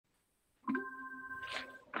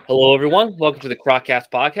Hello, everyone. Welcome to the Croccast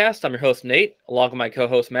podcast. I'm your host, Nate, along with my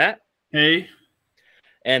co-host, Matt. Hey.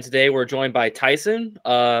 And today we're joined by Tyson,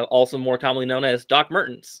 also more commonly known as Doc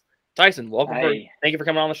Mertens. Tyson, welcome. Hey. Thank you for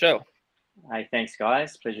coming on the show. Hey, thanks,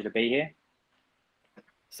 guys. Pleasure to be here.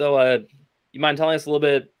 So, you mind telling us a little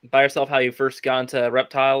bit by yourself how you first got into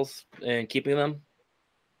reptiles and keeping them?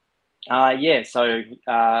 Yeah, so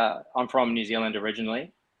I'm from New Zealand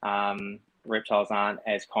originally. Reptiles aren't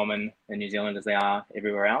as common in New Zealand as they are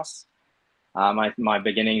everywhere else. My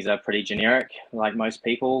beginnings are pretty generic, like most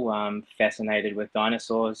people. Fascinated with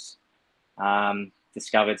dinosaurs.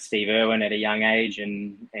 Discovered Steve Irwin at a young age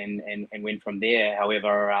and went from there.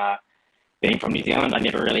 However, being from New Zealand, I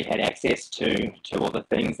never really had access to all the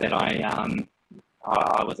things that I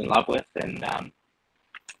was in love with. And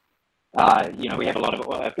we have a lot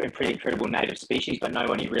of pretty incredible native species, but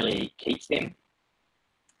nobody really keeps them.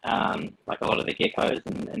 Like a lot of the geckos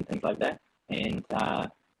and things like that. And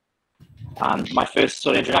my first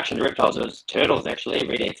sort of introduction to reptiles was turtles, actually,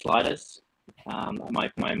 red-eared sliders. My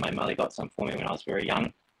mother got some for me when I was very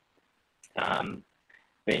young.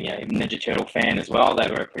 Being a Ninja Turtle fan as well, they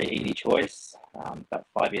were a pretty easy choice, about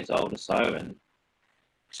 5 years old or so, and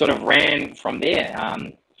sort of ran from there.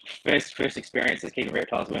 First experiences keeping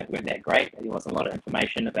reptiles weren't that great. There wasn't a lot of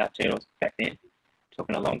information about turtles back then.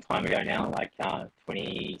 Talking a long time ago now, like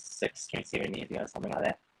 26, 27 years ago, something like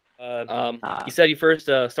that. You said you first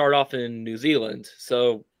started off in New Zealand.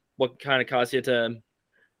 So what kind of caused you to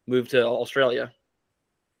move to Australia?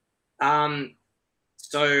 So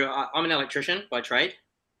I'm an electrician by trade,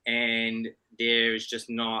 and there's just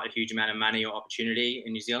not a huge amount of money or opportunity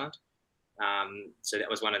in New Zealand. So that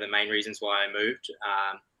was one of the main reasons why I moved.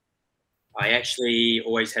 I actually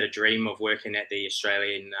always had a dream of working at the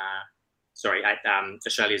Australia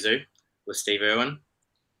Zoo with Steve Irwin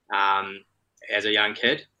as a young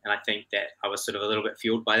kid. And I think that I was sort of a little bit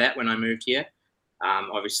fueled by that when I moved here.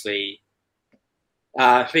 Obviously,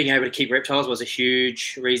 being able to keep reptiles was a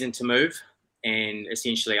huge reason to move. And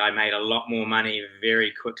essentially, I made a lot more money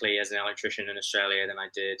very quickly as an electrician in Australia than I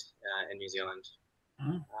did in New Zealand.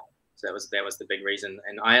 So that was the big reason.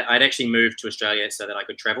 And I'd actually moved to Australia so that I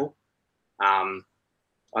could travel.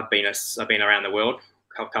 I've been around the world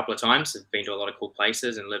a couple of times. I've been to a lot of cool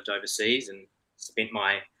places and lived overseas and spent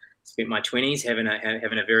my 20s having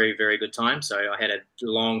a very, very good time. So I had a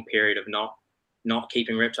long period of not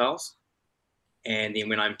keeping reptiles. And then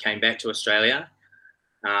when I came back to Australia,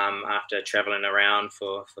 after traveling around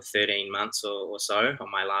for 13 months or so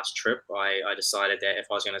on my last trip, I decided that if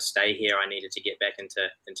I was going to stay here, I needed to get back into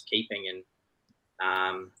keeping. And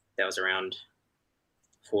that was around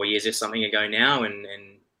 4 years or something ago now. And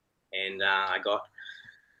I got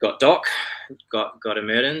Doc, got a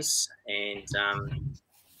Mertens, and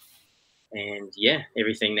yeah,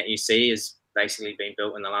 everything that you see has basically been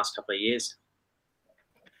built in the last couple of years.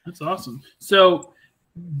 That's awesome. So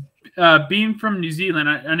being from New Zealand,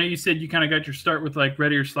 I know you said you kind of got your start with like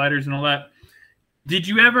red ear sliders and all that. Did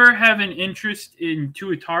you ever have an interest in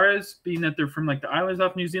tuataras, being that they're from like the islands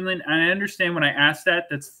off New Zealand? And I understand when I ask that,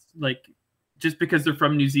 that's like just because they're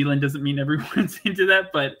from New Zealand doesn't mean everyone's into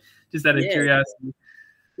that, but just out of curiosity.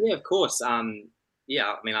 Yeah, of course.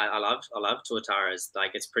 Yeah, I mean, I love tuataras.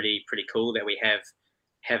 Like, it's pretty cool that we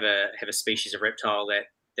have a species of reptile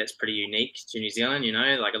that's pretty unique to New Zealand. You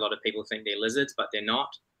know, like a lot of people think they're lizards, but they're not.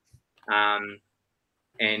 And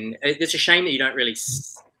it's a shame that you don't really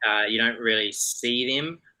see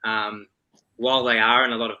them. While they are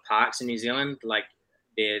in a lot of parks in New Zealand, like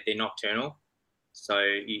they're nocturnal, so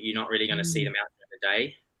you're not really going to see them out during the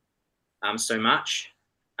day so much.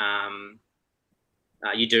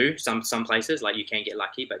 You do some places, like you can get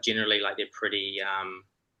lucky, but generally, like they're pretty,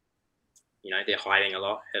 they're hiding a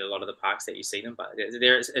lot at a lot of the parks that you see them. But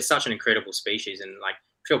it's such an incredible species, and like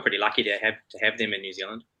feel pretty lucky to have them in New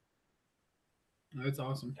Zealand. That's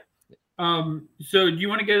awesome. So do you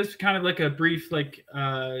want to give us kind of like a brief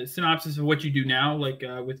synopsis of what you do now, like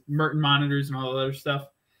with Merten monitors and all that other stuff?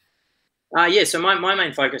 Yeah, so my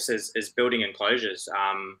main focus is building enclosures.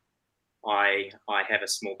 I have a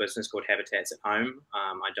small business called Habitats at Home.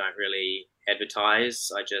 I don't really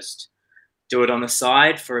advertise. I just do it on the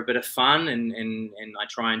side for a bit of fun, and I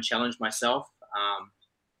try and challenge myself.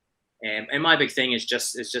 And my big thing is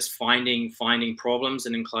just finding problems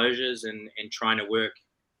in enclosures and trying to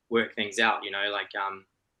work things out. You know, like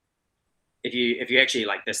if you actually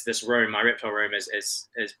like this room, my reptile room is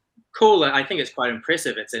cool. I think it's quite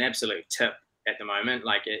impressive. It's an absolute tip at the moment.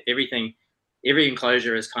 Like every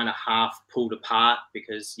enclosure is kind of half pulled apart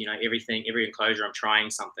because, you know, every enclosure I'm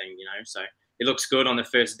trying something, you know, so it looks good on the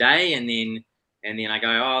first day, and then I go,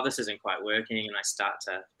 oh, this isn't quite working, and I start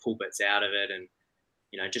to pull bits out of it, and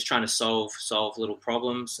just trying to solve little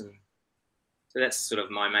problems. And so that's sort of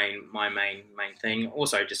my main thing.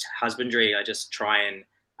 Also, just husbandry. I just try and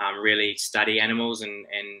really study animals and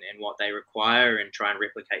what they require, and try and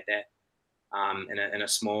replicate that in a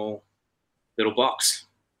small little box.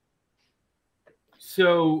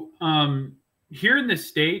 So here in the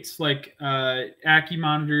States, like Ackie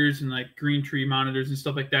monitors and like green tree monitors and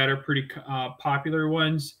stuff like that are pretty popular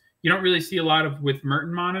ones. You don't really see a lot of with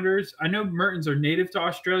Merten monitors. I know Mertens are native to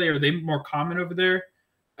Australia. Are they more common over there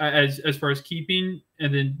as far as keeping?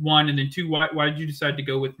 And then one, and then two, why did you decide to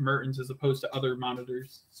go with Mertens as opposed to other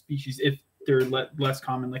monitors species if they're less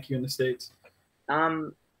common like here in the States?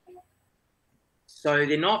 So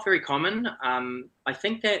they're not very common. I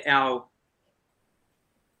think that I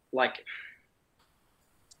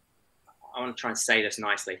want to try and say this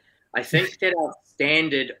nicely. I think that our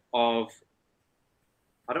standard of,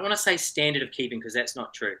 I don't want to say standard of keeping because that's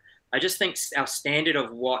not true. I just think our standard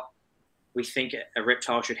of what we think a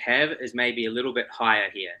reptile should have is maybe a little bit higher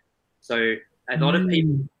here. So a lot of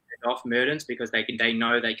people get off Mertens because they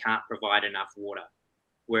know they can't provide enough water.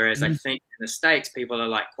 Whereas I think in the States, people are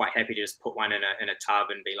like quite happy to just put one in a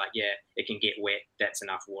tub and be like, yeah, it can get wet. That's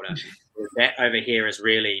enough water. That over here is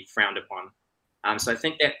really frowned upon. So I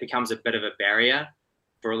think that becomes a bit of a barrier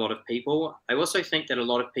for a lot of people. I also think that a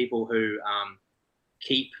lot of people who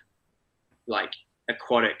keep like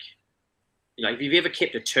aquatic, like if you've ever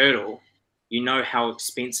kept a turtle, you know how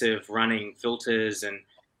expensive running filters and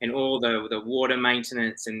all the water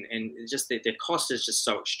maintenance and just the cost is just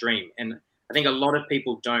so extreme. And I think a lot of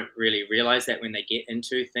people don't really realize that when they get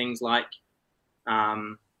into things like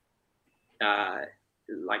water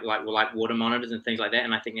monitors and things like that.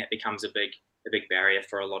 And I think that becomes a big barrier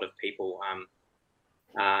for a lot of people.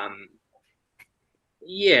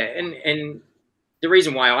 Yeah, and the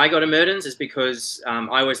reason why I got a Mertens is because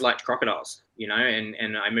I always liked crocodiles,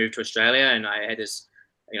 and I moved to Australia and I had this,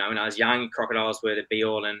 when I was young, crocodiles were the be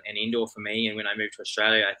all and end all for me. And when I moved to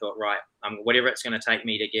Australia, I thought, right, whatever it's going to take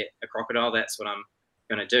me to get a crocodile, that's what I'm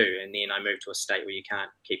going to do. And then I moved to a state where you can't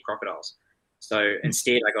keep crocodiles. So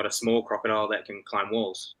instead, I got a small crocodile that can climb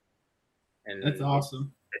walls. And that's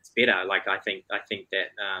awesome. It's better. Like I think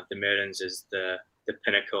that the Mertens is the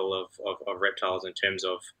pinnacle of reptiles in terms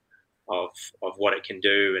of what it can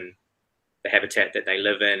do and the habitat that they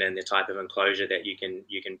live in and the type of enclosure that you can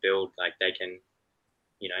build. Like they can,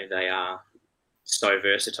 they are so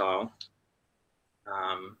versatile.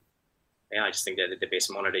 Yeah, I just think that they're the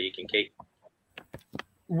best monitor you can keep.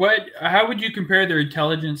 How would you compare their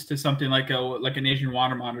intelligence to something like an Asian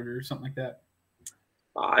water monitor or something like that?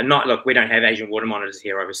 Look, we don't have Asian water monitors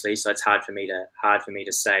here, obviously, so it's hard for me to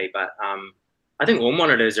say. But I think all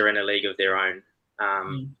monitors are in a league of their own.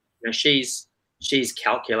 She's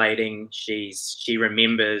calculating. She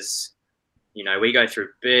remembers. We go through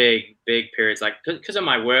big periods, like because of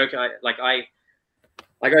my work. I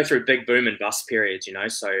go through big boom and bust periods.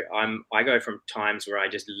 So I go from times where I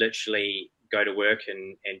just literally go to work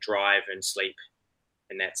and drive and sleep,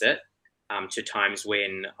 and that's it. To times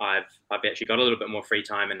when I've actually got a little bit more free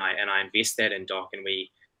time and I invest that in Doc, and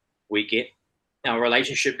we get our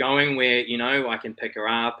relationship going where I can pick her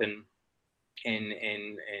up and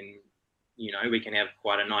we can have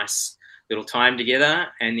quite a nice little time together,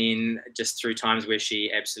 and then just through times where she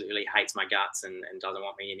absolutely hates my guts and doesn't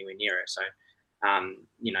want me anywhere near her. So and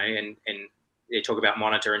they talk about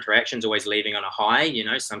monitor interactions always leaving on a high.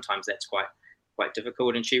 Sometimes that's quite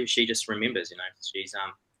difficult, and she just remembers.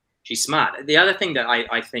 She's smart. The other thing that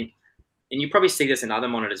I think, and you probably see this in other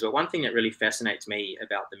monitors, but one thing that really fascinates me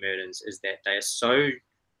about the Mertens is that they are so,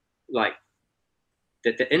 that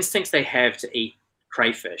the instincts they have to eat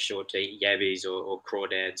crayfish or to eat yabbies or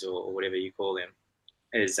crawdads or whatever you call them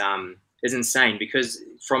is insane, because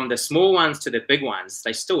from the small ones to the big ones,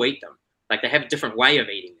 they still eat them. Like they have a different way of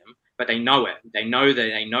eating them, but they know it. They know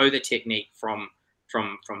the technique from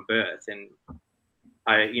birth. And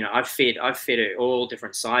I've fed her all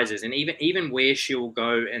different sizes, and even where she'll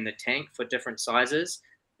go in the tank for different sizes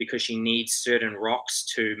because she needs certain rocks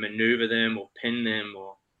to maneuver them or pin them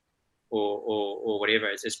or whatever.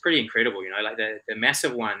 It's pretty incredible, like the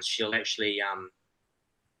massive ones, she'll actually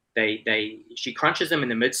she crunches them in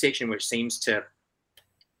the midsection, which seems to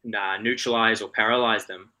neutralize or paralyze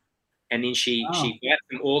them, and then she gets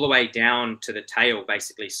them all the way down to the tail,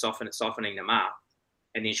 basically softening them up.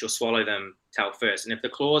 And then she'll swallow them tail first. And if the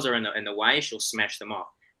claws are in the way, she'll smash them off.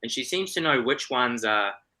 And she seems to know which ones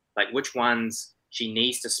she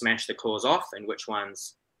needs to smash the claws off and which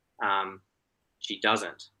ones she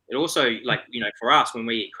doesn't. It also, for us, when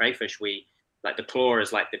we eat crayfish, the claw is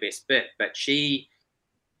the best bit, but she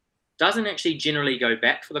doesn't actually generally go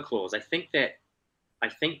back for the claws. I think that I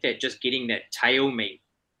think that just getting that tail meat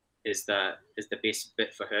is the best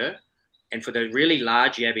bit for her. And for the really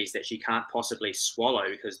large yabbies that she can't possibly swallow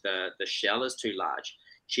because the shell is too large,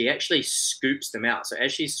 she actually scoops them out. So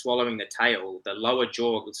as she's swallowing the tail, the lower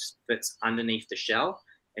jaw fits underneath the shell,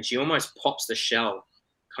 and she almost pops the shell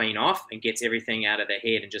clean off and gets everything out of the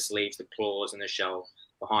head and just leaves the claws and the shell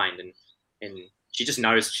behind. And she just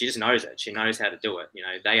knows it. She knows how to do it. You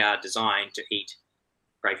know, they are designed to eat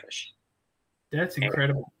crayfish. That's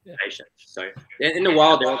incredible. So in the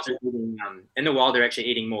wild, they're actually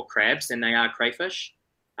eating more crabs than they are crayfish.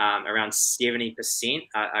 Around 70%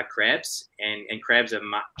 are crabs, and crabs are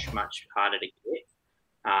much harder to get.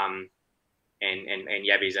 And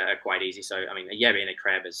yabbies are quite easy. So I mean, a yabby and a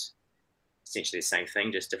crab is essentially the same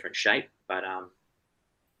thing, just different shape. But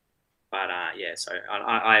yeah. So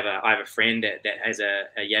I have a friend that has a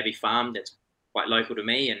yabby farm that's quite local to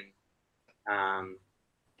me, and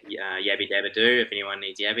Yabby Dabba Doo. If anyone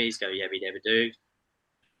needs yabbies, go Yabby Dabba Doo.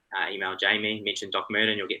 Email Jamie, mention Doc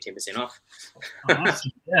Merten, you'll get 10% off.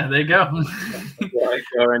 Awesome. Yeah, there you go. If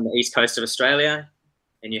you're in the east coast of Australia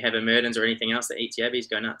and you have a Mertens or anything else that eats yabbies,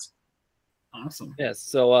 go nuts. Awesome. Yeah.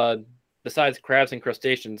 So besides crabs and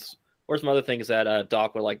crustaceans, what are some other things that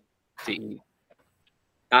Doc would like to eat?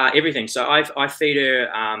 Everything. So I feed her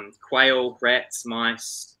quail, rats,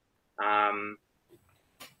 mice. You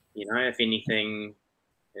know, if anything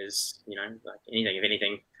is, you know, like anything, if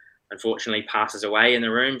anything unfortunately passes away in the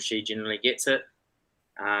room, she generally gets it.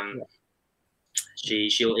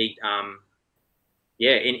 She'll eat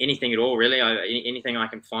anything at all, really. Anything I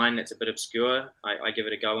can find that's a bit obscure, I give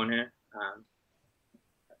it a go on her.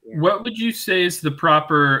 Yeah. What would you say is the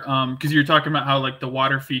proper, because you're talking about how like the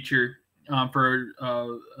water feature for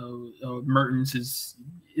Mertens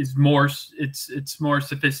is more, it's more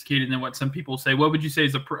sophisticated than what some people say. What would you say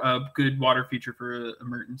is a good water feature for a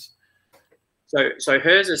Mertens? So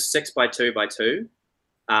hers is 6x2x2,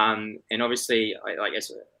 and obviously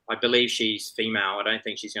I believe she's female. I don't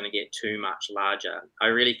think she's going to get too much larger. I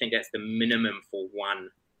really think that's the minimum for one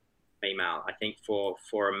female. I think for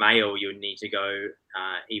a male you would need to go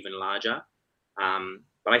even larger.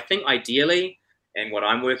 But I think ideally, and what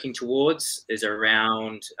I'm working towards, is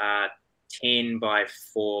around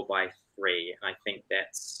 10x4x3, and I think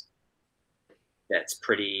that's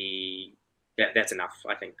pretty. That's enough.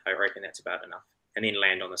 I reckon that's about enough, and then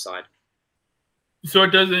land on the side. So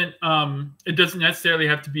it doesn't necessarily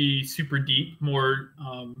have to be super deep, more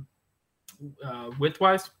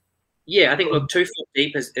width-wise. Yeah, I think look, 2 foot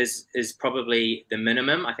deep is probably the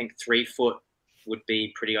minimum. I think 3 foot would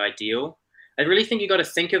be pretty ideal. I really think you got to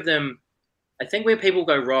think of them. I think where people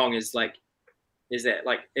go wrong is that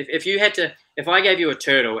if I gave you a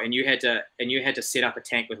turtle and you had to set up a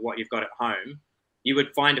tank with what you've got at home, you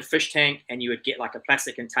would find a fish tank and you would get like a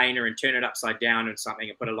plastic container and turn it upside down and something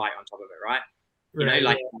and put a light on top of it, right? You know,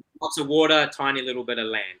 like lots of water, tiny little bit of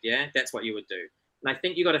land. Yeah, that's what you would do. And I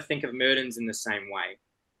think you got to think of Mertens in the same way.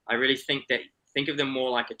 I really think of them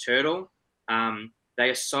more like a turtle. They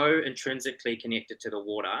are so intrinsically connected to the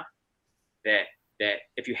water that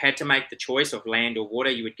if you had to make the choice of land or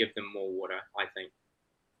water, you would give them more water, I think.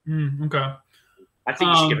 Okay. I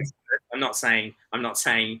think you should give them. I'm not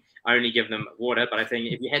saying only give them water, but I think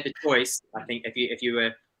if you had the choice, I think if you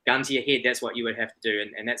were gun to your head, that's what you would have to do,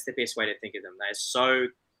 and that's the best way to think of them.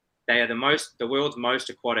 They are the world's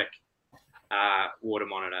most aquatic water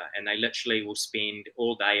monitor, and they literally will spend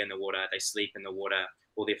all day in the water. They sleep in the water.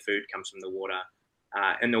 All their food comes from the water.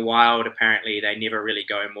 In the wild, apparently, they never really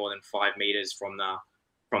go more than 5 meters from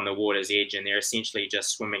the water's edge, and they're essentially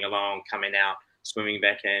just swimming along, coming out, swimming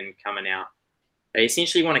back in, coming out. They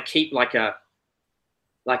essentially want to keep like a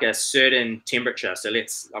certain temperature. So I'm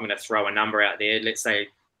going to throw a number out there. Let's say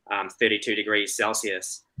 32 degrees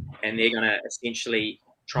Celsius, and they're going to essentially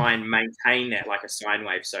try and maintain that like a sine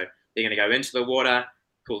wave. So they're going to go into the water,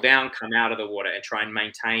 cool down, come out of the water, and try and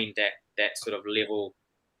maintain that sort of level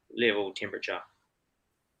temperature.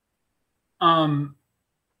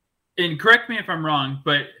 And correct me if I'm wrong,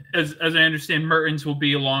 but as I understand, Mertens will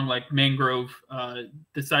be along like mangrove,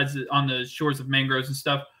 the sides on the shores of mangroves and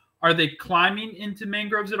stuff. Are they climbing into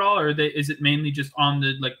mangroves at all, or is it mainly just on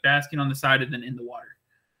the basking on the side and then in the water?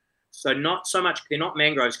 So not so much. They're not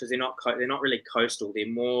mangroves because they're not really coastal. They're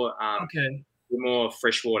more They're more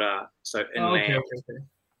freshwater. So inland. Okay.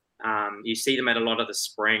 You see them at a lot of the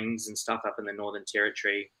springs and stuff up in the Northern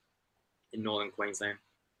Territory, in northern Queensland.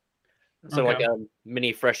 So like a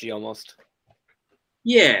mini freshie almost.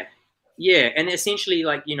 Yeah, and essentially,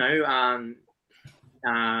 like, you know,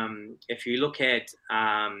 if you look at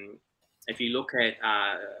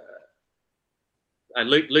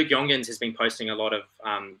Luke Youngins has been posting a lot of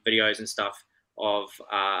videos and stuff of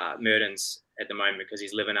Mertens at the moment because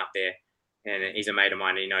he's living up there, and he's a mate of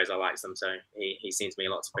mine and he knows I like them, so he sends me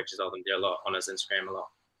lots of pictures of them. They're a lot on his Instagram a lot.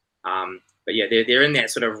 But yeah, they're in that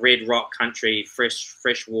sort of red rock country,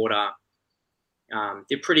 fresh water.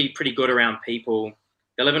 They're pretty good around people.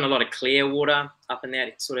 They live in a lot of clear water up in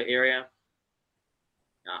that sort of area.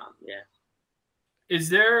 Yeah. Is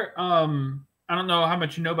there I don't know how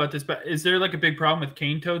much you know about this, but is there like a big problem with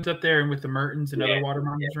cane toads up there and with the Mertens and other water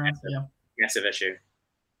monitors around? Massive issue.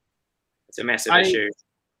 It's a massive issue.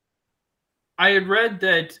 I had read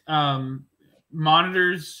that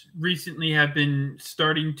monitors recently have been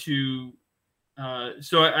starting to.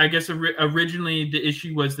 So I guess originally the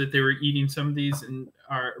issue was that they were eating some of these, and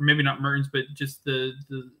or maybe not Mertens, but just the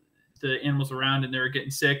animals around, and they were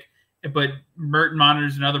getting sick. But Merten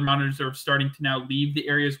monitors and other monitors are starting to now leave the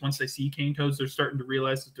areas once they see cane toads. They're starting to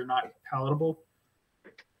realize that they're not palatable.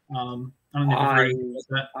 I don't know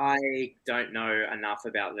I don't know enough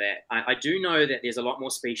about that. I do know that there's a lot more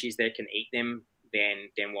species that can eat them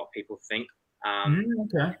than what people think.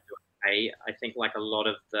 Okay. I think like a lot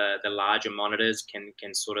of the larger monitors can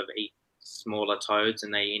sort of eat smaller toads,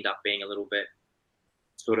 and they end up being a little bit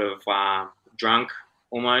sort of drunk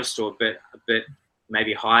almost, or a bit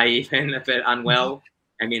maybe high, even a bit unwell,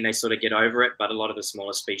 and then they sort of get over it. But a lot of the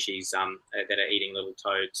smaller species that are eating little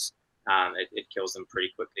toads, it kills them pretty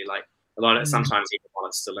quickly. Like a lot of sometimes even while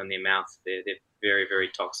it's still in their mouth, they're very, very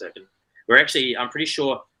toxic. And we're actually, I'm pretty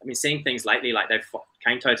sure, I've been seeing things lately like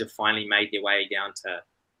cane toads have finally made their way down to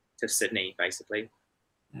Sydney, basically.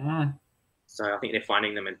 So I think they're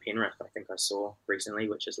finding them in Penrith. I think I saw recently,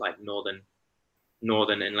 which is like northern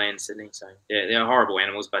inland Sydney. So they're horrible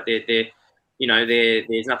animals, but they're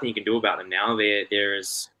there's nothing you can do about them now. They're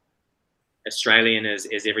as Australian as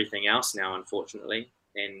everything else now, unfortunately.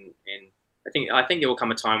 And I think there will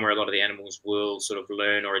come a time where a lot of the animals will sort of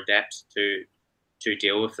learn or adapt to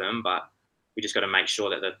deal with them, but we just got to make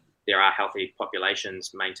sure that there are healthy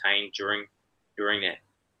populations maintained during that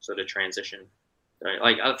sort of transition. So,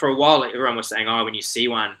 like for a while, everyone was saying, "Oh, when you see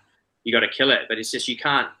one, you got to kill it," but it's just you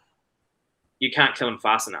can't kill them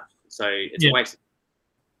fast enough. So it's a waste.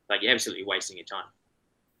 Like you're absolutely wasting your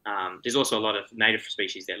time. There's also a lot of native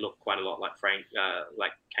species that look quite a lot like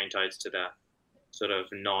cane toads to the sort of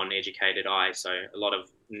non-educated eye. So a lot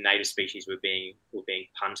of native species were being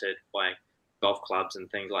punted by golf clubs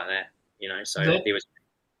and things like that. So there was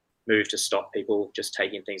a move to stop people just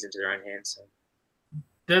taking things into their own hands. So.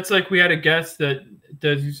 That's like we had a guest that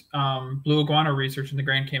does blue iguana research in the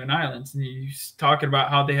Grand Cayman Islands, and he's talking about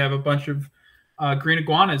how they have a bunch of green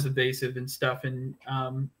iguanas invasive and stuff, and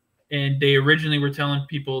they originally were telling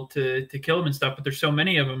people to kill them and stuff, but there's so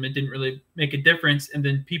many of them it didn't really make a difference. And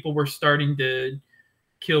then people were starting to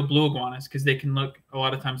kill blue iguanas because they can a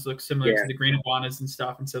lot of times look similar to the green iguanas and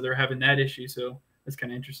stuff, and so they're having that issue. So that's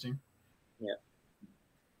kind of interesting.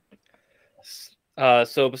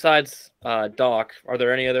 So besides Doc, are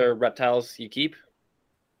there any other reptiles you keep?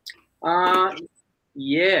 I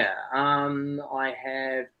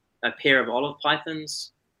have a pair of olive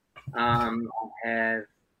pythons. I have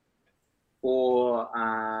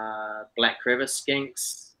 4 black crevice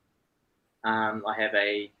skinks. I have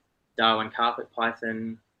a Darwin carpet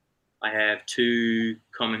python. I have 2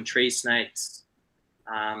 common tree snakes.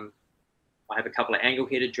 I have a couple of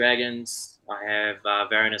angle-headed dragons. I have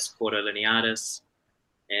Varanus cordolineatus,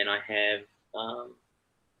 and I have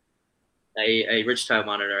a ridge-tailed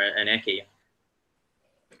monitor, an Aki.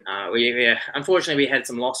 Unfortunately, we had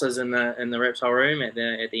some losses in the reptile room at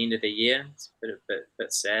the end of the year. It's a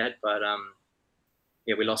bit sad, but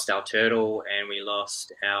we lost our turtle, and we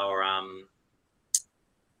lost our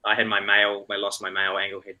I lost my male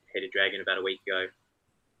angle-headed dragon about a week ago.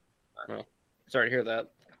 Well, sorry to hear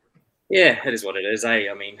that. Yeah, it is what it is.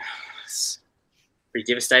 I mean, it's pretty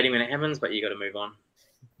devastating when it happens, but you got to move on.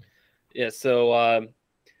 Yeah. So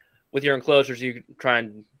with your enclosures, do you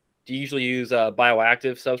usually use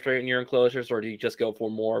bioactive substrate in your enclosures, or do you just go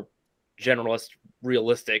for more generalist,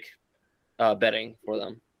 realistic bedding for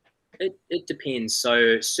them? It depends.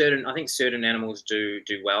 So I think certain animals do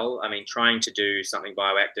well. I mean, trying to do something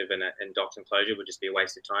bioactive in Doc's enclosure would just be a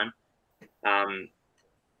waste of time.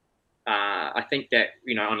 I think that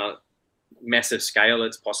on a massive scale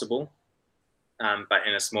it's possible, but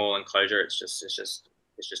in a small enclosure it's just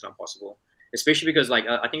not possible. Especially because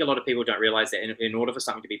I think a lot of people don't realize that in order for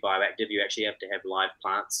something to be bioactive, you actually have to have live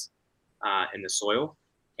plants in the soil.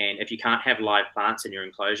 And if you can't have live plants in your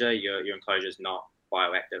enclosure, your enclosure is not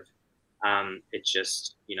bioactive. It's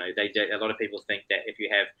just, a lot of people think that if you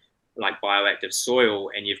have bioactive soil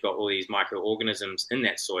and you've got all these microorganisms in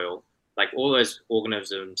that soil, all those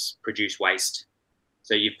organisms produce waste.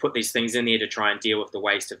 So you put these things in there to try and deal with the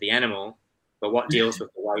waste of the animal, but what deals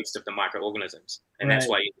with the waste of the microorganisms? And that's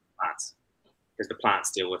why you use plants, because the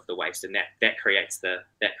plants deal with the waste, and that creates the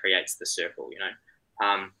circle, you know.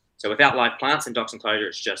 So without live plants in docks enclosure,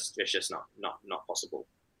 it's just not possible.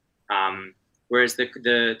 Whereas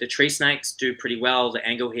the tree snakes do pretty well, the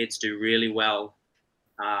angleheads do really well.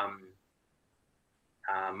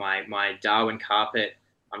 My Darwin carpet,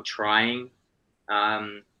 I'm trying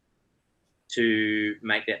to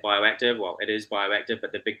make that bioactive. Well, it is bioactive,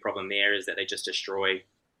 but the big problem there is that they just destroy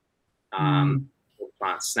plants.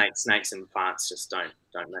 Snakes and plants just don't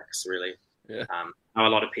mix really. Yeah. I know a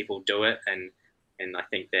lot of people do it, and I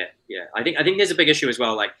think that I think there's a big issue as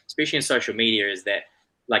well, like especially in social media, is that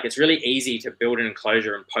like it's really easy to build an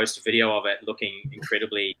enclosure and post a video of it looking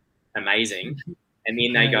incredibly amazing, and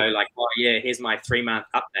then they go like, oh yeah, here's my 3-month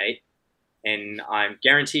update, and I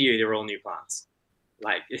guarantee you they're all new plants.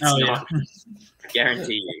 Like it's not. I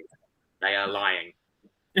guarantee you, they are lying.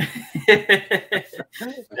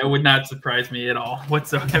 That would not surprise me at all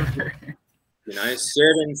whatsoever. You know,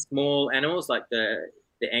 certain small animals like the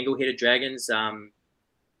angle-headed dragons,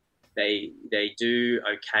 they do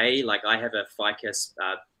okay. Like I have a ficus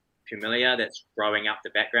pumilia that's growing up the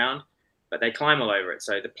background, but they climb all over it.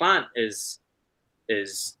 So the plant is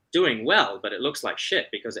doing well, but it looks like shit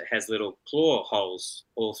because it has little claw holes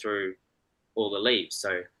all through all the leaves.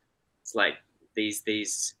 So it's like these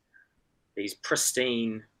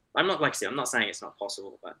pristine. I'm not saying it's not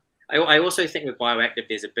possible, but I also think with bioactive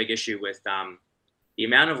there's a big issue with the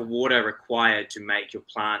amount of water required to make your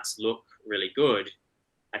plants look really good.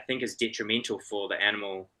 I think is detrimental for the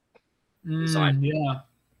animal inside. Yeah,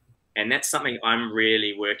 and that's something I'm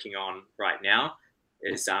really working on right now.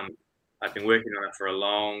 Is I've been working on it for a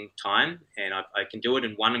long time, and I can do it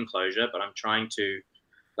in one enclosure, but I'm trying to.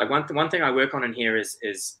 Like one thing I work on in here is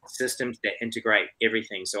systems that integrate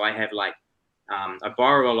everything. So I have like I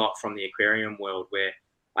borrow a lot from the aquarium world, where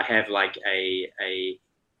I have like a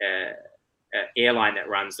airline that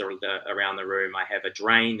runs around the room. I have a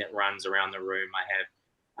drain that runs around the room.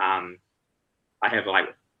 I have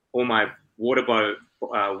like all my water bowls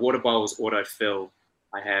autofill.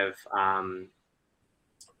 I have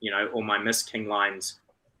all my mist king lines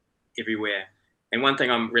everywhere. And one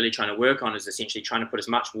thing I'm really trying to work on is essentially trying to put as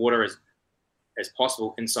much water as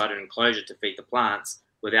possible inside an enclosure to feed the plants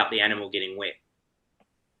without the animal getting wet.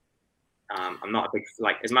 I'm not a big,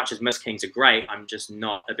 like, as much as mist kings are great, I'm just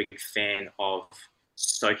not a big fan of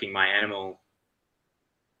soaking my animal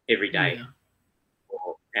every day. Yeah.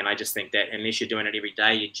 And I just think that unless you're doing it every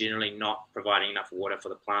day, you're generally not providing enough water for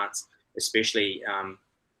the plants, especially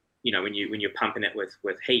when you're pumping it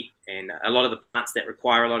with heat. And a lot of the plants that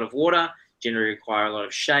require a lot of water generally require a lot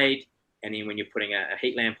of shade, and then when you're putting a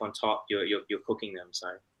heat lamp on top, you're cooking them.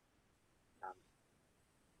 So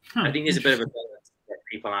I think there's a bit of a balance that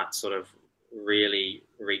people aren't sort of really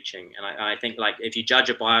reaching. And I think like if you judge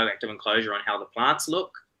a bioactive enclosure on how the plants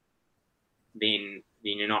look, then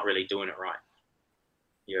you're not really doing it right.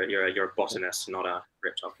 You're a botanist, not a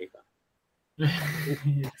reptile keeper.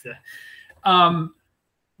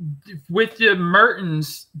 With the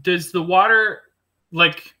Mertens, does the water,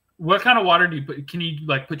 like, what kind of water do you put? Can you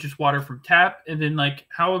like put just water from tap, and then like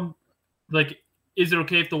how, like, is it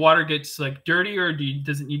okay if the water gets like dirty, or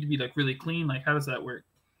does it need to be like really clean? Like, how does that work?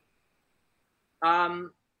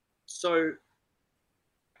 So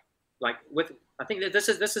like I think that this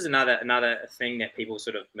is another thing that people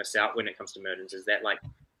sort of miss out when it comes to Mertens, is that like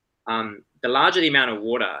the larger the amount of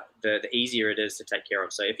water, the easier it is to take care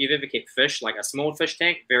of. So if you've ever kept fish, like a small fish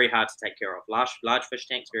tank, very hard to take care of. Large fish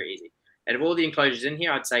tanks, very easy. Out of all the enclosures in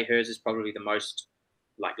here, I'd say hers is probably the most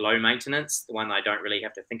like low maintenance, the one that I don't really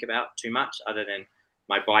have to think about too much, other than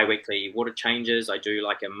my bi-weekly water changes. I do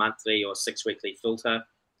like a monthly or 6-weekly filter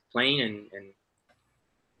clean, and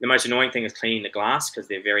the most annoying thing is cleaning the glass because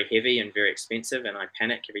they're very heavy and very expensive, and I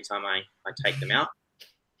panic every time I take them out.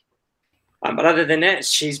 But other than that,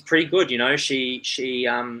 she's pretty good. You know, she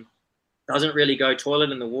doesn't really go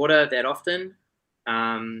toilet in the water that often.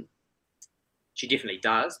 She definitely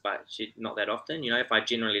does, but she not that often. You know, if I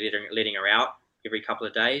generally letting her out every couple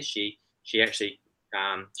of days, she actually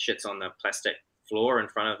shits on the plastic floor in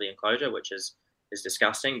front of the enclosure, which is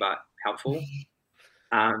disgusting but helpful.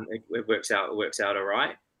 It works out all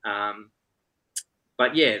right.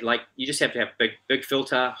 But yeah, like you just have to have big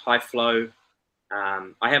filter, high flow.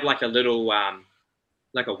 I have like a little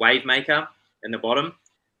like a wave maker in the bottom,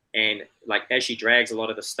 and like as she drags a lot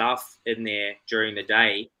of the stuff in there during the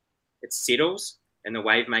day, it settles, and the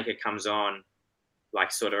wave maker comes on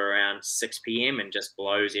like sort of around 6 p.m. and just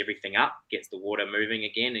blows everything up, gets the water moving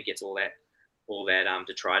again, and gets all that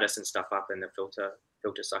detritus and stuff up in the filter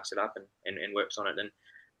filter sucks it up and works on it. And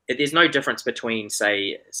there's no difference between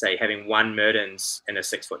say having one Mertens in a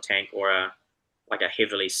 6-foot tank or like a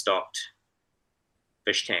heavily stocked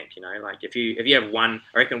fish tank. You know, like if you have one,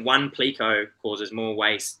 I reckon one Plico causes more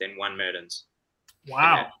waste than one Mertens.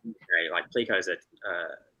 Wow. Like Plicos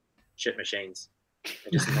are shit machines.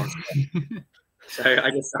 They're just so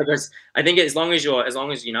I think as long as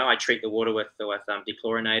you know, I treat the water with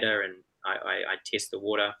dechlorinator, and I test the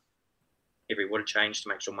water every water change to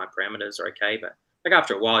make sure my parameters are okay. But like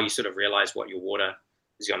after a while, you sort of realize what your water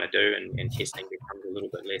is going to do, and testing becomes a little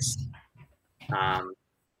bit less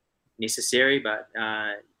necessary. But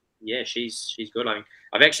yeah, she's good. I mean,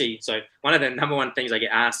 I've actually, so one of the number one things I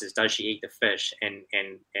get asked is, does she eat the fish? And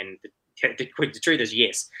the truth is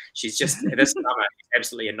yes. She's just this summer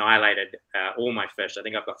absolutely annihilated all my fish. I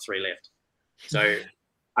think I've got 3 left. So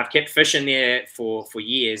I've kept fish in there for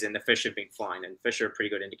years, and the fish have been fine. And fish are a pretty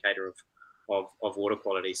good indicator of water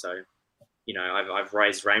quality. So, you know, I've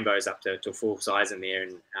raised rainbows up to full size in there,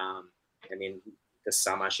 and then this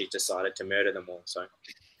summer she's decided to murder them all. So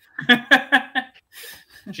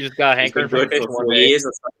she just got hankering for fish for 4 years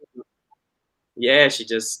or something. Yeah, she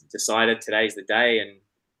just decided today's the day and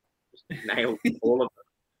nailed all of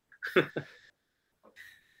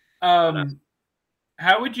them.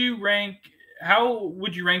 How would you rank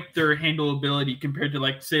their handleability compared to,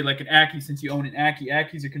 like, say, like an Ackie? Since you own an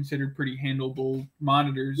Ackies are considered pretty handleable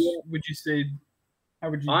monitors. Yeah. Would you say?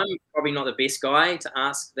 How would you? I'm probably not the best guy to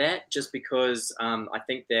ask that, just because I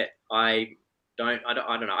think that I don't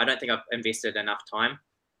know. I don't think I've invested enough time.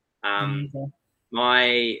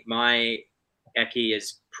 My Ackie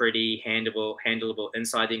is pretty handleable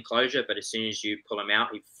inside the enclosure, but as soon as you pull him out,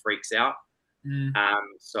 he freaks out.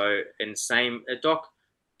 So in same Doc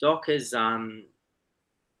is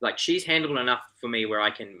like, she's handleable enough for me where I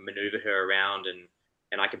can maneuver her around and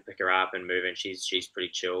I can pick her up and move, and she's pretty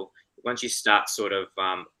chill. Once you start sort of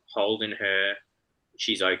holding her,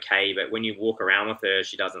 she's okay, but when you walk around with her,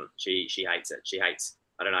 she doesn't. She hates it. She hates.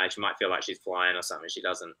 I don't know. She might feel like she's flying or something. She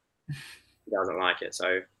doesn't like it.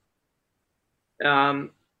 So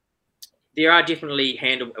there are definitely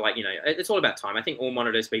like, you know, it's all about time. I think all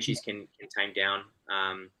monitor species can tame down,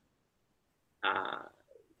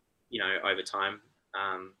 you know, over time.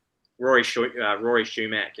 Rory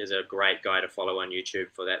Schumack is a great guy to follow on YouTube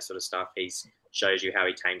for that sort of stuff. He shows you how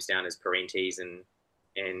he tames down his parentes and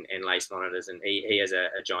lace monitors, and he has a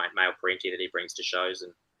giant male parente that he brings to shows,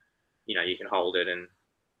 and you know, you can hold it and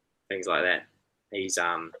things like that. He's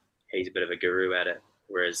a bit of a guru at it,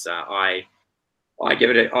 whereas I give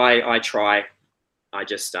it I try. I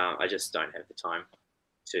just don't have the time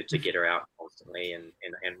to get her out constantly and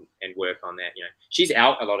work on that. You know, she's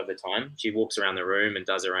out a lot of the time. She walks around the room and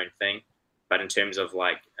does her own thing, but in terms of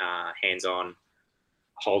like hands-on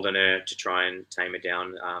holding her to try and tame her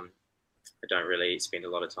down, I don't really spend a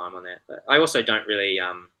lot of time on that. But I also don't really,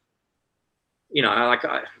 you know, I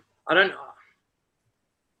don't know.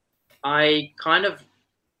 I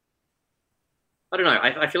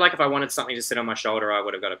feel like if I wanted something to sit on my shoulder, I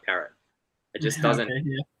would have got a parrot. It just doesn't. Okay,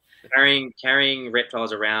 yeah. Carrying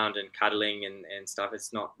reptiles around and cuddling and stuff,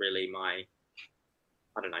 it's not really my.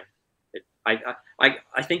 I don't know.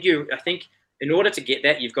 I think in order to get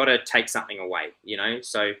that, you've got to take something away. You know,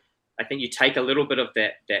 so I think you take a little bit of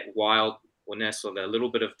that wildness, or a little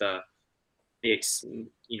bit of the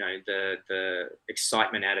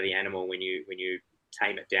excitement out of the animal when you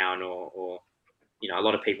tame it down, or you know, a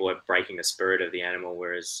lot of people are breaking the spirit of the animal,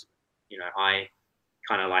 whereas, you know, I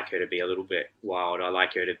kind of like her to be a little bit wild. I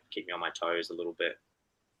like her to keep me on my toes a little bit.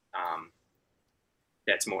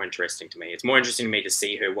 That's more interesting to me. It's more interesting to me to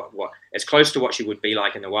see her what as close to what she would be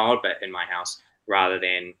like in the wild, but in my house, rather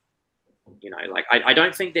than, you know, like I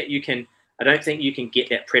don't think you can get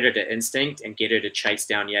that predator instinct and get her to chase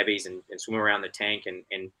down yabbies and swim around the tank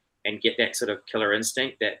and get that sort of killer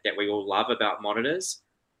instinct that we all love about monitors.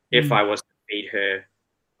 If I was to feed her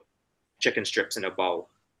chicken strips in a bowl.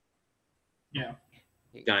 Yeah.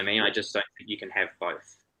 You know what I mean? I just don't think you can have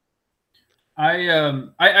both.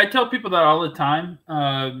 I tell people that all the time.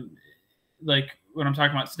 Like when I'm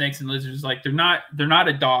talking about snakes and lizards, like they're not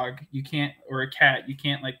a dog. You can't, or a cat. You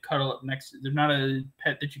can't like cuddle up next to. They're not a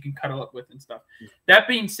pet that you can cuddle up with and stuff. That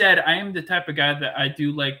being said, I am the type of guy that I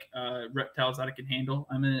do like reptiles that I can handle.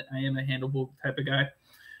 I am a handleable type of guy.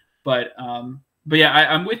 But yeah,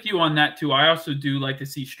 I'm with you on that too. I also do like to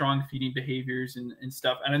see strong feeding behaviors and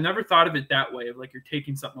stuff. And I never thought of it that way, of like you're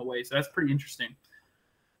taking something away. So that's pretty interesting.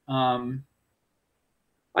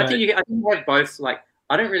 I think you have both. Like,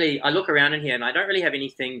 I look around in here and I don't really have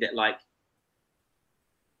anything that, like,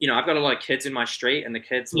 you know, I've got a lot of kids in my street, and the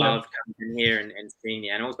kids love coming in here and seeing the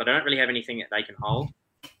animals, but I don't really have anything that they can hold.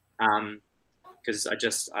 Because I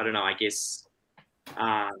don't know, I guess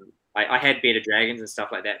I had bearded dragons and stuff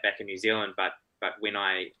like that back in New Zealand, but when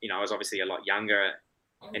I was obviously a lot younger,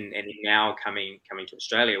 and now coming to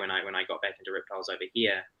Australia, when I got back into reptiles over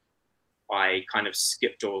here, I kind of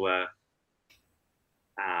skipped all the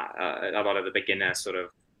a lot of the beginner sort of,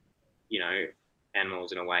 you know,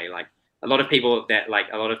 animals in a way. Like a lot of people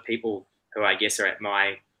who I guess are at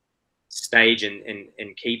my stage in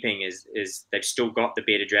keeping is they've still got the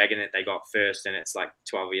bearded dragon that they got first, and it's like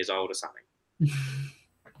 12 years old or something. You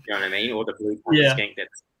know what I mean? Or the blue skink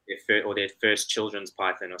that's their first children's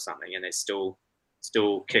python or something, and they're still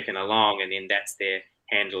kicking along, and then that's their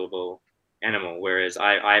handleable animal. Whereas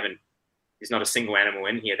I haven't. There's not a single animal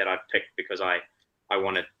in here that I've picked because I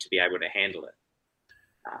wanted to be able to handle it.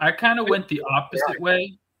 I kind of went the opposite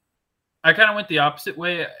way.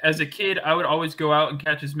 As a kid, I would always go out and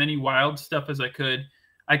catch as many wild stuff as I could.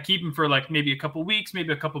 I keep them for like maybe a couple weeks,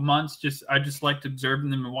 maybe a couple months. I just liked observing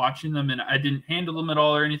them and watching them, and I didn't handle them at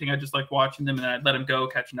all or anything. I just liked watching them, and then I'd let them go,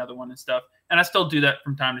 catch another one and stuff. And I still do that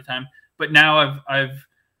from time to time. But now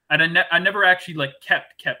I never actually like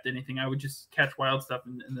kept anything. I would just catch wild stuff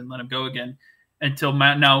and then let them go again. Until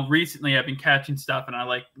now, recently I've been catching stuff, and I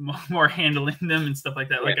like more handling them and stuff like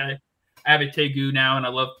that. Like I have a tegu now, and I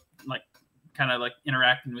love like kind of like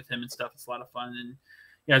interacting with him and stuff. It's a lot of fun, and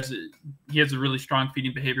he has a really strong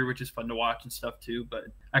feeding behavior, which is fun to watch and stuff too. But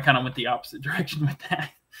I kind of went the opposite direction with that.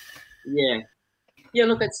 Yeah.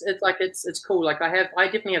 Look, it's cool. Like I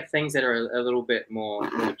definitely have things that are a little bit more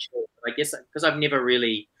chill. I guess because I've never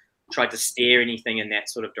really tried to steer anything in that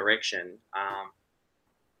sort of direction.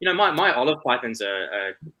 You know, my olive pythons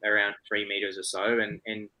are around 3 meters or so, and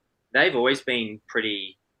they've always been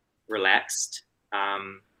pretty relaxed.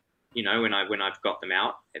 You know, when I've got them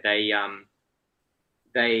out, they have,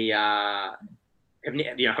 you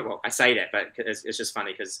know, well, I say that, but it's just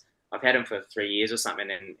funny because I've had them for 3 years or something,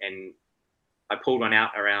 and I pulled one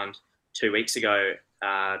out around 2 weeks ago,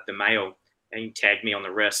 the male, and he tagged me on the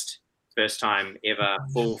wrist. First time ever,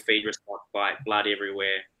 full feed response bite, blood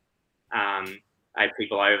everywhere. I had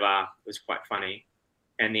people over. It was quite funny.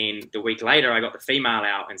 And then the week later, I got the female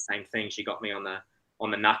out, and same thing. She got me on the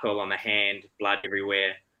knuckle, on the hand, blood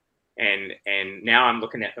everywhere. And now I'm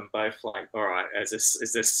looking at them both like, all right, is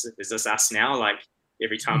this us now? Like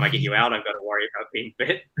every time I get you out, I've got to worry about being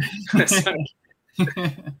bit. So,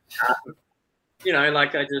 you know,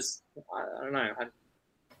 like I don't know.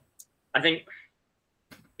 I think,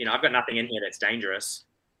 you know, I've got nothing in here that's dangerous.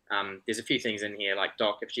 There's a few things in here, like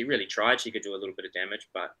Doc, if she really tried, she could do a little bit of damage.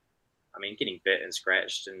 But, I mean, getting bit and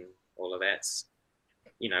scratched and all of that's,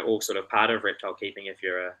 you know, all sort of part of reptile keeping if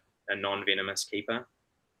you're a non-venomous keeper.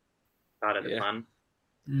 Part of the fun.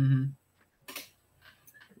 Mm-hmm.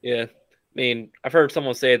 Yeah. I mean, I've heard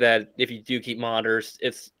someone say that if you do keep monitors,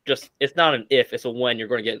 it's not an if, it's a when you're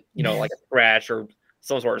going to get, you know, like a scratch or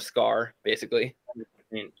some sort of scar, basically.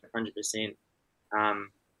 100%.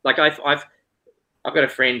 Like I've got a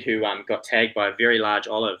friend who got tagged by a very large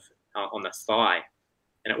olive on the thigh,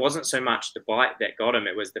 and it wasn't so much the bite that got him;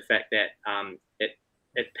 it was the fact that it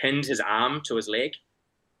pinned his arm to his leg.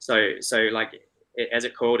 So like as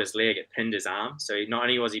it caught his leg, it pinned his arm. So not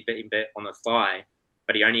only was he being bit on the thigh,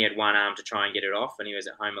 but he only had one arm to try and get it off, and he was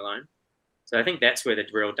at home alone. So I think that's where the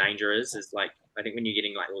real danger is like I think when you're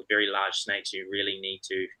getting like very large snakes, you really need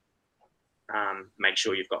to make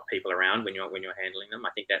sure you've got people around when you're handling them. I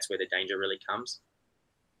think that's where the danger really comes.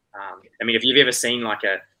 I mean, if you've ever seen like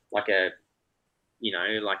a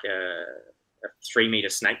 3 meter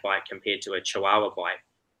snake bite compared to a chihuahua bite,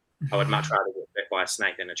 I would much rather get bit by a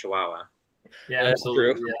snake than a chihuahua. Yeah,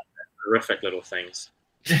 absolutely. Yeah. Horrific little things.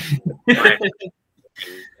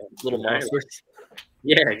 Little monsters.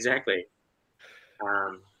 Yeah, exactly.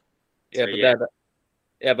 But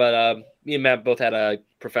me and Matt both had a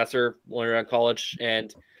professor when we were at college,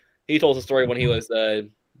 and he told us a story when he was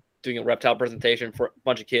doing a reptile presentation for a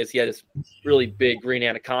bunch of kids. He had this really big green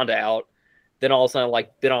anaconda out. Then all of a sudden,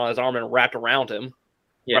 like, bit on his arm and wrapped around him,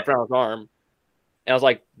 wrapped around his arm. And it was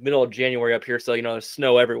like middle of January up here, so, you know, there's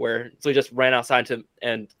snow everywhere. So he just ran outside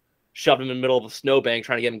and shoved him in the middle of a snowbank,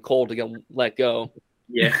 trying to get him cold to get him let go.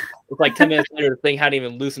 Yeah. It's like 10 minutes later, the thing hadn't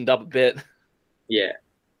even loosened up a bit. Yeah.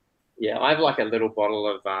 Yeah, I have like a little bottle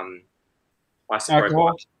of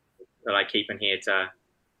isopropyl that I keep in here to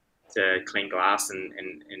clean glass and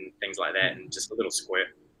things like that, and just a little squirt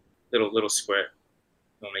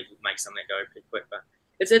normally makes something go pretty quick. But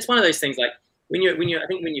it's one of those things like when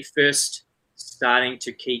you're first starting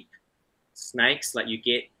to keep snakes, like you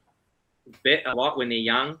get bit a lot when they're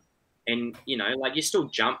young, And like you still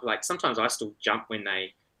jump. Like sometimes I still jump when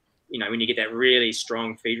they, when you get that really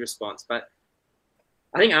strong feed response. But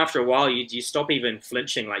I think after a while you stop even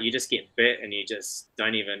flinching. Like you just get bit and you just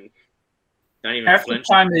don't even flinch. You have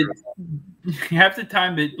to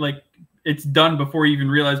time it like it's done before you even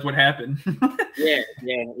realize what happened. Yeah.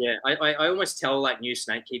 I almost tell like new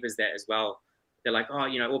snake keepers that as well. They're like, oh,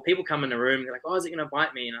 well, people come in the room. They're like, oh, is it going to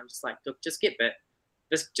bite me? And I'm just like, look, just get bit.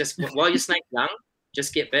 Just while your snake's young,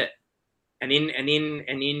 just get bit. And then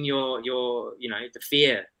your the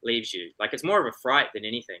fear leaves you. Like it's more of a fright than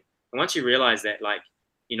anything. And once you realize that like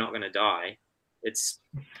you're not going to die, it's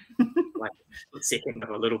like a second of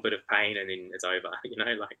a little bit of pain and then it's over.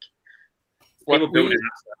 Like people build it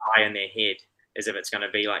up so high in their head as if it's going to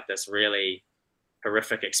be like this really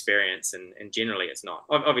horrific experience, and generally it's not.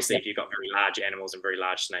 Obviously, if you've got very large animals and very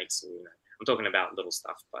large snakes, I'm talking about little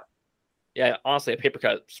stuff, but yeah, honestly, a paper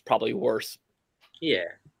cut is probably worse. Yeah,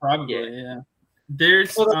 probably. Yeah.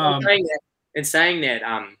 There's saying that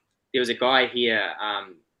there was a guy here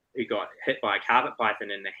who got hit by a carpet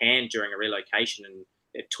python in the hand during a relocation, and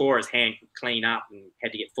it tore his hand clean up and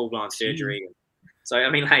had to get full-blown surgery. So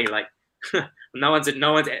I mean, hey, like no one's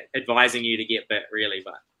advising you to get bit really,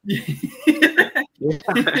 but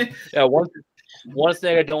yeah, one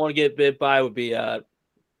snake I don't want to get bit by would be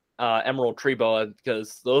emerald tree boa,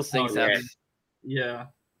 because those things have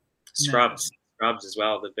scrubs as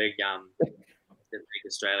well. The big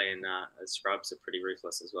Australian scrubs are pretty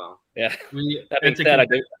ruthless as well. Yeah.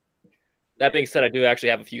 That being said, I do actually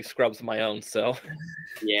have a few scrubs of my own. So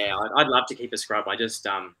yeah, I'd love to keep a scrub. I just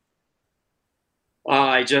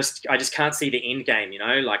can't see the end game.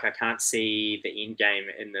 Like I can't see the end game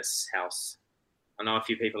in this house. I know a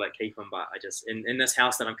few people that keep them, but I just in this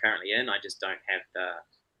house that I'm currently in, I just don't have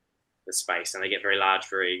the space, and they get very large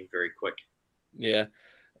very, very quick. Yeah.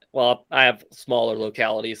 Well, I have smaller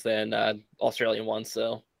localities than Australian ones,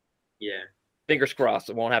 so yeah. Fingers crossed,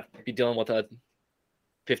 I won't have to be dealing with a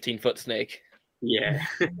 15-foot snake. Yeah.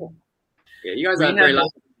 Yeah, you guys are very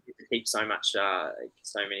lucky to keep so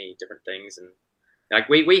many different things, and like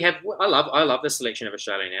we have. I love the selection of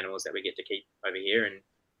Australian animals that we get to keep over here, and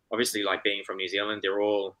obviously, like being from New Zealand, they're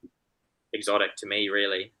all exotic to me,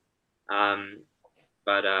 really.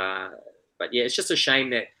 But yeah, it's just a shame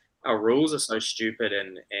that our rules are so stupid,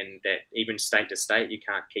 and that even state to state you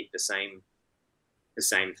can't keep the same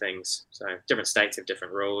things. So different states have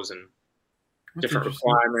different rules and different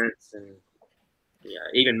requirements, and yeah,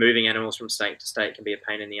 even moving animals from state to state can be a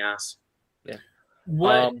pain in the ass. Yeah.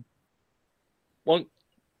 One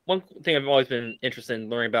thing I've always been interested in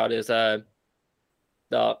learning about is the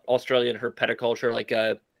Australian herpetoculture. Like,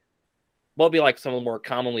 what would be like some of the more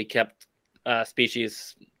commonly kept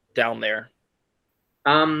species down there?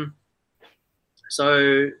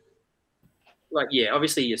 So, like, yeah,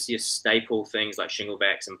 obviously your staple things like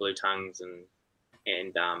shinglebacks and blue tongues and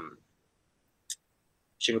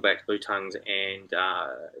shingleback blue tongues and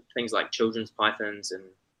things like children's pythons and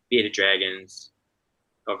bearded dragons,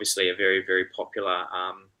 obviously are very, very popular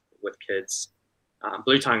with kids.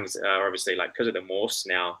 Blue tongues are obviously, like, because of the morphs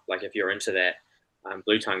now, like if you're into that,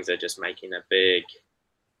 blue tongues are just making a big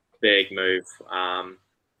move.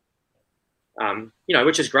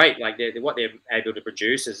 Which is great. Like what they're able to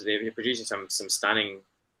produce is they're producing some stunning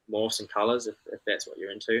morphs and colors if that's what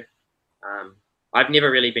you're into. I've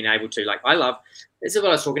never really been able to, like, this is what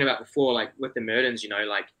I was talking about before, like with the Mertens,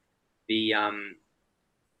 like the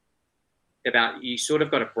about you sort of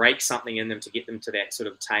got to break something in them to get them to that sort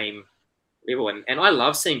of tame level. And I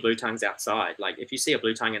love seeing blue tongues outside. Like if you see a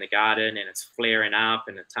blue tongue in the garden and it's flaring up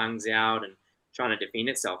and the tongue's out and trying to defend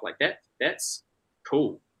itself, like that's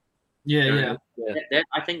cool. Yeah.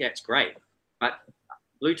 I think that's great. But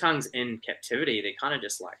blue tongues in captivity, they're kind of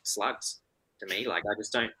just like slugs to me. Like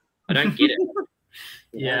I don't get it.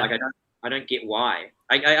 Like I don't get why.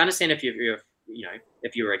 I understand if you're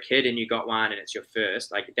if you were a kid and you got one and it's your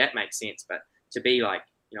first, like that makes sense. But to be like,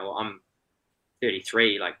 I'm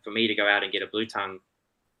 33, like for me to go out and get a blue tongue,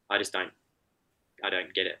 I don't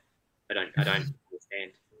get it. I don't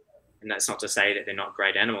understand. And that's not to say that they're not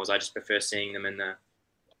great animals. I just prefer seeing them in the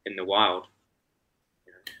wild.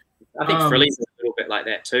 I think frillies are a little bit like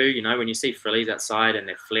that too. When you see frillies outside and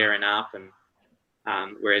they're flaring up, and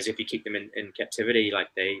whereas if you keep them in captivity, like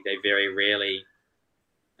they very rarely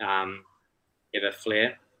ever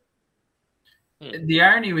flare. The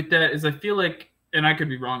irony with that is I feel like, and I could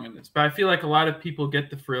be wrong in this, but I feel like a lot of people get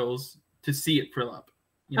the frills to see it frill up.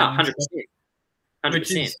 100%.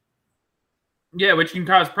 100%. Yeah, which can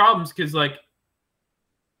cause problems because, like,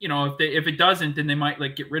 if it doesn't, then they might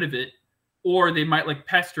like get rid of it, or they might like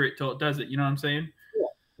pester it till it does it. You know what I'm saying?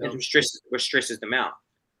 Yeah. It stresses them out.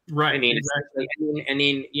 Right. I mean, Exactly. and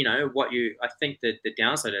then you know what I think that the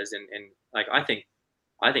downside is, and like I think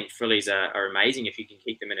frillies are amazing if you can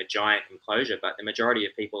keep them in a giant enclosure, but the majority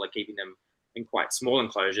of people are keeping them in quite small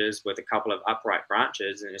enclosures with a couple of upright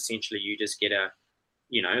branches, and essentially you just get a,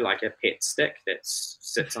 you know, like a pet stick that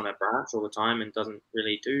sits on a branch all the time and doesn't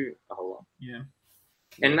really do a whole lot. Yeah.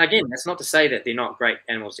 And again, that's not to say that they're not great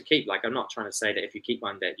animals to keep. Like, I'm not trying to say that if you keep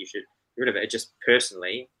one that you should get rid of it. It just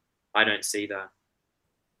personally, I don't see the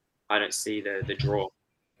draw.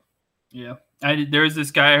 Yeah. There was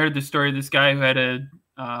this guy, I heard the story of this guy who had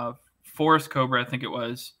a forest cobra, I think it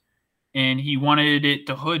was, and he wanted it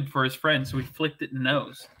to hood for his friend, so he flicked it in the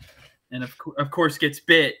nose, and of course gets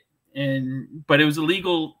bit, but it was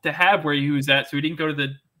illegal to have where he was at, so he didn't go to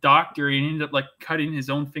the doctor. He ended up like cutting his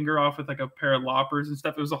own finger off with like a pair of loppers and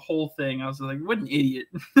stuff. It was a whole thing. I was like, what an idiot.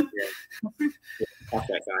 Yeah. Fuck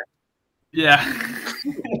that guy. Yeah.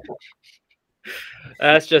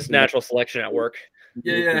 That's just natural selection at work.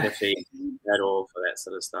 Yeah. At all for that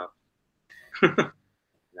sort of stuff. No.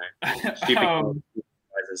 Stupid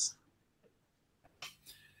prizes.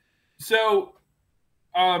 So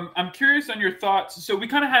I'm curious on your thoughts. So we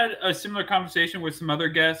kind of had a similar conversation with some other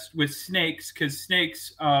guests with snakes, because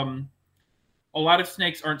snakes, a lot of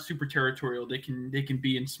snakes aren't super territorial. They can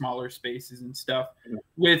be in smaller spaces and stuff. Yeah.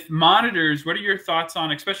 With monitors, what are your thoughts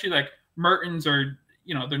on, especially like Mertens are,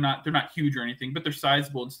 you know, they're not huge or anything, but they're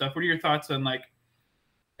sizable and stuff. What are your thoughts on like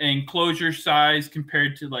enclosure size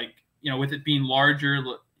compared to, like, you know, with it being larger,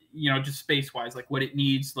 you know, just space wise, like what it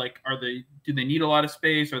needs? Like, do they need a lot of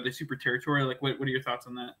space? Are they super territorial? Like, what are your thoughts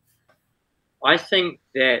on that? I think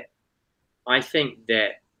that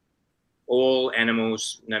all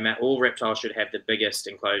animals, all reptiles should have the biggest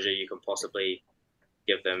enclosure you can possibly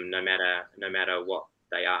give them, no matter what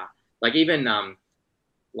they are. Like even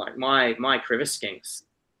like my crevice skinks,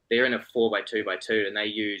 they're in a 4x2x2 and they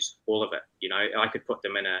use all of it. You know, I could put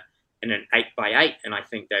them in an 8x8 and I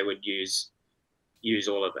think they would use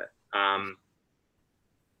all of it.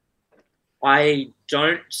 I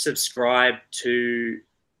don't subscribe to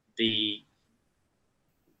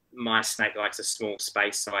my snake likes a small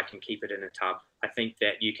space so I can keep it in a tub. I think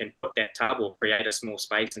that you can put that tub or create a small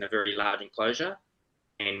space in a very large enclosure,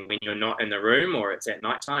 and when you're not in the room or it's at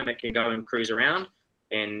nighttime, it can go and cruise around.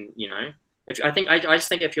 And you know, I just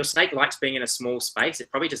think if your snake likes being in a small space,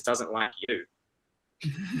 it probably just doesn't like you.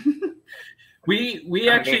 we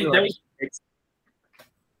actually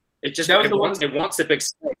it wants a big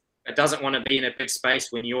space. It doesn't want to be in a big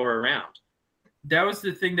space when you're around. That was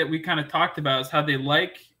the thing that we kind of talked about, is how they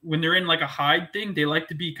like, when they're in like a hide thing, they like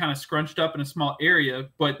to be kind of scrunched up in a small area,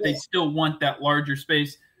 but they still want that larger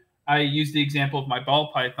space. I used the example of my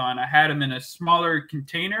ball python. I had him in a smaller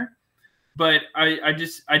container, but I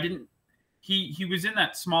didn't, he was in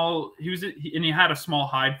that small, and he had a small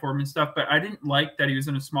hide for him and stuff, but I didn't like that he was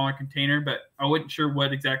in a smaller container, but I wasn't sure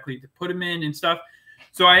what exactly to put him in and stuff.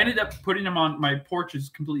 So I ended up putting him on, my porch is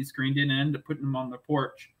completely screened in, and I ended up putting him on the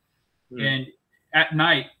porch. And at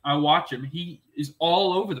night, I watch him. He is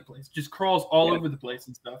all over the place, just crawls all over the place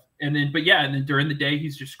and stuff. And then during the day,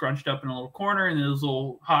 he's just scrunched up in a little corner in his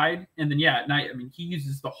little hide. And then, at night, I mean, he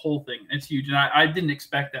uses the whole thing. It's huge. And I didn't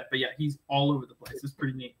expect that. But, he's all over the place. It's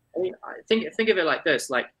pretty neat. I mean, think of it like this.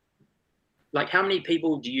 Like how many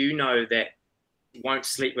people do you know that won't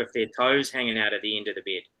sleep with their toes hanging out at the end of the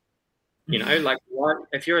bed? You know, like,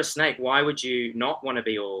 if you're a snake, why would you not want to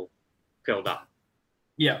be all curled up?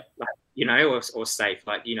 Yeah. Like, you know, or safe.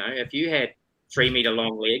 Like, you know, if you had 3 meter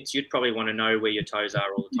long legs, you'd probably want to know where your toes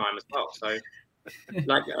are all the time as well. So,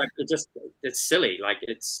 like it's silly. Like,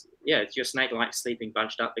 it's your snake likes sleeping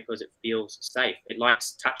bunched up because it feels safe. It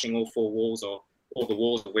likes touching all 4 walls or all the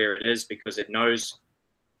walls of where it is because it knows,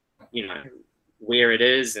 you know, where it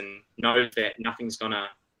is and knows that nothing's gonna,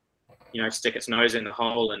 you know, stick its nose in the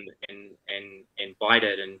hole and bite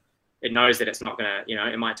it, and it knows that it's not gonna, you know,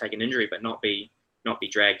 it might take an injury but not be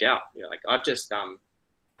dragged out. You know, like I've just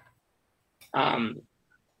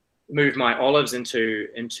moved my olives into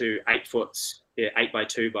 8 foots. They're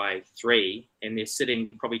 8x2x3, and they're sitting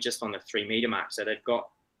probably just on the 3 meter mark. So they've got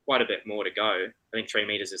quite a bit more to go. I think 3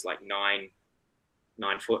 meters is like 9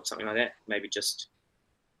 foot, something like that. Maybe just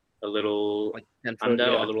a little like 10 foot, under,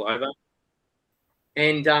 or a little over.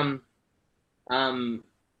 And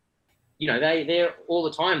you know, they're all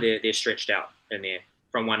the time they're stretched out in there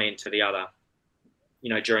from one end to the other.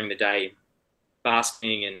 You know, during the day,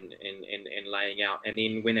 basking and laying out, and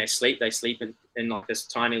then when they sleep in like this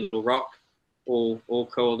tiny little rock, all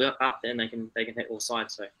curled up, and they can hit all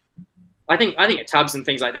sides. So I think tubs and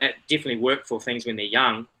things like that definitely work for things when they're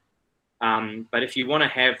young. But if you want to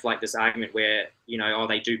have like this argument where, you know, oh,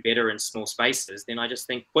 they do better in small spaces, then I just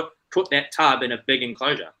think put that tub in a big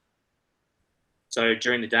enclosure. So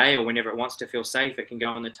during the day or whenever it wants to feel safe, it can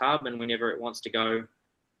go in the tub, and whenever it wants to go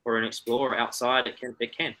for an explore outside, it can.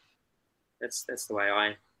 That's the way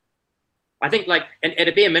I think, like, and at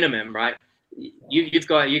a bare minimum, right? You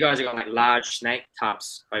guys have got like large snake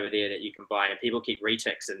tubs over there that you can buy, and people keep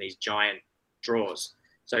retics in these giant drawers.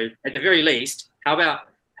 So at the very least, how about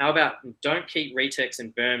don't keep retics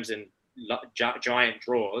and berms in giant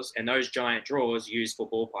drawers, and those giant drawers used for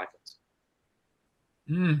ball pythons.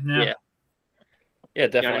 Yeah,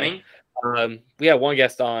 definitely. You know what I mean? We had one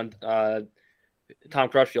guest on, Tom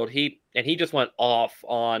Crutchfield. He just went off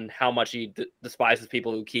on how much he despises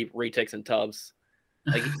people who keep retics in tubs.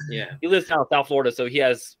 Like, he lives down in South Florida, so he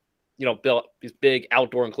has, you know, built these big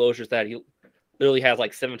outdoor enclosures that he literally has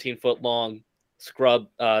like 17-foot long scrub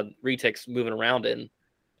retics moving around in,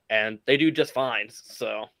 and they do just fine.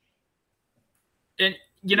 So, and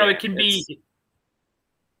you know, it can be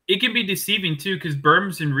deceiving too, because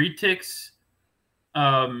berms and retics,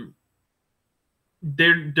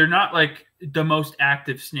 they're not like the most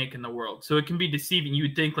active snake in the world, so it can be deceiving. You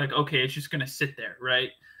would think like, okay, it's just gonna sit there, right?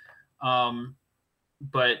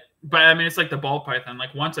 But I mean, it's like the ball python.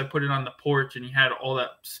 Like, once I put it on the porch and he had all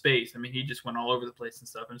that space, I mean, he just went all over the place and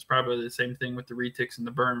stuff. And it's probably the same thing with the retics and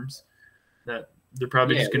the berms, that they're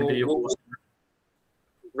probably just going to be able to.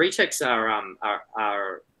 Retics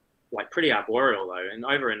are like pretty arboreal though, and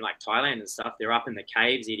over in like Thailand and stuff, they're up in the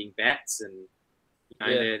caves eating bats, and you know,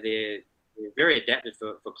 they're very adapted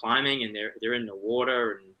for climbing, and they're in the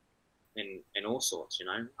water and all sorts, you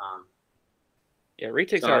know.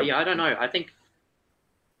 Retics are. Yeah, I don't know. I think.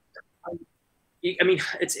 I mean,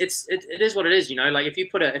 it is what it is, you know. Like, if you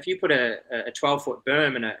put a 12-foot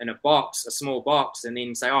berm in a box, a small box, and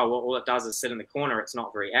then say, oh, well, all it does is sit in the corner, it's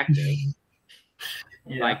not very active.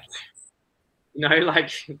 Like, you know, like,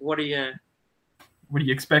 what are you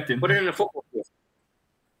expecting? Put it in a football field.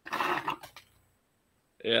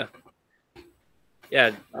 Yeah.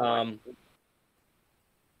 I don't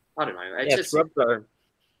know. It's just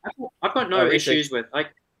I've got no issues with,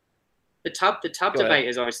 like, the tub debate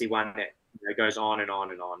is obviously one that, you know, goes on and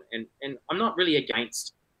on and on. And I'm not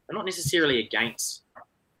necessarily against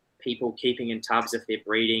people keeping in tubs if they're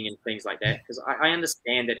breeding and things like that, because I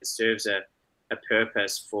understand that it serves a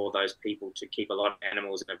purpose for those people to keep a lot of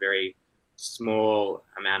animals in a very small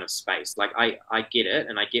amount of space. Like, I get it,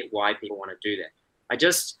 and I get why people want to do that.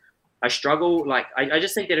 I struggle. Like, I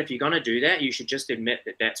just think that if you're going to do that, you should just admit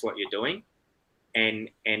that that's what you're doing. And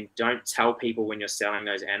don't tell people when you're selling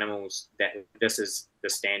those animals that this is the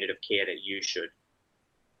standard of care that you should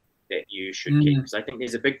keep. Because I think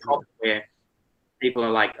there's a big problem where people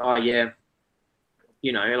are like, oh yeah,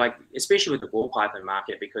 you know, like, especially with the ball python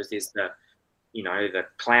market, because there's the, you know, the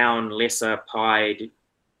clown lesser pied,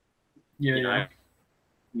 you know,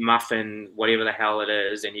 muffin, whatever the hell it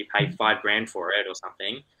is, and you pay $5,000 for it or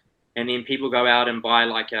something, and then people go out and buy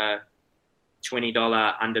like a $20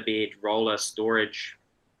 underbed roller storage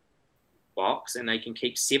box, and they can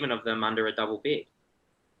keep 7 of them under a double bed.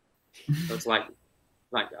 So it's like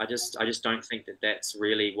I just don't think that that's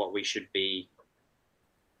really what we should be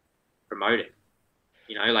promoting.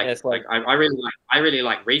 You know, like, I really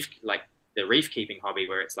like the reef keeping hobby,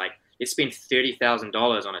 where it's like, you spend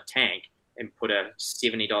 $30,000 on a tank and put a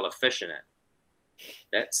 $70 fish in it.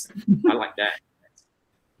 I like that.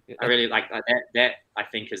 I really like that. That I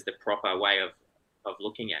think is the proper way of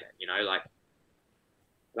looking at it. You know,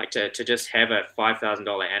 like to just have a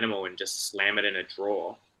 $5,000 animal and just slam it in a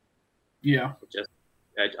drawer. Yeah.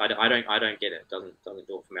 I don't get it. It doesn't do it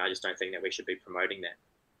for me. I just don't think that we should be promoting that.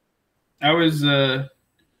 I was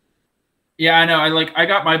yeah, I know. I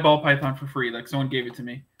got my ball python for free. Like, someone gave it to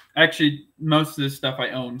me. Actually, most of this stuff I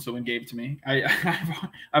own, someone gave to me.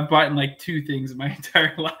 I've bought like 2 things in my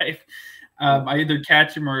entire life. I either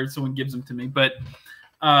catch them or someone gives them to me. But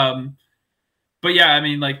yeah, I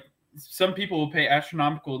mean, like, some people will pay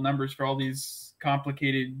astronomical numbers for all these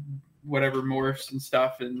complicated whatever morphs and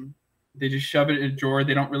stuff, and they just shove it in a drawer.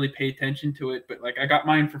 They don't really pay attention to it. But like, I got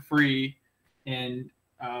mine for free, and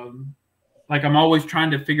like, I'm always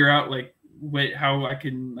trying to figure out like how I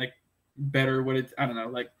can like better what it's. I don't know,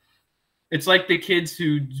 like, it's like the kids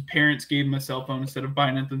whose parents gave them a cell phone instead of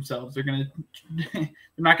buying it themselves. They're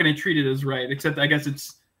not gonna treat it as right. Except I guess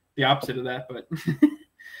it's the opposite of that. But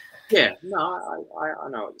yeah, no, I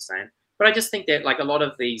know what you're saying. But I just think that, like, a lot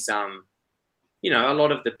of these, you know, a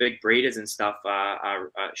lot of the big breeders and stuff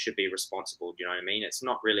should be responsible. Do you know what I mean? It's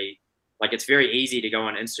not really, like, it's very easy to go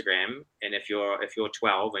on Instagram, and if you're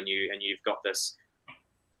 12 and you've got this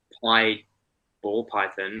pied ball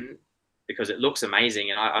python, because it looks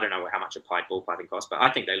amazing. And I don't know how much a pied ball python costs, but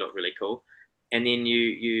I think they look really cool. And then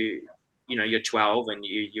you know, you're 12 and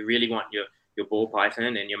you really want your ball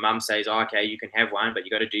python, and your mum says, oh, okay, you can have one, but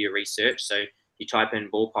you got to do your research. So you type in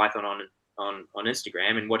ball python on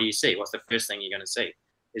Instagram, and what do you see? What's the first thing you're going to see?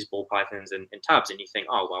 Is ball pythons in tubs. And you think,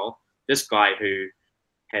 oh, well, this guy who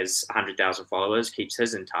has 100,000 followers keeps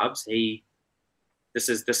his in tubs. This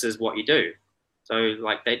is what you do. So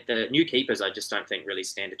like the new keepers, I just don't think really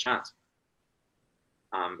stand a chance.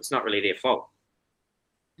 It's not really their fault.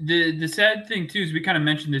 The sad thing too is we kind of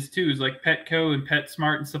mentioned this too, is like Petco and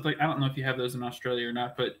PetSmart and stuff like. I don't know if you have those in Australia or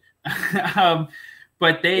not, but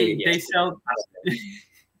but they sell.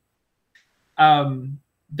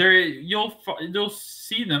 You'll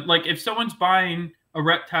see them, like if someone's buying a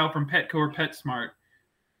reptile from Petco or PetSmart,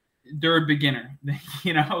 they're a beginner.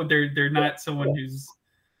 You know, they're not someone who's,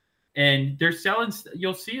 and they're selling.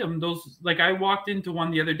 You'll see them. Those, like I walked into one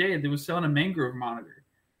the other day and they was selling a mangrove monitor.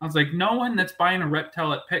 I was like, no one that's buying a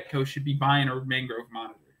reptile at Petco should be buying a mangrove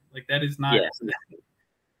monitor. Like that is not. Yeah.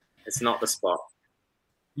 It's not the spot.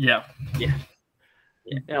 Yeah. Yeah.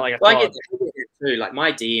 Yeah, like I get it too. Like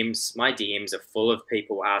my DMs are full of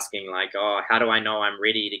people asking like, oh, how do I know I'm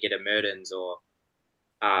ready to get a Mertens, or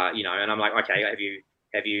you know, and I'm like, okay, have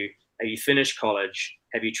you finished college?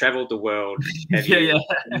 Have you traveled the world? Have you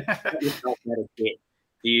do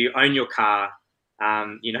you own your car?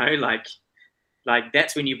 You know, like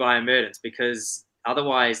that's when you buy a Mertens, because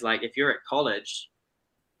otherwise, like if you're at college,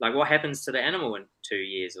 like what happens to the animal in 2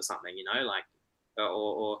 years or something, you know, like,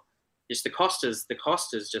 or just the cost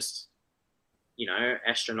is just, you know,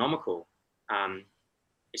 astronomical.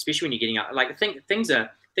 Especially when you're getting up, like things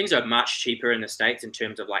are much cheaper in the States in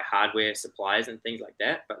terms of like hardware supplies and things like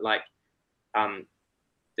that. But like,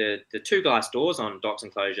 the 2 glass doors on Doc's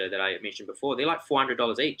enclosure that I mentioned before, they're like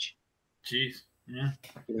 $400 each. Jeez. Yeah.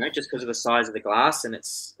 You know, just because of the size of the glass, and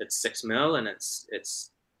it's 6 mil and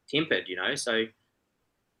it's tempered, you know. So,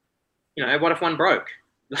 you know, what if one broke?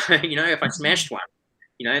 You know, if I smashed one,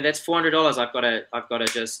 you know, that's $400 I've got to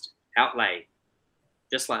just outlay,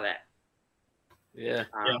 just like that. Yeah.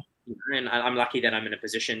 You know, and I'm lucky that I'm in a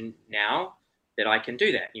position now that I can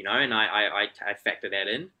do that, you know, and I factor that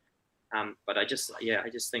in. But I just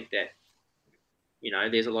think that, you know,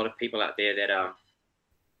 there's a lot of people out there that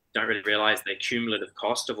don't really realize the cumulative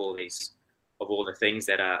cost of all the things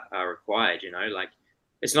that are required, you know, like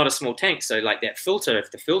it's not a small tank. So like that filter,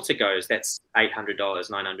 if the filter goes, that's $800,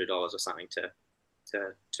 $900 or something to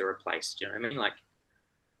replace. Do you know what I mean? Like,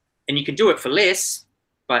 and you can do it for less,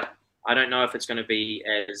 but I don't know if it's going to be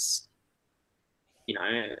as, you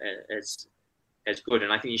know, as good.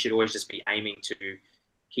 And I think you should always just be aiming to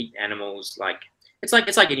keep animals like, it's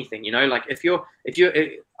like anything, you know, like if you're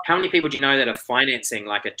how many people do you know that are financing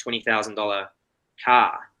like a $20,000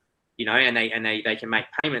 car, you know, and they can make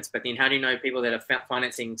payments, but then how do you know people that are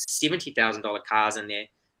financing $70,000 cars and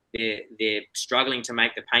they're struggling to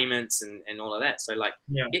make the payments and all of that? So like,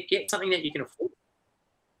 get something that you can afford,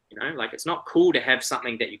 you know, like it's not cool to have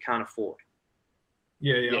something that you can't afford.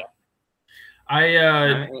 Yeah.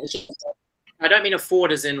 I don't mean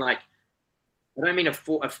afford as in like, I don't mean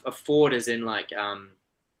afford as in like, you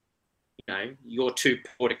know, you're too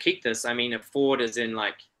poor to keep this. I mean afford as in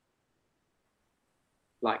like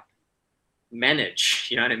manage.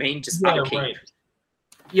 You know what I mean? Just upkeep. Right.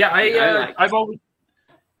 Yeah, I've always,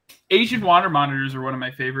 Asian water monitors are one of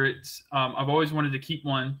my favorites. I've always wanted to keep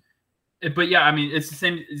one, but yeah, I mean it's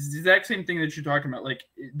the exact same thing that you're talking about. Like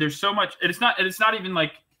there's so much, and it's not even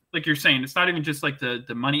like you're saying, it's not even just like the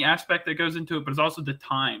money aspect that goes into it, but it's also the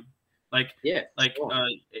time. Like, sure.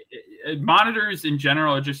 Monitors in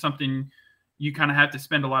general are just something you kind of have to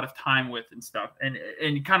spend a lot of time with and stuff. And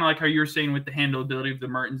kind of like how you're saying with the handleability of the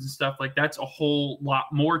Mertens and stuff, like that's a whole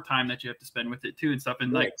lot more time that you have to spend with it too and stuff.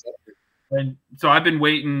 And exactly. And so I've been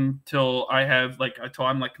waiting till I have till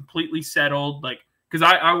I'm like completely settled, like, cause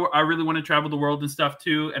I really want to travel the world and stuff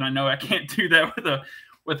too. And I know I can't do that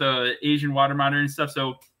with a Asian water monitor and stuff.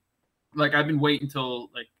 So like, I've been waiting till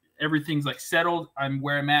like, everything's like settled. I'm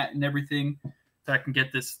where I'm at and everything, so I can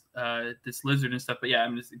get this lizard and stuff. But yeah,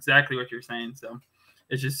 I'm just exactly what you're saying. So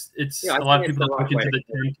it's a lot of people that look into the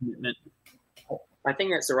time commitment. I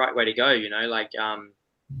think that's the right way to go. You know, like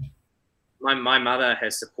my mother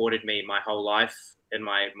has supported me my whole life in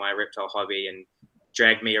my reptile hobby and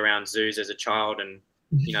dragged me around zoos as a child. And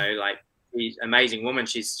you know, like she's an amazing woman.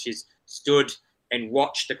 She's stood and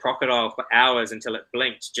watched the crocodile for hours until it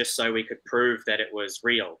blinked, just so we could prove that it was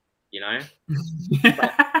real. You know,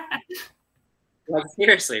 like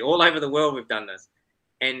seriously, all over the world we've done this,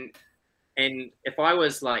 and if I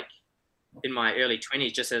was like, in my early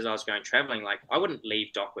 20s, just as I was going traveling, like I wouldn't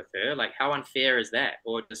leave Doc with her. Like, how unfair is that?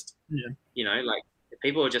 Or just, you know, like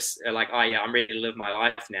people are just like, oh yeah, I'm ready to live my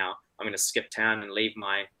life now. I'm going to skip town and leave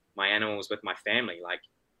my animals with my family. Like,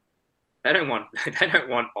 they don't want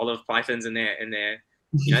olive pythons in their,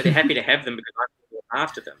 you know, they're happy to have them because I'm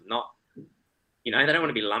after them, not, you know, they don't want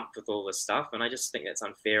to be lumped with all this stuff. And I just think that's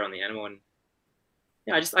unfair on the animal. And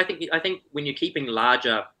yeah, I think when you're keeping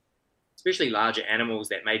larger, especially larger animals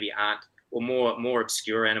that maybe aren't, or more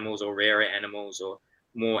obscure animals or rarer animals or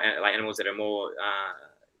more like animals that are more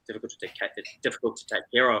difficult to take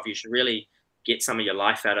care of, you should really get some of your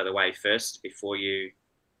life out of the way first before you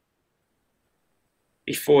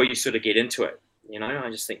sort of get into it. You know, I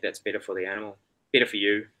just think that's better for the animal, better for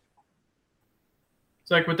you.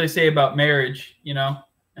 It's like what they say about marriage, you know,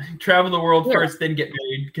 travel the world first, then get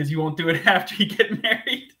married, because you won't do it after you get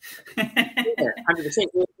married. 100%.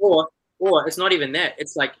 Or it's not even that.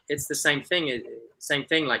 It's like, it's the same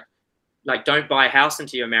thing. Like don't buy a house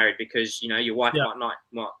until you're married, because, you know, your wife might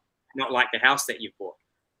not like the house that you bought,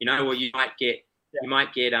 you know, or you might get,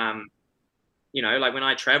 you know, like when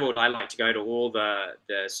I traveled, I like to go to all the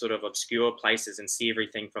sort of obscure places and see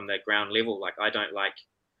everything from the ground level. Like I don't like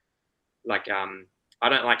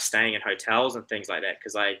staying in hotels and things like that,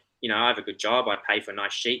 because I have a good job. I pay for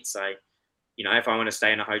nice sheets. You know, if I want to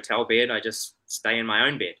stay in a hotel bed, I just stay in my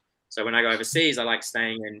own bed. So when I go overseas, I like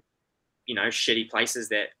staying in, you know, shitty places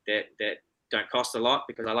that don't cost a lot,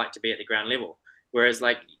 because I like to be at the ground level. Whereas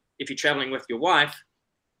like if you're traveling with your wife,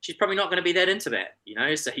 she's probably not going to be that into that, you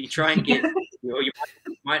know. So you try and get, or you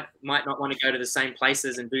might not want to go to the same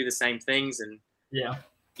places and do the same things, and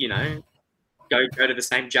you know, go to the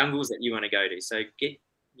same jungles that you want to go to. So get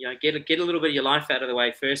a little bit of your life out of the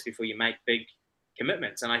way first before you make big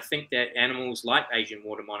commitments. And I think that animals like Asian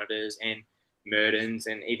water monitors and Mertens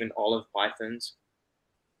and even olive pythons,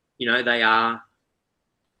 you know, they are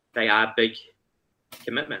big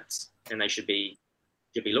commitments, and they should be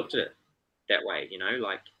looked at it that way, you know,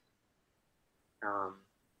 like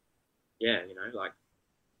you know, like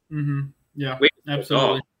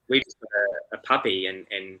absolutely. We just got a puppy, and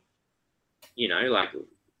you know, like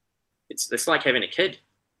it's like having a kid.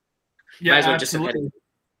 Yeah, might as well absolutely.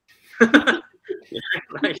 just have had a you know,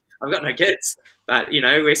 like, I've got no kids, but you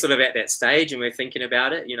know, we're sort of at that stage and we're thinking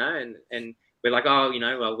about it, you know, and we're like, oh, you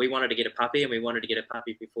know, well, we wanted to get a puppy, and we wanted to get a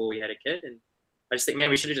puppy before we had a kid. And I just think, man,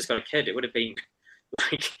 we should have just got a kid. It would have been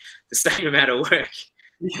like the same amount of work.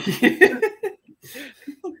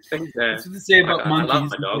 That's what they say about monkeys. I love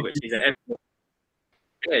my dog, but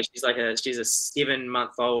she's a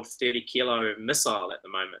 7-month-old 30-kilo missile at the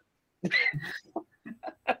moment.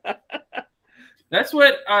 That's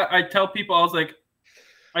what I tell people.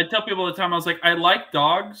 I tell people all the time, I was like, I like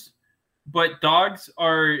dogs, but dogs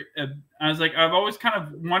are, I was like, I've always kind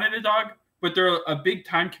of wanted a dog, but they're a big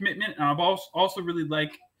time commitment. And I've also really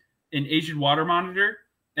like an Asian water monitor.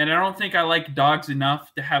 And I don't think I like dogs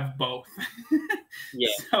enough to have both.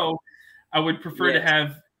 So I would prefer to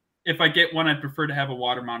have, if I get one, I'd prefer to have a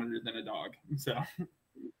water monitor than a dog. So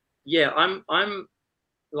yeah, I'm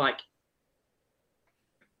like,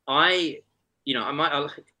 I might,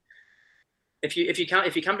 if you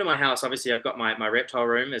come to my house, obviously I've got my reptile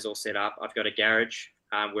room is all set up. I've got a garage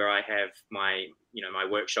where I have my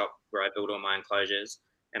workshop where I build all my enclosures,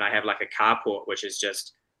 and I have like a carport which is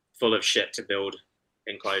just full of shit to build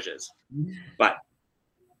enclosures. But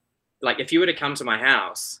like, if you were to come to my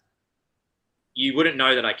house, you wouldn't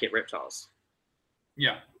know that I kept reptiles.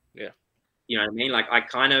 Yeah. You know what I mean? Like, I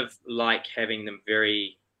kind of like having them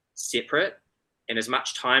very separate. And as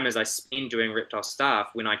much time as I spend doing reptile stuff,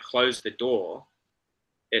 when I close the door,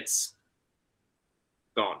 it's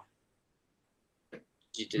gone.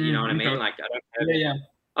 You know what I mean? Like, I don't have,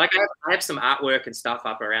 like I have some artwork and stuff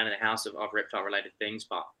up around in the house of reptile related things,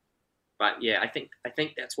 but yeah, I think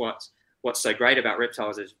that's what's so great about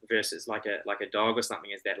reptiles is versus like a dog or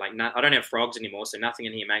something, is that like I don't have frogs anymore, so nothing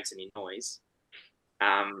in here makes any noise.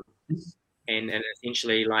 And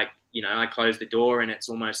essentially, like, you know, I close the door and it's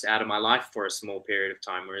almost out of my life for a small period of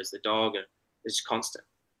time, whereas the dog is constant.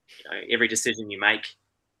 You know, every decision you make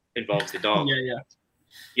involves the dog.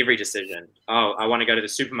 Every decision. Oh, I want to go to the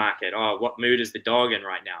supermarket. Oh, what mood is the dog in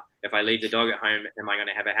right now? If I leave the dog at home, am I going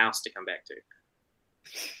to have a house to come back to?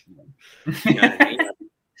 You know what I mean?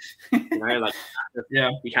 Like, you know, like,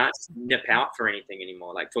 you can't nip out for anything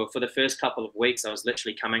anymore. Like for the first couple of weeks, I was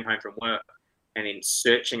literally coming home from work and then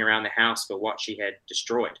searching around the house for what she had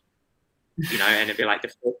destroyed. You know, and it'd be like the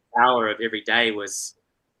first hour of every day was,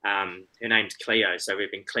 her name's Cleo, so we've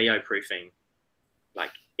been Cleo proofing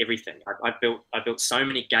like everything. I built so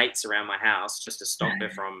many gates around my house just to stop her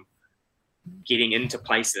from getting into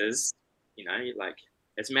places You know, like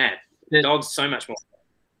it's mad. That- Dogs so much more.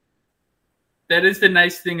 That is the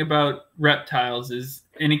nice thing about reptiles, is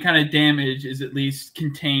any kind of damage is at least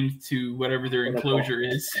contained to whatever their enclosure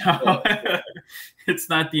is. It's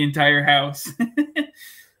not the entire house.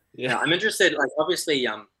 Yeah, I'm interested. Like, obviously,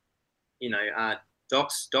 you know,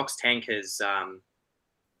 Doc's tank is, I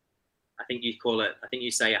think you call it. I think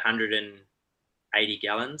you say 180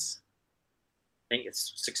 gallons. I think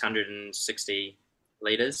it's 660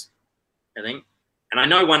 liters. I think, and I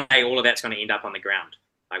know one day all of that's going to end up on the ground.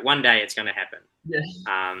 Like one day it's going to happen. Yeah.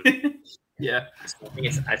 Yeah. I think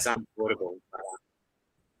it's unaffordable.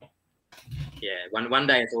 But, yeah, one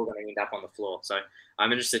day it's all going to end up on the floor. So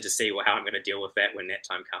I'm interested to see how I'm going to deal with that when that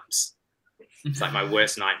time comes. It's like my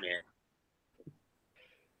worst nightmare.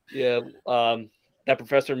 Yeah, that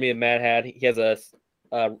professor me and Matt had, he has a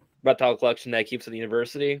reptile collection that he keeps at the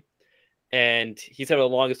university. And he said for the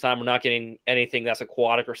longest time, we're not getting anything that's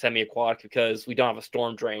aquatic or semi-aquatic because we don't have a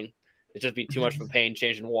storm drain. It'd just be too much of a pain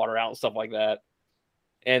changing water out and stuff like that.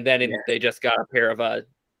 And then they just got a pair of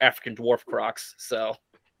African dwarf Crocs. So,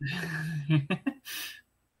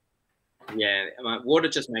 yeah, water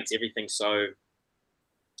just makes everything so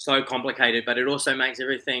complicated, but it also makes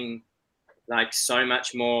everything like so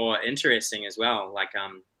much more interesting as well. Like,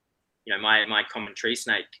 you know, my common tree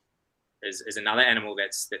snake is another animal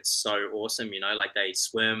that's so awesome. You know, like they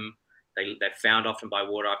swim. They're found often by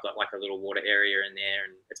water. I've got like a little water area in there,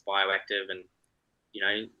 and it's bioactive. And you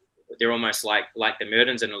know, they're almost like the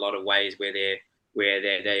Mertens in a lot of ways, where they're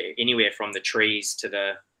anywhere from the trees to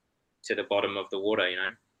the bottom of the water. You know,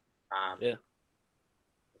 yeah.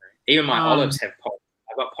 Even my olives have ponds.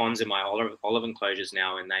 I've got ponds in my olive enclosures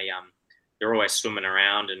now, and they're always swimming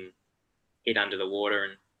around and head under the water,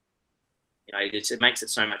 and you know, it makes it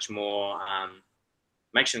so much more.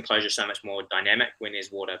 Makes the enclosure so much more dynamic when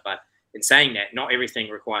there's water. But in saying that, not everything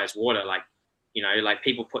requires water. Like, you know, like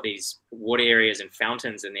people put these water areas and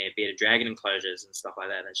fountains in their bearded dragon enclosures and stuff like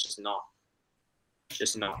that. It's just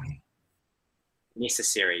not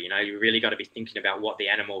necessary. You know, you really got to be thinking about what the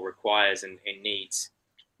animal requires and needs,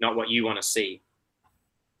 not what you want to see.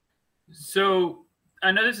 So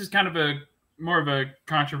I know this is kind of more of a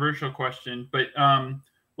controversial question, but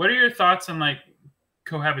what are your thoughts on like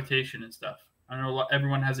cohabitation and stuff? I know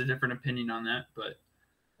everyone has a different opinion on that, but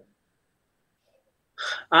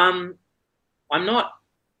I'm not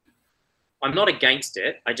against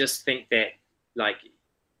it. I just think that like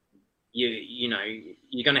you know,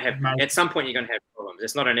 you're going to have at some point you're going to have problems.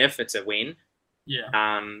 It's not an if, it's a when. Yeah.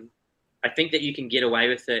 I think that you can get away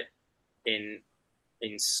with it in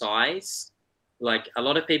size. Like a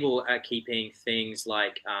lot of people are keeping things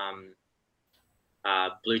like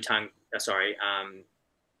blue tongue.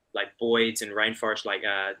 Like boids and rainforest, like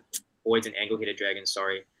boids and angle-headed dragons.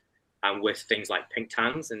 With things like pink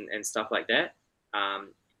tongues and stuff like that.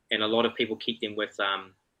 And a lot of people keep them with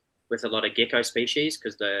a lot of gecko species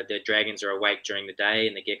because the dragons are awake during the day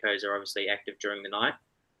and the geckos are obviously active during the night.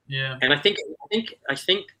 Yeah. And I think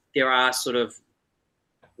there are sort of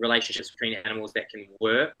relationships between animals that can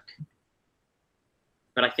work,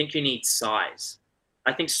 but I think you need size.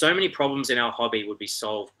 I think so many problems in our hobby would be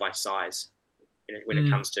solved by size when it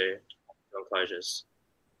comes to enclosures.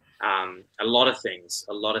 A lot of things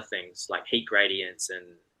like heat gradients and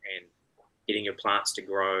getting your plants to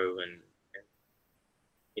grow and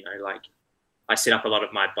you know, like I set up a lot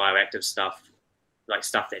of my bioactive stuff, like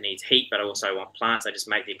stuff that needs heat, but I also want plants. I just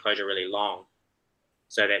make the enclosure really long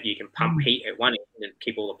so that you can pump heat at one end and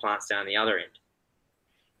keep all the plants down the other end.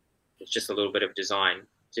 It's just a little bit of design.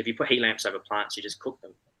 So if you put heat lamps over plants, you just cook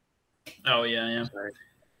them. Oh yeah. So,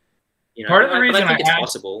 you know, part of the reason I think it's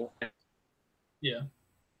possible. Yeah.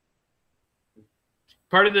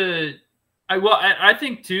 Part of the, I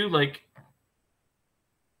think too, like,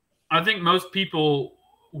 I think most people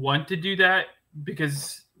want to do that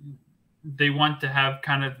because they want to have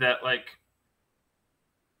kind of that, like,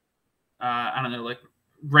 I don't know, like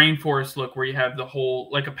rainforest look where you have the whole,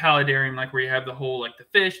 like a paludarium, like where you have the whole, like the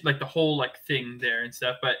fish, like the whole, like thing there and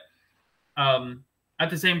stuff. But at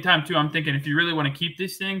the same time too, I'm thinking if you really want to keep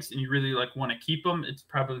these things and you really like want to keep them, it's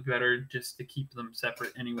probably better just to keep them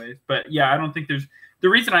separate anyways. But yeah, I don't think there's, the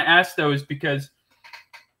reason I asked though is because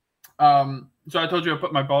so I told you I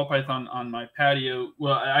put my ball python on my patio.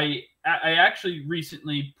 Well, I actually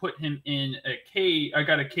recently put him in a cage. I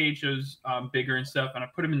got a cage that was bigger and stuff, and I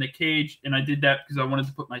put him in the cage, and I did that because I wanted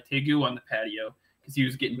to put my tegu on the patio because he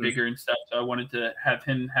was getting bigger and stuff. So I wanted to have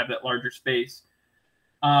him have that larger space.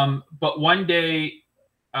 But one day,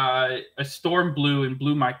 a storm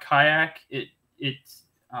blew my kayak. It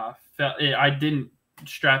fell. I didn't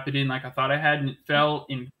strap it in like I thought I had, and it fell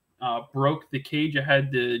and broke the cage. I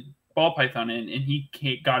had to ball python in, and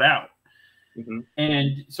he got out.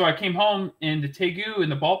 And so I came home, and the tegu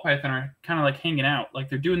and the ball python are kind of like hanging out, like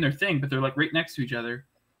they're doing their thing, but they're like right next to each other,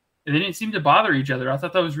 and they didn't seem to bother each other. I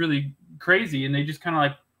thought that was really crazy, and they just kind of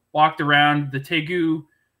like walked around. The tegu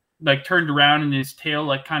like turned around, and his tail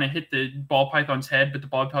like kind of hit the ball python's head, but the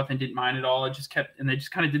ball python didn't mind at all. It just kept, and they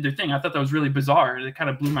just kind of did their thing. I thought that was really bizarre. It kind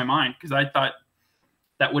of blew my mind because I thought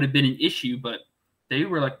that would have been an issue, but they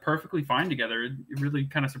were like perfectly fine together. It really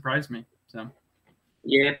kind of surprised me. So.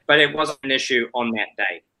 Yeah, but it wasn't an issue on that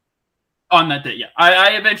day. On that day, yeah.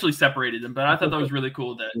 I eventually separated them, but I thought that was really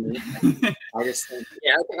cool. That I just think,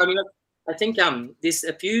 yeah. I mean, I think there's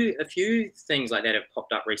a few things like that have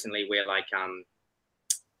popped up recently where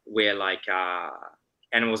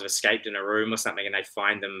animals have escaped in a room or something, and they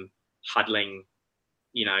find them huddling,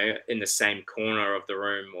 you know, in the same corner of the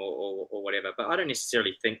room or whatever. But I don't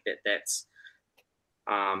necessarily think that that's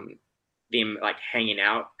them like hanging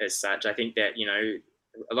out as such. I think that, you know,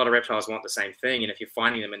 a lot of reptiles want the same thing, and if you're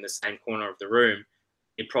finding them in the same corner of the room,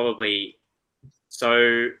 they're probably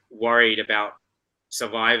so worried about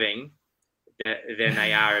surviving than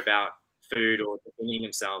they are about food or defending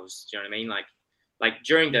themselves. Do you know what I mean? Like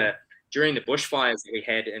during the bushfires that we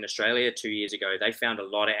had in Australia 2 years ago, they found a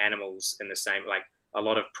lot of animals in the same, like a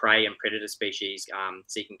lot of prey and predator species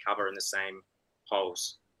seeking cover in the same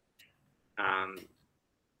holes.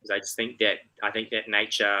 Because I think that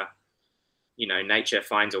nature, you know, nature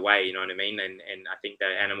finds a way, you know what I mean? And I think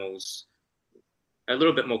that animals are a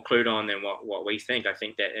little bit more clued on than what we think. I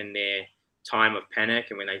think that in their time of panic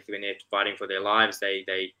and when they're fighting for their lives,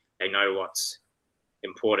 they know what's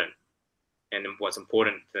important, and what's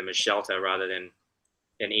important to them is shelter rather than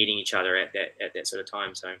eating each other at that sort of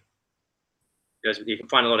time. So you can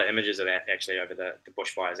find a lot of images of that actually over the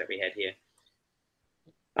bushfires that we had here.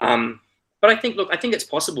 But I think it's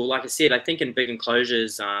possible. Like I said, I think in big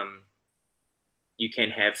enclosures, you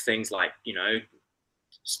can have things like, you know,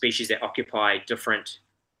 species that occupy different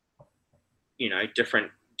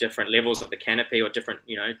levels of the canopy, or different,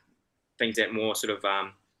 you know, things that more sort of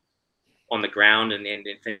on the ground and then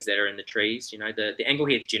things that are in the trees. You know, the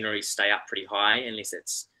angleheads generally stay up pretty high unless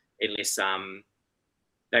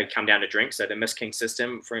they come down to drink. So the Mist King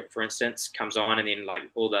system, for instance, comes on, and then like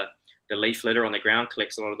all the leaf litter on the ground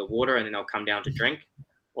collects a lot of the water, and then they'll come down to drink,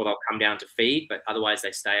 or they'll come down to feed, but otherwise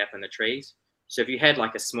they stay up in the trees. So if you had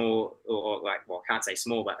like a small, or like, well, I can't say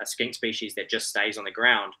small, but a skink species that just stays on the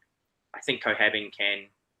ground, I think cohabbing can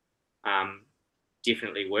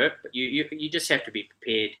definitely work. But you just have to be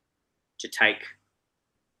prepared to take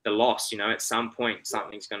the loss. You know, at some point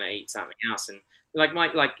something's going to eat something else. And like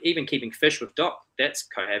even keeping fish with Doc, that's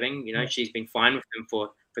cohabbing. You know, she's been fine with him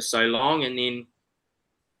for so long, and then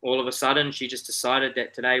all of a sudden she just decided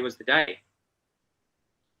that today was the day,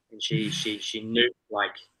 and she knew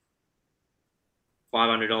like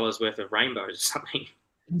 $500 worth of rainbows or something.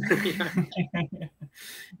 You know?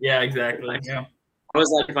 Yeah, exactly. Yeah. I was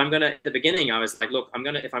like, at the beginning, I was like, look,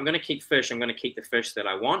 if I'm gonna keep fish, I'm gonna keep the fish that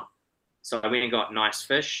I want. So I went and got nice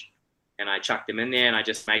fish, and I chucked them in there, and I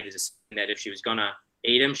just made the decision that if she was gonna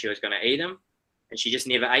eat them, she was gonna eat them, and she just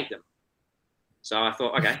never ate them. So I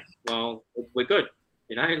thought, okay, well, we're good.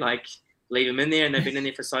 You know, like leave them in there, and they've been in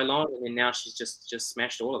there for so long, and then now she's just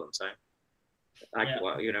smashed all of them. So, like, yeah.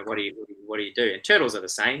 Well, you know, what do you do? And turtles are the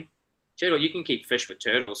same. You can keep fish with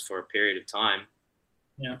turtles for a period of time,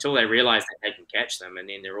 yeah, until they realize that they can catch them, and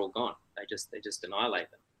then they're all gone. They just annihilate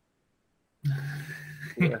them.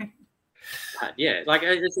 Yeah. Yeah, like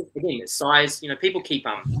it's, again, it's size. You know, people keep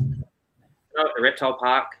at the reptile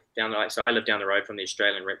park down the road. So I live down the road from the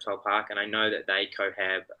Australian Reptile Park, and I know that they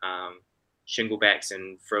cohab shinglebacks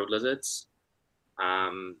and frilled lizards.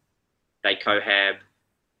 They cohab.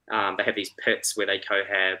 They have these pits where they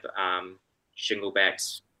cohab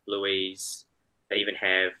shinglebacks, blueies. They even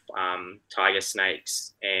have tiger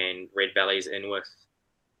snakes and red bellies in with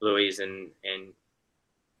blueies and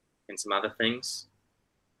some other things.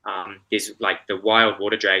 There's like the wild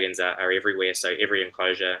water dragons are everywhere, so every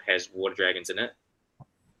enclosure has water dragons in it.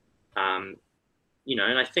 You know,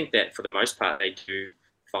 and I think that for the most part they do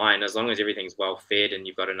fine as long as everything's well fed and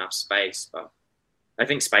you've got enough space. But I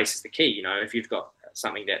think space is the key. You know, if you've got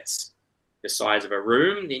something that's the size of a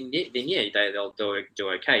room, then yeah, they'll do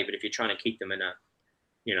okay. But if you're trying to keep them in a,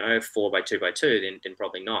 you know, 4x2x2, then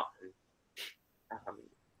probably not. And,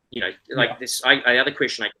 you know, like this. The other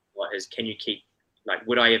question I got is, can you keep, like,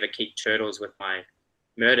 would I ever keep turtles with my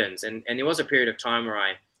Mertens? And there was a period of time where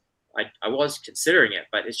I was considering it,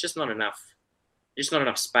 but it's just not enough. Just not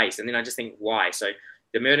enough space. And then I just think, why? So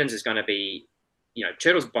the Mertens is going to be, you know,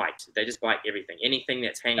 turtles bite. They just bite everything. Anything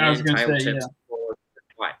that's hanging in, tail tips,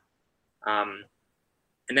 bite.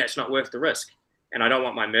 and that's not worth the risk. And I don't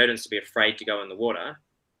want my Mertens to be afraid to go in the water.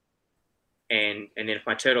 And then if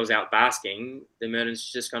my turtle's out basking, the Merten's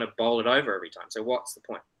just going to bowl it over every time. So what's the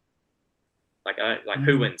point? Like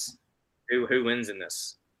who wins? Who wins in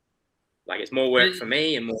this? Like, it's more work for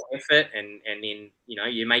me and more effort, and then, you know,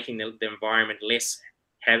 you're making the environment less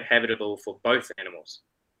habitable for both animals.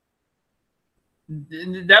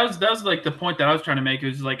 That was like the point that I was trying to make. It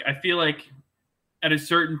was like, I feel like at a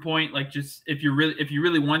certain point, like, just if you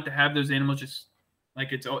really want to have those animals, just like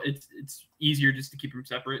it's easier just to keep them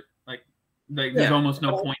separate. Like there's almost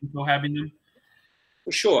no point in having them.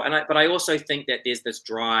 For sure, but I also think that there's this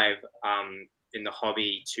drive in the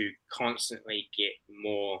hobby to constantly get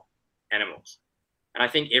more animals, and I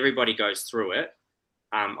think everybody goes through it.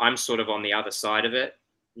 I'm sort of on the other side of it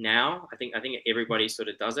now. I think everybody sort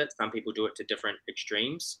of does it. Some people do it to different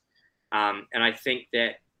extremes, and I think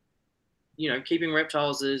that, you know, keeping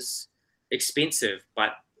reptiles is expensive,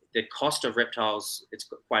 but the cost of reptiles, it's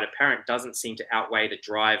quite apparent, doesn't seem to outweigh the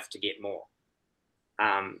drive to get more.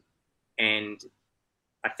 And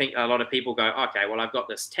I think a lot of people go, okay, well, I've got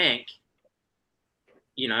this tank,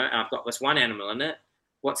 you know, and I've got this one animal in it.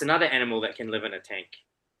 What's another animal that can live in a tank?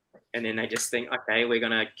 And then they just think, okay, we're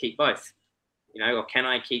going to keep both, you know, or can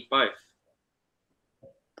I keep both?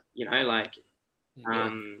 You know, like,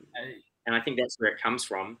 and I think that's where it comes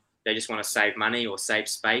from. They just want to save money or save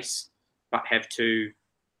space, but have two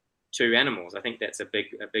animals. I think that's a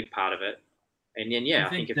big part of it. And then, I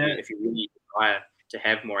think if you really desire to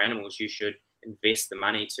have more animals, you should invest the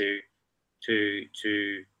money to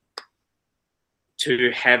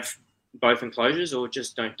have both enclosures, or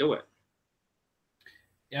just don't do it.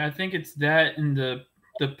 Yeah, I think it's that, and the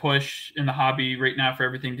push in the hobby right now for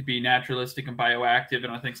everything to be naturalistic and bioactive.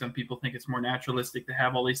 And I think some people think it's more naturalistic to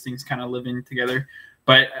have all these things kind of living together.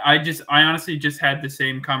 But I honestly just had the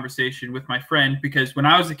same conversation with my friend, because when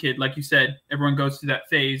I was a kid, like you said, everyone goes through that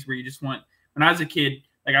phase where you just want, when I was a kid,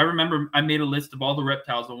 like, I remember I made a list of all the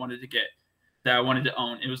reptiles I wanted to get, that I wanted to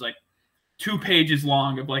own. It was like 2 pages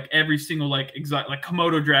long of like every single, like, exact, like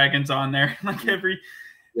Komodo dragons on there, like every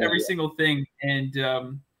single thing. And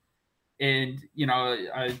you know,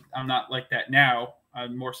 I'm not like that now.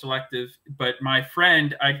 I'm more selective. But my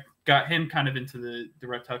friend, I got him kind of into the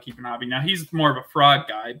reptile keeping hobby. Now he's more of a frog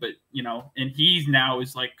guy, but, you know, and he's now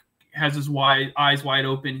is like, has his eyes wide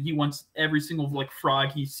open. He wants every single like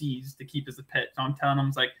frog he sees to keep as a pet. So I'm telling him,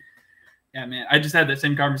 it's like, yeah, man, I just had that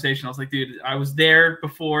same conversation. I was like, dude, I was there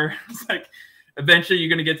before. It's like, eventually you're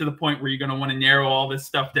going to get to the point where you're going to want to narrow all this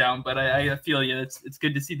stuff down. But I feel you. It's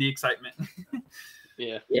good to see the excitement.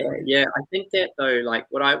 Yeah. I think that, though, like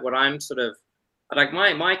what I'm sort of like,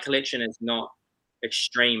 my collection is not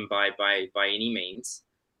extreme by any means.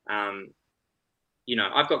 You know,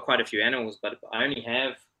 I've got quite a few animals, but I only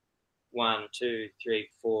have 1, 2, 3,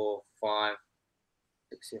 4, 5,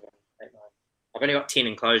 6, 7, 8, 9. I've only got 10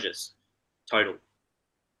 enclosures total,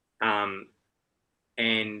 and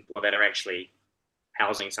that are actually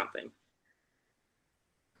housing something.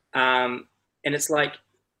 And it's like,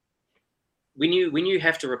 when you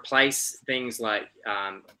have to replace things like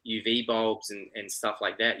UV bulbs and stuff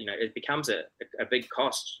like that, you know, it becomes a big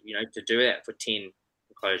cost, you know, to do that for 10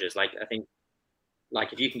 enclosures. Like, I think,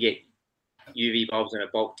 like, if you can get UV bulbs in a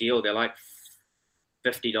bulk deal, they're like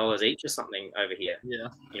 $50 each or something over here. Yeah.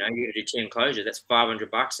 You know, you do 10 enclosures, that's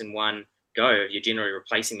 $500 in one go. You're generally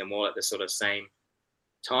replacing them all at the sort of same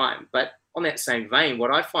time. But on that same vein,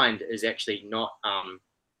 what I find is actually not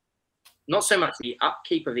so much the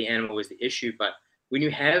upkeep of the animal is the issue, but when you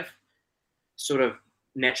have sort of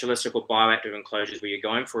naturalistic or bioactive enclosures where you're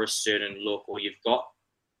going for a certain look, or you've got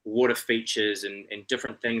water features and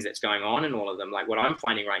different things that's going on in all of them, like what I'm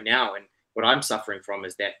finding right now and what I'm suffering from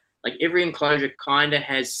is that, like, every enclosure kind of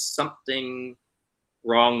has something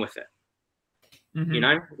wrong with it. Mm-hmm. You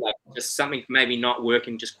know, like just something maybe not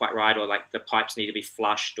working just quite right, or like the pipes need to be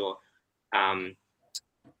flushed, or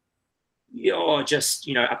just,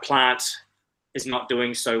 you know, a plant is not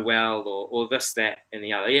doing so well, or this, that, and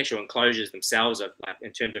the other. The actual enclosures themselves are, like,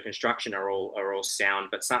 in terms of construction, are all sound,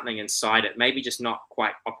 but something inside it maybe just not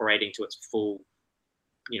quite operating to its full,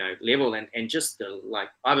 you know, level. And just like,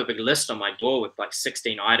 I have a big list on my door with like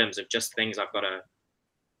 16 items of just things I've got to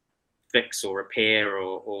fix or repair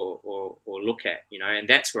or look at, you know. And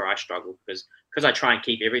that's where I struggle, because I try and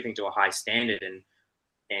keep everything to a high standard,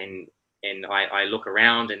 and I look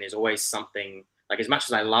around, and there's always something. Like, as much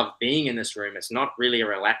as I love being in this room, it's not really a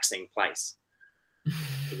relaxing place.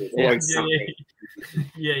 There's always something.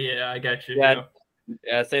 Yeah, I got you.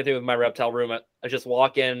 Yeah, same thing with my reptile room. I just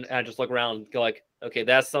walk in and I just look around and go like, okay,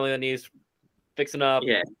 that's something that needs fixing up.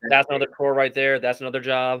 Yeah, that's another drawer right there. That's another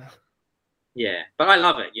job. Yeah, but I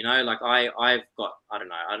love it. You know, like I've got, I don't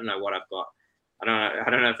know what I've got. I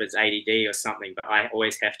don't know if it's ADD or something, but I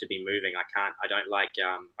always have to be moving. I don't like,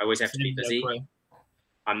 I always have to be busy.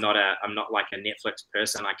 I'm not like a Netflix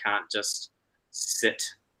person. I can't just sit.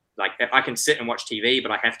 Like I can sit and watch TV,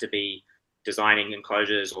 but I have to be designing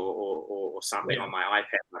enclosures or something on my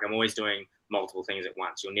iPad. Like I'm always doing multiple things at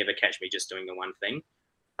once. You'll never catch me just doing the one thing.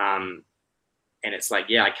 And it's like,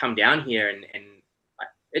 yeah, I come down here and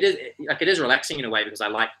it is relaxing in a way because I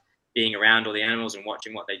like being around all the animals and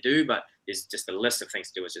watching what they do. But there's just the list of things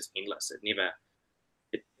to do is just endless. It never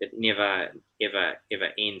ever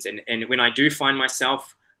ends. And when I do find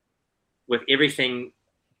myself with everything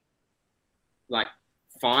like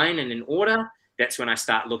fine and in order, that's when I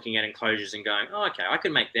start looking at enclosures and going, oh, okay, I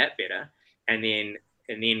can make that better. And then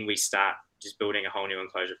we start just building a whole new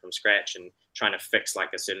enclosure from scratch and trying to fix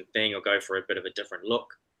like a certain thing or go for a bit of a different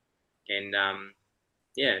look. And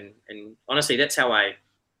yeah, and honestly, that's how I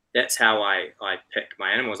pick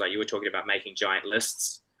my animals. Like you were talking about making giant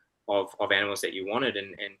lists of animals that you wanted,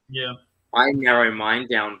 and yeah, I narrow mine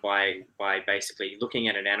down by basically looking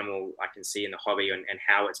at an animal I can see in the hobby and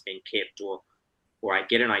how it's been kept, or I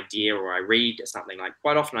get an idea, or I read something. Like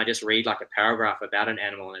quite often I just read like a paragraph about an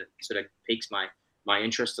animal and it sort of piques my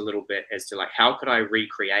interest a little bit as to like how could I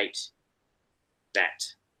recreate that.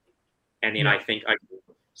 And then I think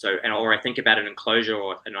or I think about an enclosure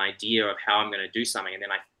or an idea of how I'm going to do something, and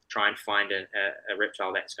then I try and find a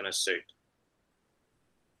reptile that's going to suit.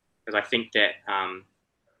 Because I think that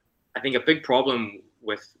I think a big problem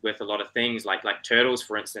with a lot of things like turtles,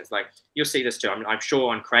 for instance, like you'll see this too. I'm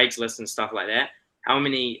sure on Craigslist and stuff like that. How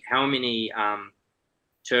many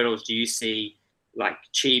turtles do you see like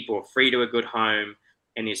cheap or free to a good home?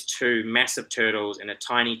 And there's two massive turtles in a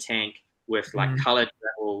tiny tank with like colored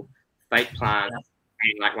gravel, fake plants,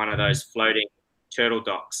 and like one of those floating turtle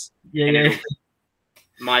docks. Yeah.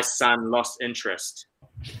 My son lost interest.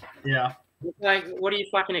 Yeah. Like, what do you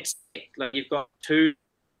fucking expect? Like, you've got two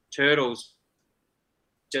turtles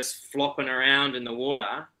just flopping around in the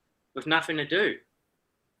water with nothing to do.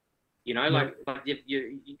 You know, like your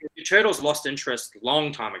turtles lost interest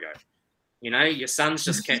long time ago. You know, your son's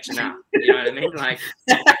just catching up. You know what I mean? Like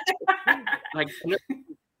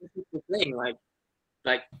the thing, like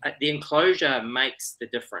the enclosure makes the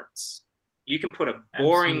difference. You can put a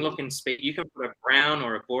boring looking you can put a brown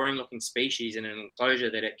or a boring looking species in an enclosure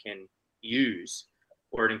that it can use,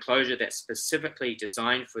 or an enclosure that's specifically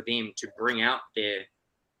designed for them to bring out their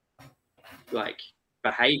like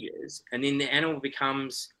behaviors, and then the animal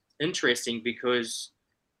becomes interesting because,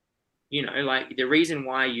 you know, like the reason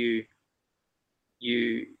why you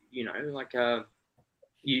know, like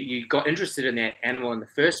you got interested in that animal in the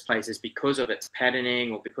first place is because of its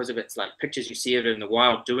patterning, or because of its like pictures you see of it in the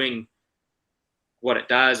wild doing what it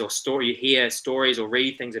does, or you hear stories or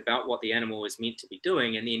read things about what the animal is meant to be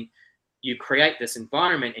doing, and then you create this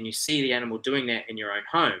environment and you see the animal doing that in your own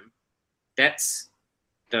home. That's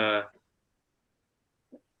why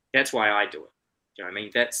I do it. You know what I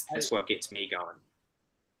mean? That's what gets me going.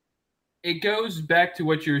 It goes back to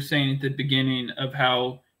what you were saying at the beginning of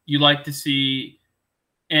how you like to see,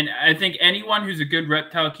 and I think anyone who's a good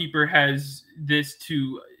reptile keeper has this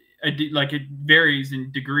to, like it varies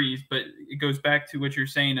in degrees, but it goes back to what you're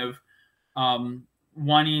saying of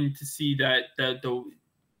wanting to see that the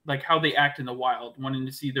like how they act in the wild, wanting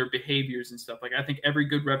to see their behaviors and stuff. Like I think every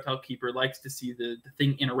good reptile keeper likes to see the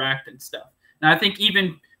thing interact and stuff. And I think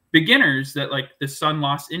even beginners that like the sun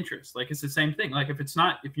lost interest, like it's the same thing. Like if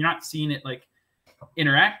you're not seeing it like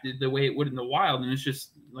interacted the way it would in the wild, and it's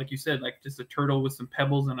just like you said, like just a turtle with some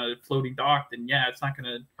pebbles and a floating dock, then yeah, it's not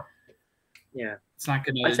gonna do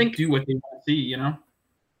what they want to see, you know.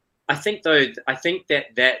 I think it's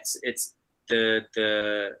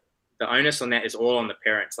the onus on that is all on the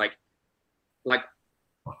parents. Like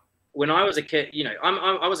when I was a kid, you know,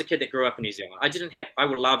 I was a kid that grew up in New Zealand. I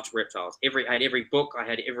loved reptiles. I had every book, I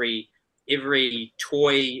had every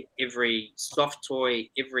toy, every soft toy,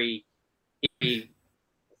 every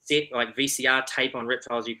set, like VCR tape on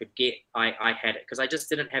reptiles you could get. I had it because I just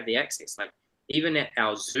didn't have the access. Like even at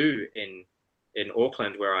our zoo in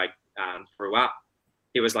Auckland where I grew up,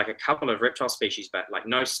 there was like a couple of reptile species, but like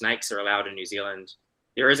no snakes are allowed in New Zealand.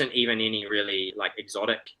 There isn't even any really like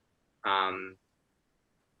exotic. There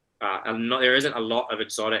isn't a lot of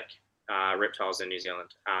exotic reptiles in New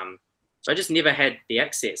Zealand. So I just never had the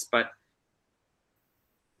access, but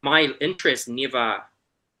my interest never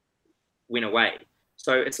went away.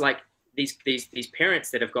 So it's like these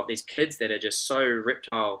parents that have got these kids that are just so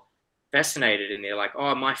reptile fascinated, and they're like,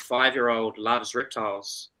 oh, my 5-year-old loves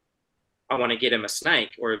reptiles. I want to get him a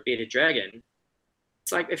snake or a bearded dragon.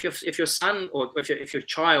 it's like if your son or if your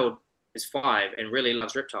child is 5 and really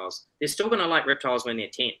loves reptiles, they're still going to like reptiles when they're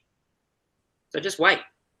 10. So just wait.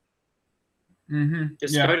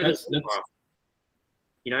 Just go to this.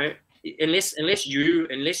 You know, unless you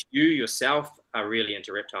yourself are really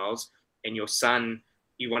into reptiles, and your son,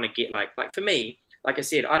 you want to get like for me, like I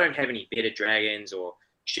said, I don't have any bearded dragons or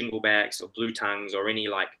shinglebacks or blue tongues or any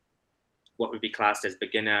like what would be classed as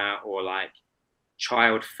beginner or like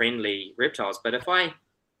child friendly reptiles. But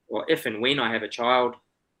if and when I have a child,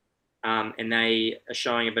 and they are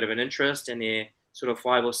showing a bit of an interest and they're sort of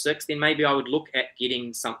 5 or 6, then maybe I would look at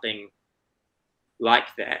getting something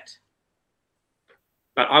like that.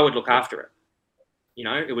 But I would look after it. You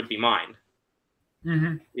know, it would be mine.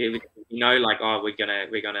 It would, like, oh, we're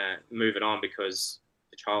gonna move it on because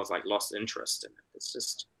the child's like lost interest in it. It's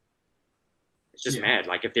just mad.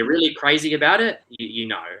 Like if they're really crazy about it, you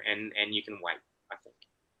know, and you can wait, I think.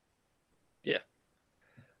 Yeah.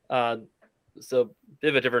 So bit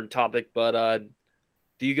of a different topic, but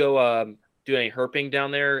do you go do any herping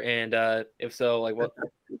down there? And if so, like what?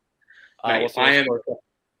 Mate,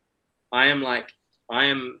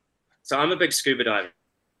 I'm a big scuba diver,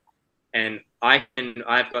 and I've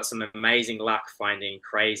got some amazing luck finding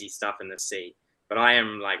crazy stuff in the sea, but I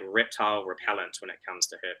am like reptile repellent when it comes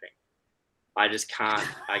to herping. I just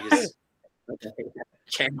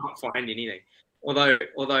cannot find anything. Although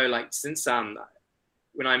like since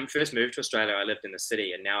when I first moved to Australia, I lived in the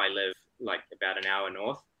city, and now I live like about an hour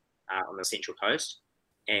north on the Central Coast.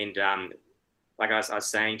 And like I was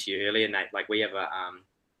saying to you earlier, Nate, like we have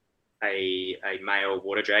a male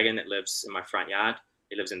water dragon that lives in my front yard.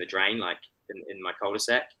 He lives in the drain, like in my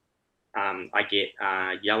cul-de-sac. I get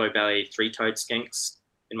yellow-bellied 3-toed skinks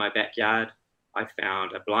in my backyard. I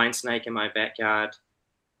found a blind snake in my backyard.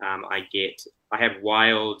 I have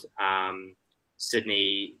wild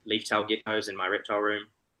Sydney leaf-tailed geckos in my reptile room.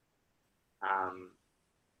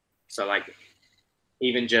 So like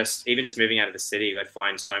even just moving out of the city, I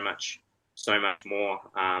find so much more.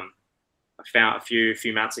 I found a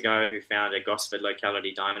few months ago, we found a Gosford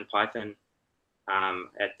locality diamond python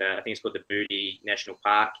at I think it's called the Moody National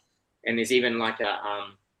Park. And there's even like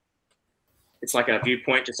it's like a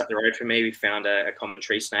viewpoint just up the road from me. We found a common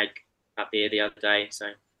tree snake up there the other day.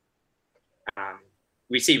 So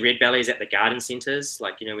we see red bellies at the garden centres,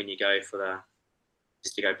 like, you know, when you go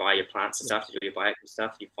just to go buy your plants and stuff, to do your biotic and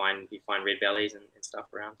stuff, you find red bellies and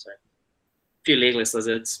stuff around. So a few legless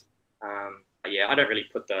lizards. Yeah, I don't really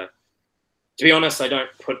to be honest, I don't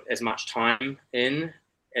put as much time in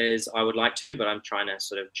as I would like to, but I'm trying to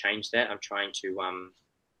sort of change that. I'm trying to,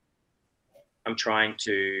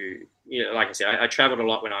 you know, like I said, I traveled a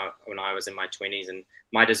lot when I was in my 20s, and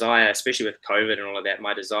my desire, especially with COVID and all of that,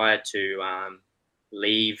 my desire to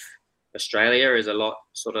leave Australia is a lot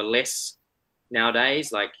sort of less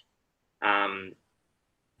nowadays. Like, I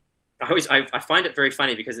find it very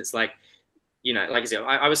funny because it's like, you know, like I said,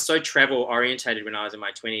 I was so travel orientated when I was in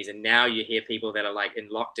my 20s, and now you hear people that are like in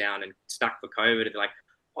lockdown and stuck for COVID, and they're like,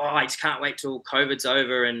 oh, I just can't wait till COVID's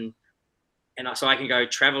over and so I can go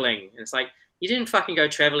traveling. And it's like, you didn't fucking go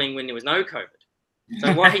traveling when there was no COVID.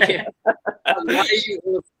 So why are you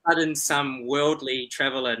all of a sudden some worldly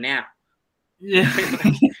traveler now? Yeah.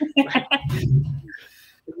 It's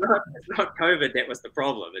not COVID that was the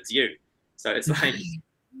problem. It's you. So it's like,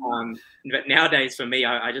 but nowadays for me,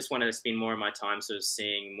 I just want to spend more of my time sort of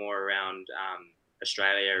seeing more around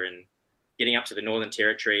Australia and getting up to the Northern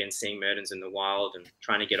Territory and seeing Mertens in the wild and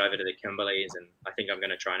trying to get over to the Kimberleys. And I think I'm going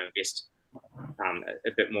to try and invest a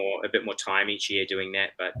bit more time each year doing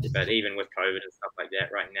that. But even with COVID and stuff like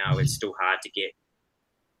that, right now it's still hard to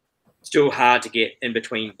get in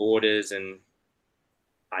between borders, and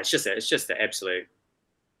it's just the absolute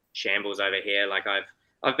shambles over here. Like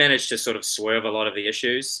I've managed to sort of swerve a lot of the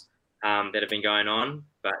issues that have been going on,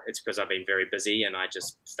 but it's because I've been very busy and I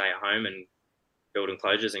just stay at home and build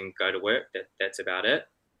enclosures and go to work. That's about it.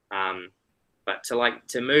 But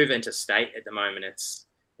to move interstate at the moment,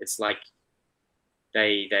 it's like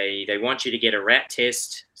they want you to get a rat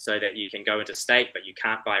test so that you can go interstate, but you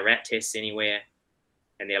can't buy rat tests anywhere.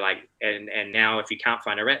 And they're like, and now if you can't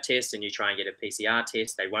find a rat test and you try and get a PCR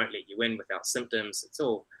test, they won't let you in without symptoms. It's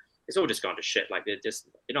all just gone to shit. Like they're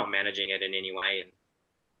not managing it in any way. And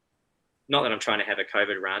not that I'm trying to have a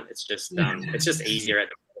COVID run. It's just easier at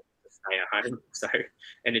the moment to stay at home. So,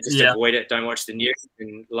 and to just avoid it. Don't watch the news,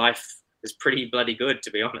 and life is pretty bloody good,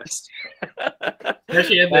 to be honest.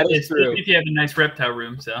 Especially if you have a nice reptile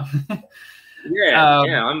room. So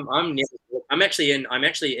I'm actually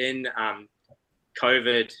in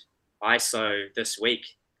COVID ISO this week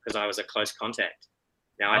because I was a close contact.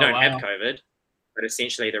 Now I don't have COVID, But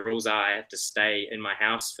essentially, the rules are I have to stay in my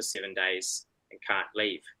house for 7 days and can't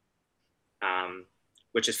leave,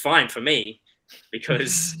 which is fine for me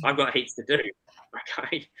because I've got heaps to do. Like,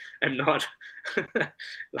 I am not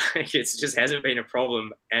like it just hasn't been a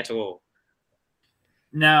problem at all.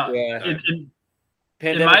 Now, Yeah.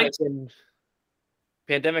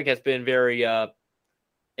 Pandemic has been very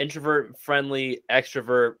introvert friendly,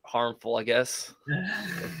 extrovert harmful, I guess.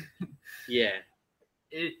 Yeah.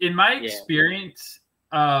 In my experience,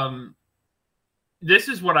 this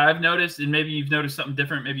is what I've noticed, and maybe you've noticed something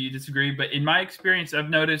different, maybe you disagree, but in my experience, I've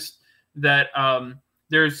noticed that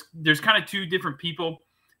there's kind of two different people.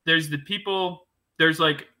 There's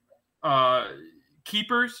like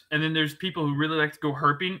keepers, and then there's people who really like to go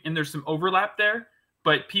herping, and there's some overlap there.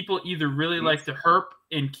 But people either really like to herp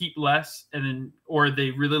and keep less, or they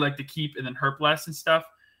really like to keep and then herp less and stuff.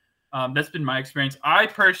 That's been my experience. I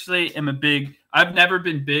personally am I've never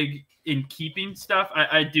been big in keeping stuff.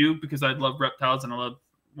 I do because I love reptiles and I love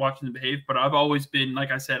watching them behave. But I've always been, like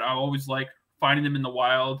I said, I always like finding them in the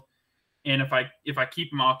wild. And if I keep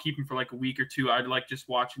them, I'll keep them for like a week or two. I'd like just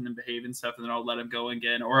watching them behave and stuff, and then I'll let them go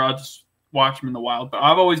again, or I'll just watch them in the wild. But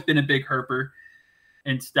I've always been a big herper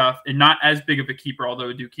and stuff, and not as big of a keeper, although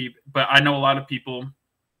I do keep. But I know a lot of people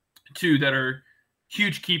too that are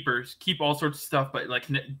huge keepers, keep all sorts of stuff, but like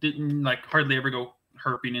didn't like hardly ever go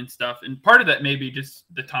herping and stuff. And part of that may be just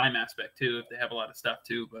the time aspect too, if they have a lot of stuff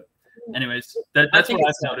too. But anyways, that's what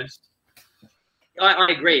I've noticed. I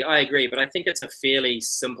agree, but I think it's a fairly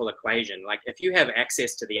simple equation. Like if you have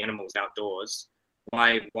access to the animals outdoors,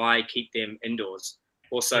 why keep them indoors?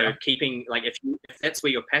 Also, keeping, like if that's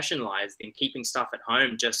where your passion lies, then keeping stuff at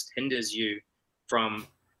home just hinders you from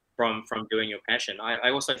doing your passion. I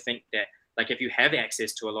also think that, like, if you have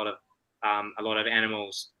access to a lot of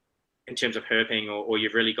animals in terms of herping, or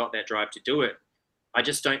you've really got that drive to do it, I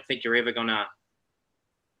just don't think you're ever gonna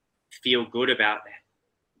feel good about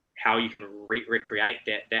how you can recreate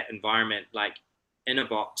that environment, like in a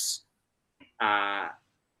box, at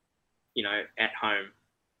home.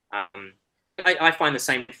 I find the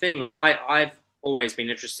same thing. I've always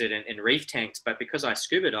been interested in reef tanks, but because I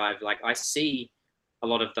scuba dive, like I see a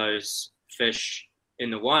lot of those fish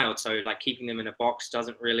in the wild. So like keeping them in a box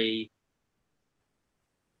doesn't really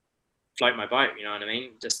float my boat. You know what I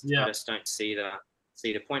mean? I just don't see the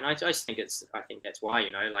point. I think that's why,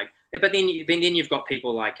 like, but then you've got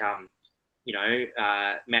people like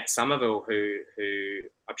Matt Somerville, who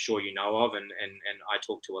I'm sure you know of, and I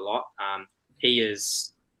talk to a lot.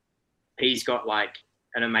 He's got like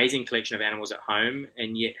an amazing collection of animals at home,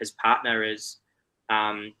 and yet his partner has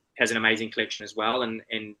an amazing collection as well, and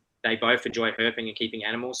they both enjoy herping and keeping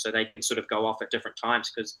animals, so they can sort of go off at different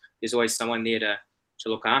times because there's always someone there to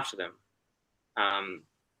look after them.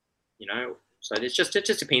 So it just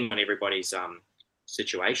depends on everybody's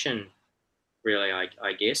situation, really.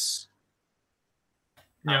 I guess.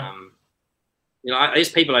 Yeah.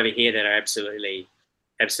 There's people over here that are absolutely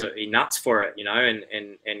nuts for it,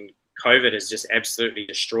 and COVID has just absolutely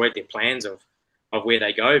destroyed their plans of where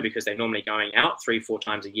they go, because they're normally going out 3-4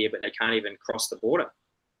 times a year, but they can't even cross the border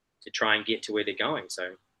to try and get to where they're going.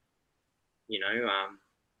 So,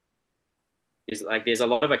 there's a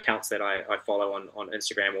lot of accounts that I follow on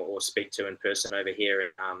Instagram or speak to in person over here,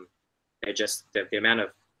 and they're just the amount of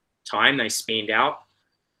time they spend out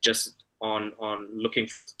just on looking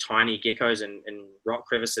for tiny geckos and rock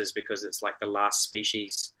crevices, because it's like the last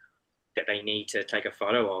species that they need to take a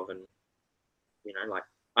photo of. And like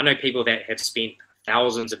I know people that have spent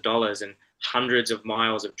thousands of dollars and hundreds of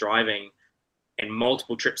miles of driving and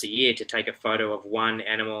multiple trips a year to take a photo of one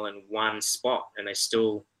animal in one spot, and they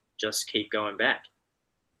still just keep going back.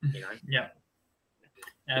 Yeah.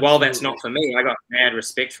 Absolutely. While that's not for me, I got mad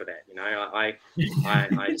respect for that. I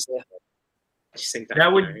just think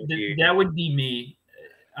that would be me.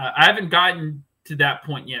 I haven't gotten to that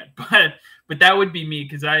point yet, but that would be me,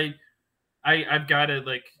 because I've got to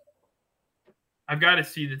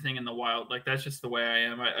see the thing in the wild. Like that's just the way I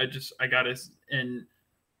am. I got to, and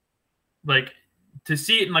like to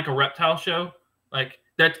see it in like a reptile show, like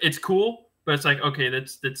that, it's cool, but it's like, okay,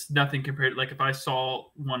 that's nothing compared to, like, if I saw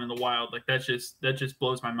one in the wild, like that just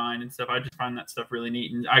blows my mind and stuff. I just find that stuff really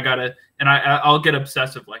neat, and I'll get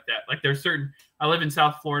obsessive like that. Like I live in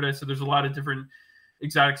South Florida, so there's a lot of different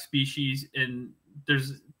exotic species, and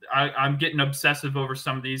I'm getting obsessive over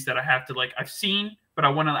some of these that I have to, like, I've seen, but I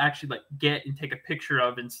want to actually like get and take a picture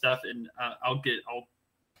of and stuff. And I'll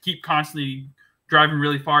keep constantly driving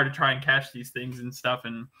really far to try and catch these things and stuff.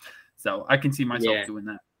 And so I can see myself doing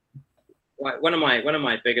that. One of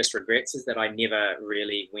my biggest regrets is that I never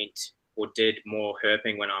really went or did more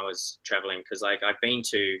herping when I was traveling, because like I've been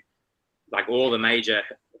to like all the major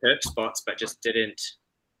herp spots, but just didn't.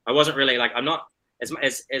 I wasn't really like, I'm not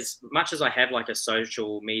as much as I have like a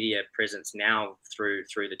social media presence now through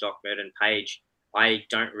the Doc Merten page. I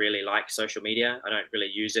don't really like social media. I don't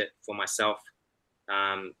really use it for myself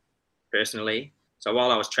personally. So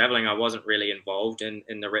while I was traveling, I wasn't really involved in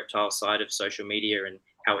the reptile side of social media and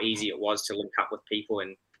how easy it was to link up with people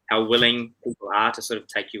and how willing people are to sort of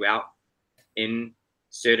take you out in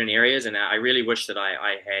certain areas. And I really wish that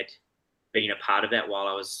I had been a part of that while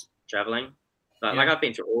I was traveling. But like I've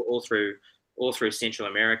been through all through Central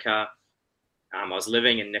America. I was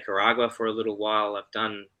living in Nicaragua for a little while. I've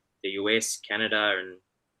done the US, Canada, and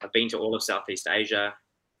I've been to all of Southeast Asia,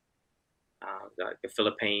 the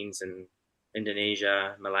Philippines and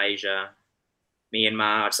Indonesia, Malaysia,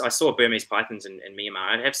 Myanmar. I saw Burmese pythons in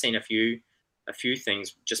Myanmar. I have seen a few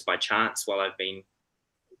things just by chance while I've been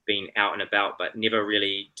out and about, but never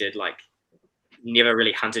really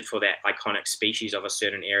hunted for that iconic species of a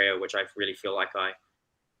certain area, which I really feel like I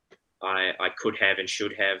could have and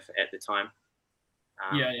should have at the time.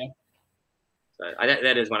 So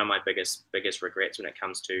that is one of my biggest regrets when it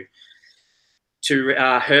comes to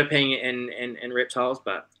herping and reptiles.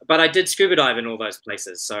 But I did scuba dive in all those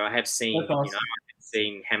places, so I have seen I've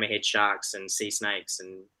seen hammerhead sharks and sea snakes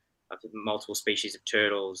and multiple species of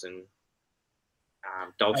turtles and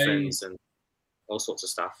dolphins and all sorts of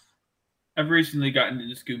stuff. I've recently gotten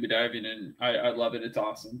into scuba diving and I love it. It's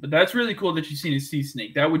awesome. But that's really cool that you've seen a sea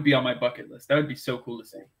snake. That would be on my bucket list. That would be so cool to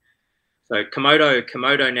see. So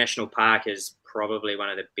Komodo National Park is probably one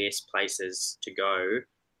of the best places to go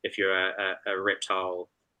if you're a reptile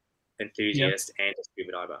enthusiast and a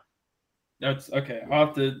scuba diver. That's okay.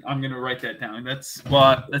 I'm gonna write that down. That's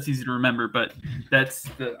easy to remember, but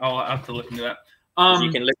I'll have to look into that.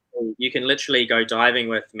 You can literally go diving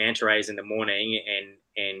with manta rays in the morning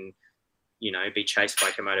and be chased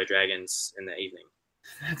by Komodo dragons in the evening.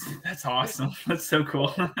 That's awesome. That's so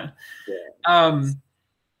cool. Yeah.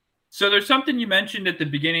 So there's something you mentioned at the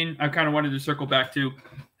beginning I kind of wanted to circle back to,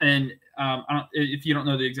 and if you don't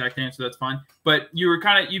know the exact answer, that's fine. But you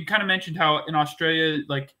kind of mentioned how in Australia,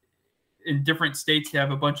 like in different states, they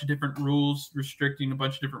have a bunch of different rules restricting a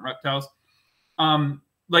bunch of different reptiles.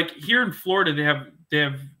 Like here in Florida, they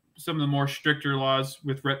have some of the more stricter laws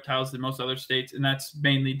with reptiles than most other states, and that's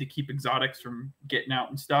mainly to keep exotics from getting out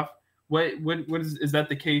and stuff. What is that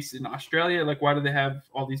the case in Australia? Like, why do they have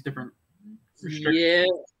all these different restrictions? Yeah.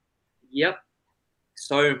 Yep.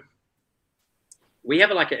 So we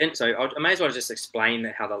have so I may as well just explain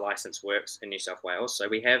how the license works in New South Wales. So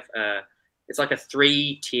we have it's like a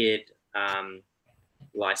 3-tiered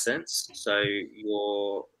license. So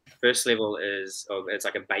your first level it's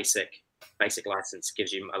like a basic license,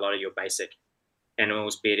 gives you a lot of your basic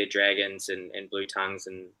animals, bearded dragons and blue tongues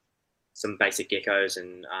and some basic geckos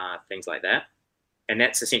and things like that. And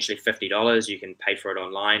that's essentially $50. You can pay for it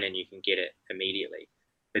online and you can get it immediately.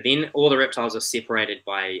 But then all the reptiles are separated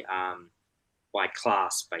by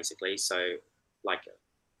class, basically. So like,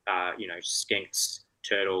 skinks,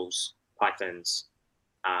 turtles, pythons,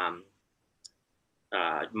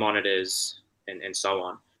 monitors, and so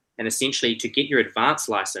on. And essentially, to get your advanced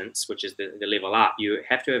license, which is the level up, you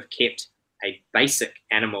have to have kept a basic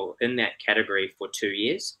animal in that category for 2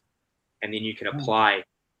 years. And then you can apply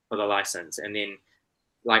for the license. And then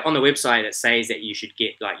like on the website, it says that you should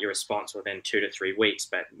get like your response within 2 to 3 weeks,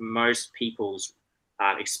 but most people's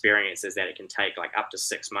experience is that it can take like up to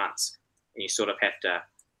 6 months, and you sort of have to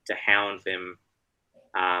hound them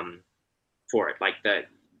for it. Like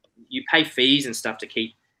you pay fees and stuff to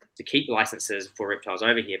keep licenses for reptiles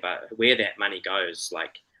over here, but where that money goes,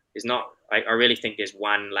 like there's not. I really think there's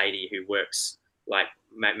one lady who works like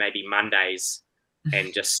maybe Mondays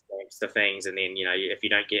and just stamps the things, and then if you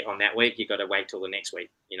don't get on that week, you got to wait till the next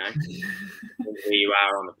week. Where you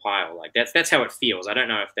are on the pile. Like that's how it feels. I don't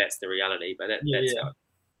know if that's the reality, but that's how.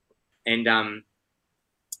 And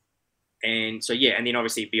so and then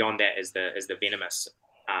obviously beyond that is the venomous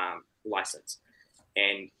license,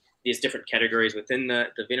 and there's different categories within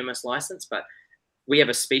the venomous license, but we have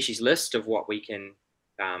a species list of what we can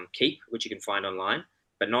keep, which you can find online,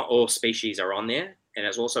 but not all species are on there. And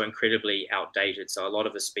it's also incredibly outdated. So a lot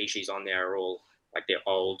of the species on there are all like they're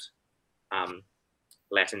old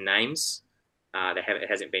Latin names. It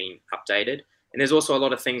hasn't been updated. And there's also a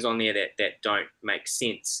lot of things on there that don't make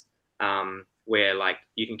sense, where like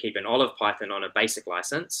you can keep an olive python on a basic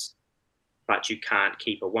license, but you can't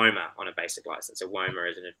keep a woma on a basic license. A woma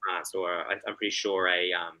is an advanced, or I'm pretty sure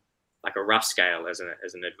like a rough scale as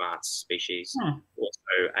an advanced species.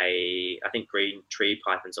 Also I think green tree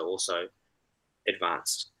pythons are also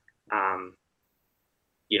advanced. So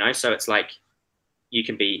it's like you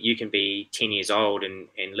can be 10 years old and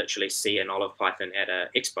literally see an olive python at an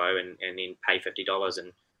expo and then pay $50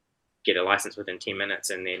 and get a license within 10 minutes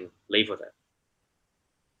and then leave with it.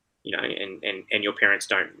 You know, and your parents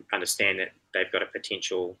don't understand that they've got a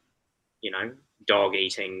potential, you know,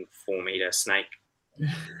 dog-eating 4-meter snake in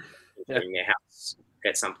their house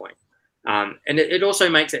at some point. And it also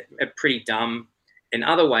makes it pretty dumb in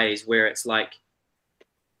other ways where it's like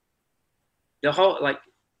the whole, like,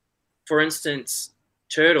 for instance,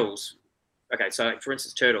 turtles. Okay, so like, for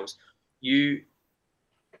instance, turtles. The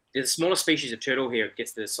smallest species of turtle here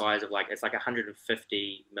gets to the size of like, it's like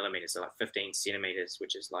 150 millimeters, so like 15 centimeters,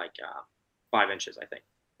 which is like 5 inches, I think.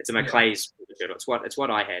 It's a Maclay's turtle. It's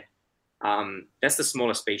what I had. That's the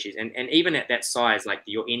smallest species, and even at that size, like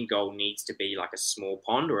your end goal needs to be like a small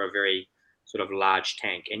pond or a very sort of large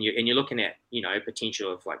tank, and you're looking at, you know,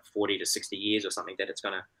 potential of like 40 to 60 years or something that it's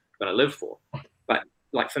gonna live for. But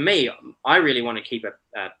like for me, I really want to keep a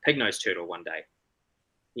pig-nosed turtle one day.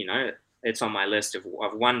 You know, it's on my list of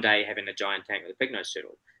one day having a giant tank with a pig-nosed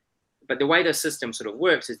turtle. But the way the system sort of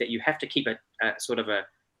works is that you have to keep a sort of a.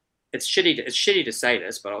 It's shitty to say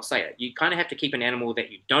this, but I'll say it. You kind of have to keep an animal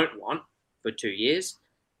that you don't want for 2 years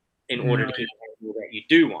in order to keep an animal that you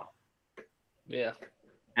do want. Yeah.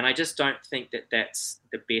 And I just don't think that that's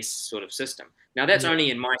the best sort of system. Now, that's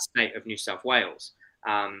only in my state of New South Wales.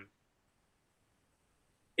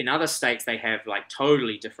 In other states, they have like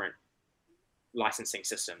totally different licensing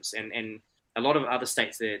systems. And a lot of other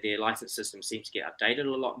states, their license system seems to get updated a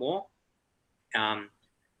lot more.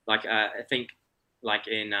 I think like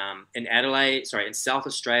in Adelaide, sorry, in South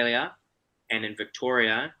Australia and in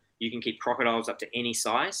Victoria, you can keep crocodiles up to any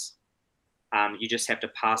size. You just have to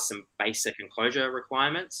pass some basic enclosure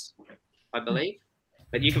requirements, I believe.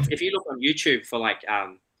 But you can, if you look on YouTube for like,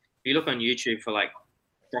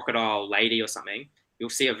 crocodile lady or something, you'll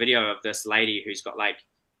see a video of this lady who's got like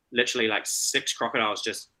literally like 6 crocodiles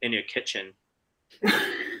just in her kitchen,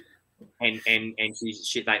 and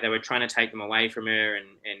she like they were trying to take them away from her, and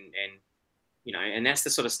you know, and that's the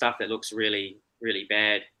sort of stuff that looks really, really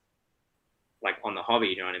bad, like on the hobby.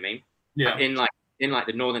 You know what I mean? Yeah. But in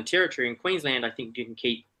the Northern Territory in Queensland, I think you can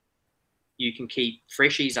keep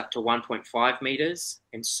freshies up to 1.5 meters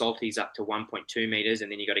and salties up to 1.2 meters, and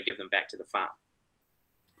then you got to give them back to the farm.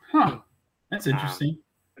 Huh. That's interesting.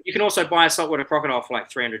 You can also buy a saltwater crocodile for like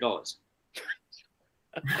 $300.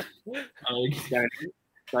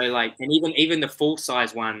 So like, and even the full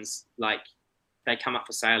size ones, like they come up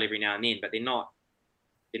for sale every now and then, but they're not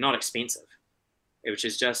expensive, which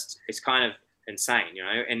is just, it's kind of insane, you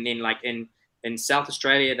know. And then like in South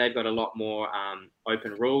Australia, they've got a lot more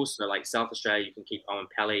open rules. So like South Australia, you can keep Owen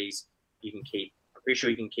Pellies, I'm pretty sure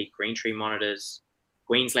you can keep green tree monitors.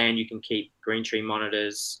 Queensland, you can keep green tree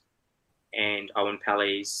monitors and Owen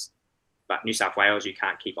Pellies, but New South Wales, you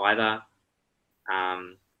can't keep either.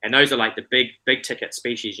 And those are like the big ticket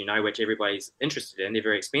species, you know, which everybody's interested in. They're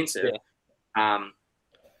very expensive, but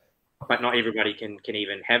not everybody can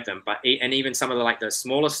even have them. And even some of the like the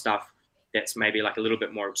smaller stuff that's maybe like a little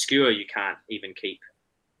bit more obscure, you can't even keep.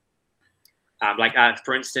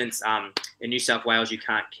 For instance, in New South Wales, you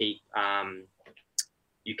can't keep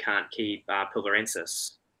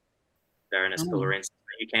Pilvarensis, Varanus Pilvarensis.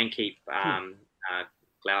 You can keep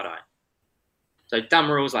Cloud-eye. So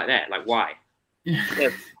dumb rules like that. Like why?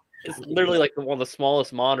 It's literally like one of the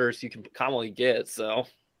smallest monitors you can commonly get. So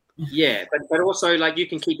yeah, but also like you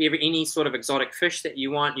can keep any sort of exotic fish that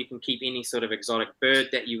you want. You can keep any sort of exotic bird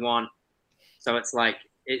that you want. So it's like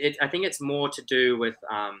I think it's more to do with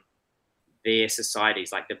their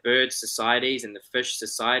societies. Like the bird societies and the fish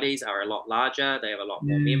societies are a lot larger. They have a lot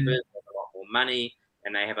more members, they have a lot more money,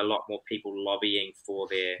 and they have a lot more people lobbying for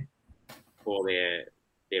their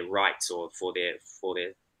rights or for their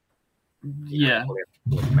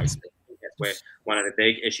basically. That's where one of the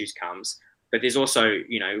big issues comes. But there's also,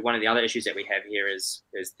 you know, one of the other issues that we have here is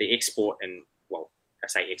the export and, well, I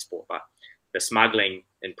say export, but the smuggling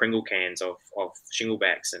in Pringle cans of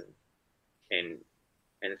shinglebacks and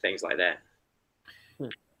things like that. I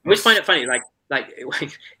always find it funny, like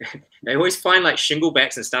they always find like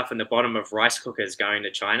shinglebacks and stuff in the bottom of rice cookers going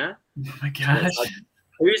to China. Oh my gosh. Like,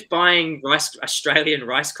 who's buying Australian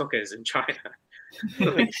rice cookers in China?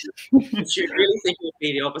 You really think it would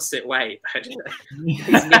be the opposite way, but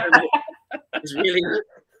it's really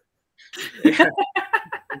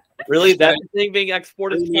really that thing being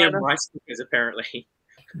exported to China? Rice cookers, apparently.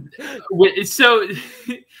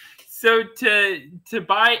 So to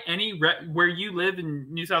buy any where you live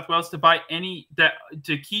in New South Wales,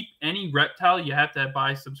 to keep any reptile, you have to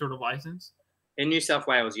buy some sort of license. In New South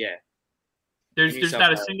Wales, yeah. There's New South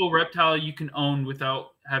not a Wales. single reptile you can own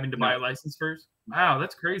without having to buy a license first. Wow,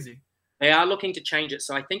 that's crazy. They are looking to change it.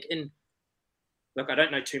 So I think look, I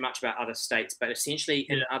don't know too much about other states, but essentially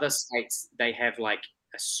in other states, they have like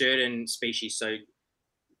a certain species. So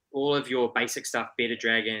all of your basic stuff, bearded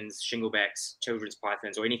dragons, shinglebacks, children's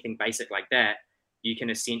pythons, or anything basic like that, you can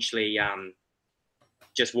essentially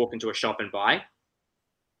just walk into a shop and buy.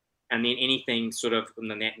 And then anything sort of in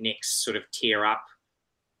the next sort of tier up,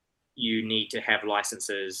 you need to have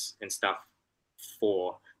licenses and stuff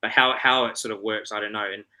for. But how it sort of works, I don't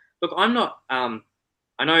know. And look, I'm not.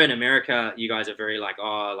 I know in America, you guys are very like,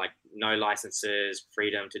 oh, like no licenses,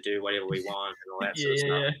 freedom to do whatever we want, and all that sort of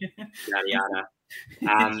stuff, yada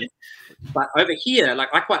yada. But over here, like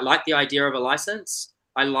I quite like the idea of a license.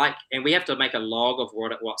 And we have to make a log of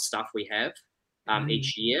what stuff we have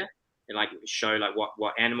each year, and like show like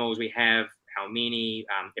what animals we have, how many,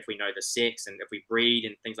 if we know the sex, and if we breed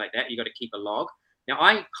and things like that. You got to keep a log. Now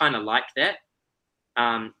I kind of like that.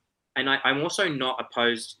 And I'm also not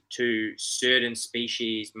opposed to certain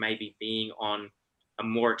species maybe being on a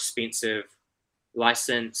more expensive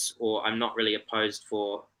license, or I'm not really opposed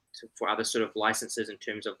for other sort of licenses in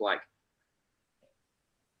terms of like,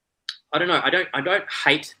 I don't know. I don't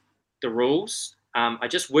hate the rules. I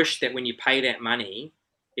just wish that when you pay that money,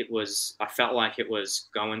 I felt like it was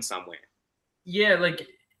going somewhere. Yeah, like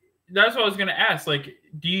that's what I was gonna ask. Like,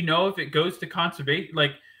 do you know if it goes to conservation?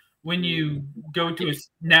 Like, when you go to a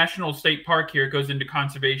national state park here, it goes into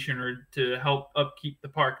conservation or to help upkeep the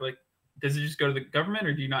park. Like, does it just go to the government,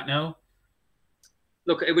 or do you not know?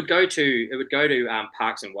 Look, it would go to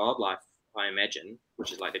Parks and Wildlife, I imagine,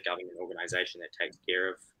 which is like the government organisation that takes care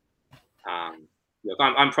of. Look,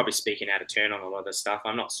 I'm probably speaking out of turn on a lot of this stuff.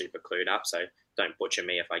 I'm not super clued up, so don't butcher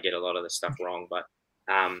me if I get a lot of this stuff wrong. But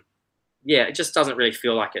yeah, it just doesn't really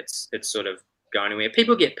feel like it's sort of going anywhere.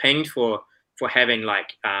 People get pinged for having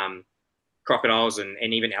like crocodiles and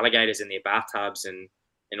even alligators in their bathtubs and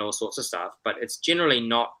all sorts of stuff, but it's generally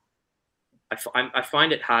not. I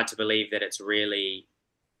find it hard to believe that it's really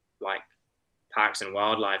like Parks and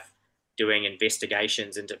Wildlife doing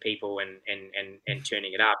investigations into people and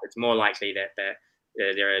turning it up. It's more likely that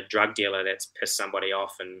they're a drug dealer that's pissed somebody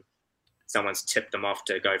off and someone's tipped them off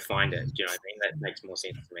to go find it. Do you know what I mean? That makes more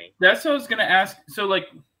sense to me. That's what I was going to ask. So, like,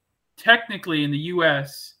 technically in the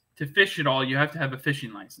U.S., to fish at all, you have to have a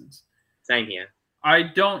fishing license. Same here. I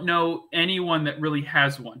don't know anyone that really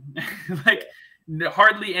has one. Like,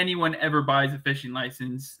 hardly anyone ever buys a fishing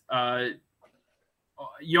license.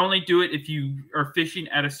 You only do it if you are fishing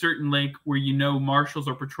at a certain lake where you know marshals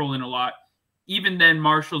are patrolling a lot. Even then,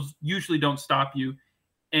 marshals usually don't stop you.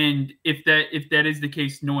 And if that is the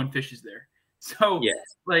case, no one fishes there. So,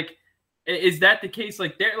 like, is that the case?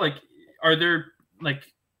 Like, are there like,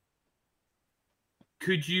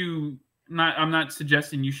 could you not? I'm not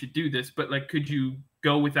suggesting you should do this, but like, could you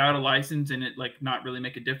go without a license and it like not really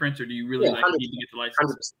make a difference, or do you really like need to get the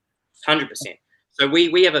license? 100%. So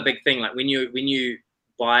we have a big thing like when you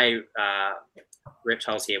buy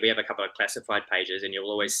reptiles here, we have a couple of classified pages, and you'll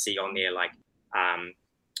always see on there like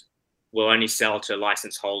we'll only sell to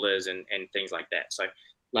license holders and things like that. So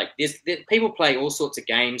like people play all sorts of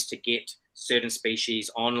games to get certain species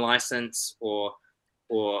on license or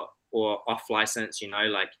off license. You know,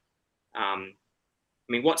 like I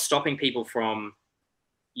mean, what's stopping people from?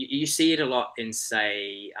 You see it a lot in,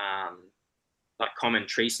 say, like common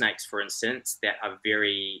tree snakes, for instance, that are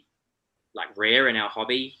very like rare in our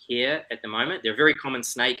hobby here at the moment. They're a very common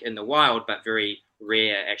snake in the wild, but very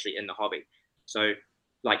rare actually in the hobby. So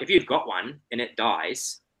like if you've got one and it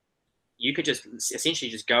dies, you could just essentially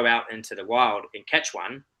just go out into the wild and catch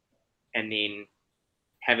one and then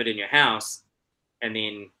have it in your house and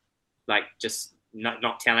then like just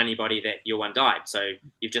not tell anybody that your one died. So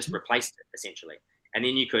you've just replaced it essentially. And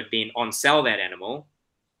then you could then on-sell that animal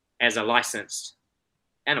as a licensed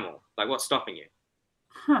animal. Like, what's stopping you?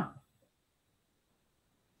 Huh.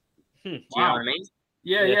 Do you know what I mean?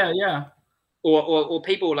 Yeah. Or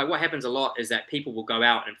people, like, what happens a lot is that people will go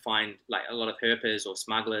out and find, like, a lot of herpers or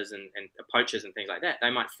smugglers and poachers and things like that.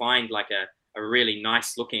 They might find, like, a really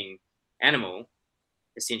nice-looking animal,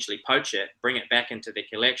 essentially poach it, bring it back into the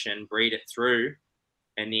collection, breed it through,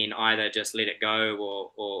 and then either just let it go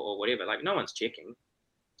or whatever. Like, no one's checking.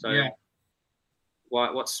 So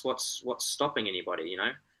what's stopping anybody, you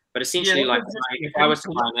know? But essentially, like, if I was to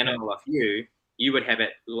buy an animal off you, you would have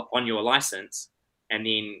it on your license, and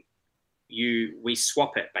then we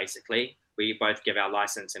swap it, basically. We both give our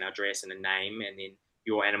license and our address and a name, and then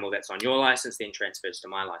your animal that's on your license then transfers to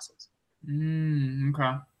my license.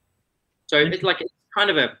 Okay. So it's like, it's kind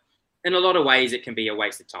of in a lot of ways it can be a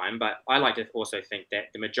waste of time, but I like to also think that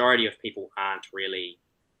the majority of people aren't really.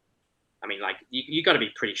 I mean, like you got to be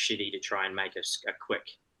pretty shitty to try and make a quick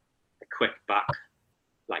buck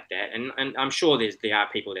like that, and I'm sure there are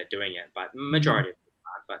people that are doing it, but majority of people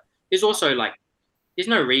aren't. But there's also like there's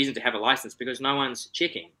no reason to have a license because no one's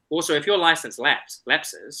checking. Also, if your license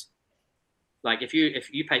lapses, like if you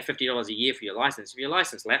pay $50 a year for your license, if your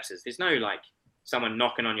license lapses, there's no like someone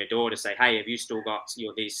knocking on your door to say, hey, have you still got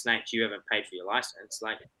these snakes? You haven't paid for your license.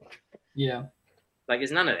 Like, yeah, like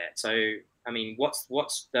there's none of that. So, I mean, what's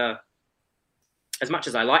the, as much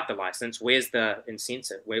as I like the license, where's the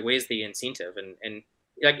incentive? Where's the incentive? And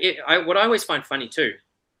like, what I always find funny too,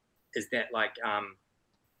 is that like,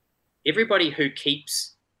 everybody who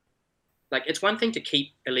keeps, like, it's one thing to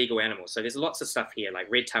keep illegal animals. So there's lots of stuff here, like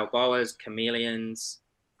red-tailed boas, chameleons,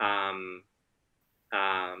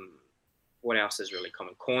 what else is really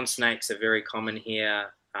common? Corn snakes are very common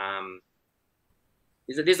here.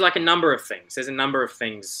 There's like a number of things. There's a number of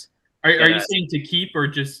things. Are you saying to keep or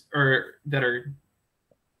that are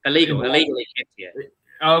illegally kept here?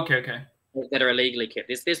 Oh, okay. That are illegally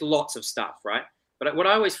kept. There's lots of stuff, right? But what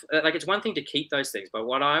I always like, it's one thing to keep those things, but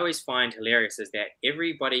what I always find hilarious is that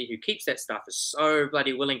everybody who keeps that stuff is so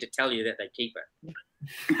bloody willing to tell you that they keep it.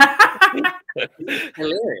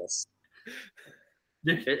 Hilarious.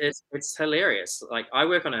 It's hilarious. Like I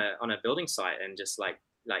work on a building site, and just like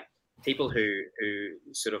people who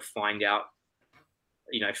sort of find out,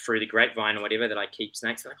 you know, through the grapevine or whatever that I keep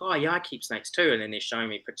snakes. They're like, oh yeah, I keep snakes too, and then they're showing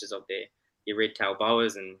me pictures of your red-tailed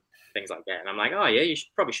boas and things like that, and I'm like, oh yeah, you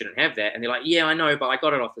probably shouldn't have that, and they're like, yeah, I know, but I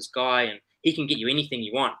got it off this guy, and he can get you anything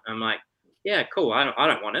you want. I'm like, yeah, cool. I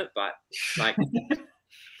don't want it, but like,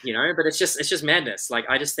 you know, but it's just madness. Like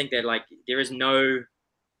I just think that like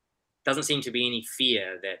doesn't seem to be any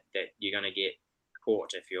fear that you're going to get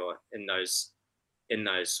caught if you're in those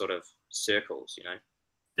sort of circles, you know.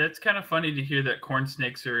 That's kind of funny to hear that corn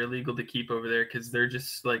snakes are illegal to keep over there, because they're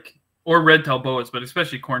just like, or red-tailed boas, but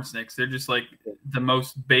especially corn snakes, they're just like the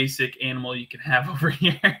most basic animal you can have over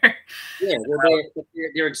here. Yeah, well,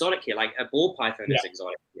 they're exotic here. Like a ball python is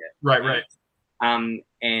exotic here. Right. And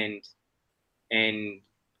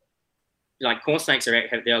like corn snakes there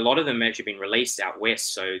are a lot of them actually been released out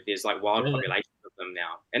west, so there's like wild populations of them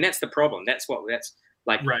now, and that's the problem. That's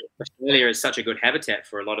like Australia is such a good habitat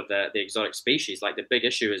for a lot of the exotic species. Like the big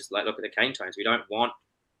issue is like, look at the cane toads. We don't want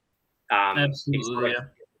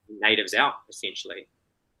natives out essentially,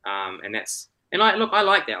 and I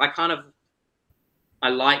like that. I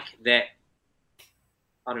like that.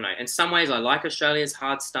 I don't know. In some ways, I like Australia's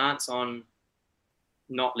hard stance on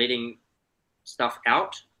not letting stuff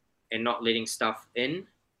out and not letting stuff in,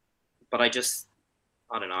 but I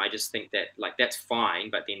don't know. I just think that like that's fine,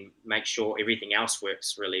 but then make sure everything else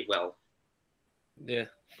works really well. Yeah.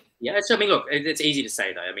 Yeah. So I mean, look, it's easy to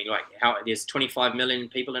say though. I mean, like there's 25 million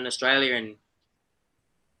people in Australia, and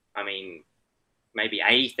I mean, maybe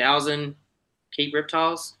 80,000 keep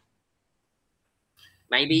reptiles.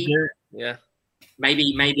 Maybe. Yeah.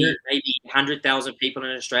 Maybe 100,000 people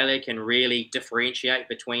in Australia can really differentiate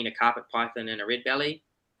between a carpet python and a red belly.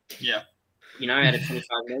 Yeah. You know, out of 25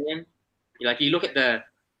 million. You look at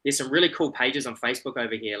there's some really cool pages on Facebook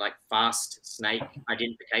over here, like fast snake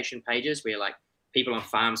identification pages, where like people on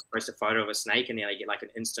farms post a photo of a snake and then they get like an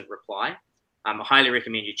instant reply. I highly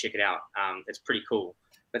recommend you check it out. It's pretty cool.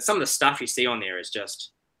 But some of the stuff you see on there is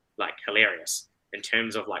just like hilarious in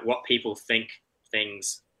terms of like what people think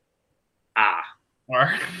things are.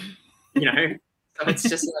 You know, so it's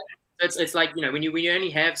just like it's like, you know, when you only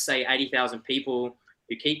have say 80,000 people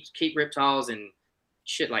who keep reptiles, and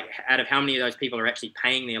shit, like out of how many of those people are actually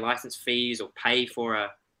paying their license fees or pay for a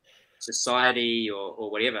society or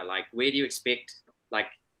whatever, like where do you expect, like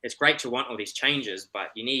it's great to want all these changes,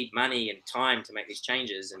 but you need money and time to make these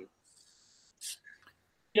changes. And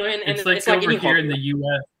you know, and it's like over here in the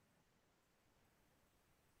US.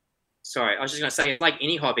 Sorry, I was just going to say, it's like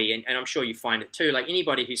any hobby, and I'm sure you find it too, like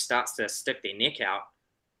anybody who starts to stick their neck out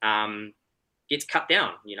gets cut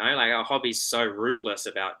down, you know, like our hobby's so ruthless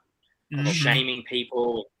about shaming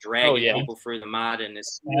people, dragging people through the mud, and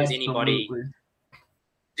as soon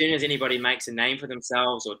as anybody makes a name for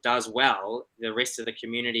themselves or does well, the rest of the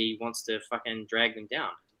community wants to fucking drag them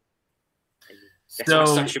down. And that's why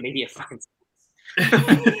social media fucking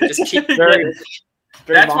just keep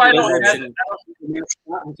that's why I don't have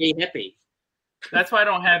be happy. That's why I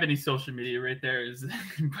don't have any social media right there.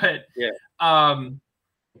 But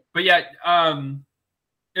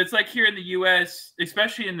it's like here in the US,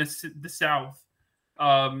 especially in the South,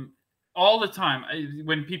 all the time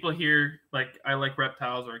when people hear like I like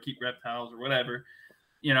reptiles or I keep reptiles or whatever,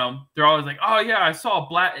 you know, they're always like, oh yeah, I saw a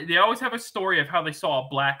black. They always have a story of how they saw a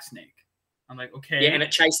black snake. I'm like, okay. Yeah, and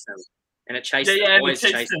it chased them. And it chased them. Yeah, Always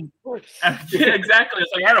it chased them. Yeah, exactly.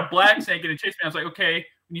 It's like I had a black snake and it chased me. I was like, okay,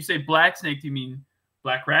 when you say black snake, do you mean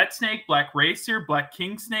black rat snake, black racer, black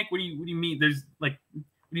king snake? What do you mean? There's like,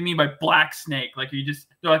 what do you mean by black snake? Like you just,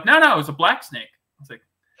 they're like, no, it was a black snake. I was like,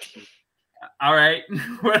 all right,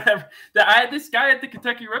 whatever. I had this guy at the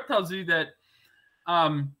Kentucky Reptile Zoo that,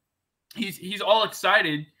 he's all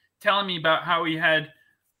excited, telling me about how he had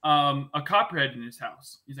a copperhead in his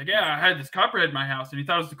house. He's like, yeah, I had this copperhead in my house, and he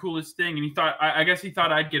thought it was the coolest thing. And he thought, I guess he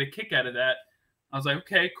thought I'd get a kick out of that. I was like,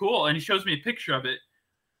 okay, cool. And he shows me a picture of it,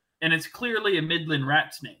 and it's clearly a Midland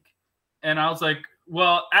rat snake. And I was like,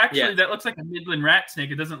 well, actually, that looks like a Midland rat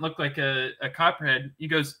snake. It doesn't look like a copperhead. He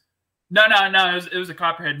goes, no, it was a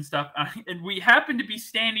copperhead and stuff. And we happened to be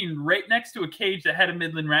standing right next to a cage that had a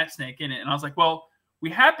Midland rat snake in it. And I was like, well, we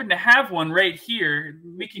happen to have one right here.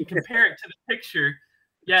 We can compare it to the picture.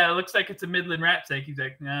 Yeah, it looks like it's a Midland rat snake. He's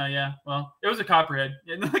like, no, yeah, well, it was a copperhead.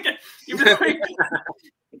 Even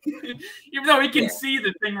though he can see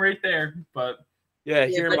the thing right there. But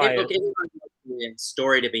everyone wants the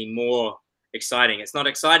story to be more exciting. It's not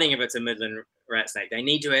exciting if it's a Midland rat snake. They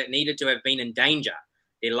needed to have been in danger.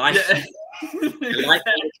 Their life, their life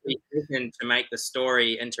needs to make the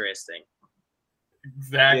story interesting.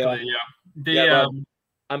 Exactly. Yeah.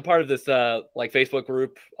 I'm part of this like Facebook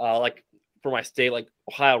group, like for my state, like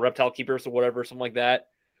Ohio Reptile Keepers or whatever, something like that.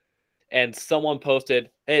 And someone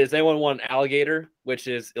posted, "Hey, does anyone want an alligator?" Which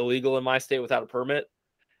is illegal in my state without a permit.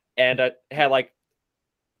 And I had like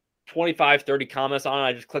 25, 30 comments on it.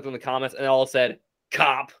 I just clicked on the comments, and it all said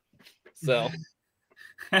 "cop." So.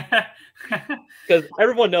 Because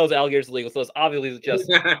everyone knows alligators illegal, so it's obviously just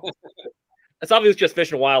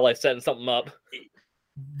Fish and Wildlife setting something up.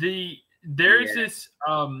 There's this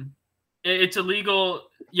it's illegal.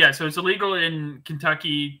 Yeah, so it's illegal in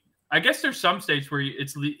Kentucky. I guess there's some states where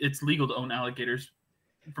it's legal to own alligators.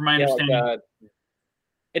 From my understanding, like,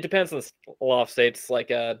 it depends on a lot of states.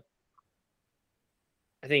 Like I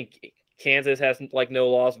think Kansas has like no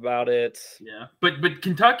laws about it. Yeah, but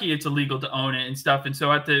Kentucky, it's illegal to own it and stuff. And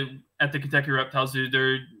so at the Kentucky Reptile Zoo,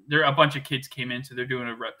 there a bunch of kids came in, so they're doing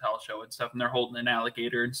a reptile show and stuff, and they're holding an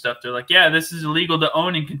alligator and stuff. They're like, yeah, this is illegal to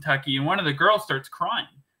own in Kentucky. And one of the girls starts crying.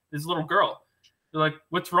 This little girl. They're like,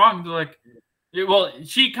 what's wrong? They're like, well,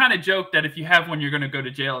 she kind of joked that if you have one, you're going to go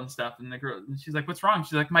to jail and stuff. And the girl, she's like, what's wrong?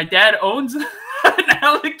 She's like, my dad owns an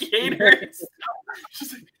alligator.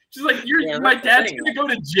 She's like, my dad's going to go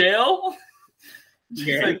to jail?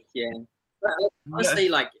 Yeah. Honestly,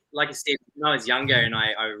 like I said, when I was younger and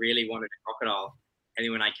I really wanted a crocodile, and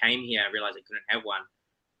then when I came here, I realized I couldn't have one.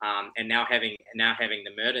 And now having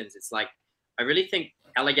the Mertens, it's like I really think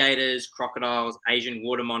alligators, crocodiles, Asian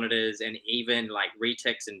water monitors, and even like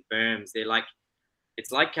retics and berms,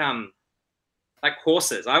 it's like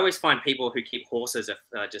horses. I always find people who keep horses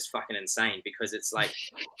are just fucking insane, because it's like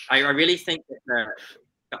I really think that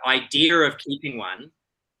the idea of keeping one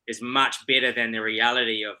is much better than the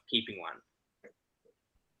reality of keeping one.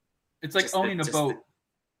 It's like owning a boat.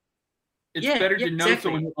 It's better to know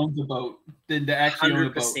someone who owns a boat than to actually own a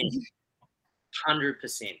boat.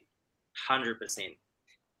 100%.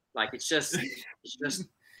 Like it's just like just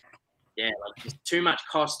too much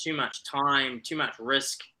cost, too much time, too much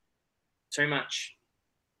risk, too much.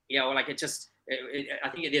 Like it just. I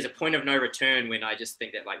think there's a point of no return when I just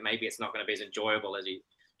think that like maybe it's not going to be as enjoyable as you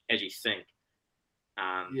think.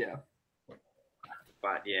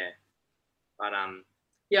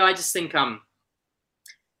 I just think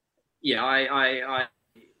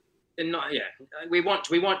we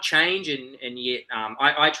want change, and yet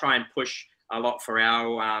I try and push a lot for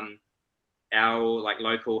our like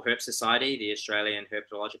local herp society, the Australian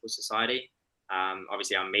Herpetological Society.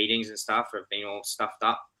 Obviously our meetings and stuff have been all stuffed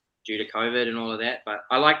up due to COVID and all of that, but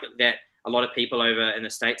I like that a lot of people over in the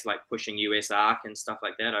States like pushing US ARC and stuff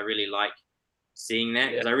like that. I really like seeing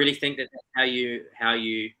that, because I really think that that's how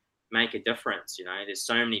you make a difference. There's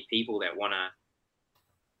so many people that want to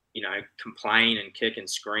complain and kick and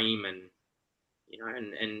scream, and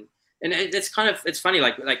and it's funny,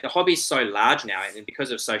 like the hobby's so large now, and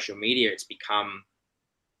because of social media it's become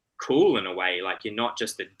cool in a way. Like you're not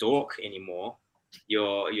just a dork anymore,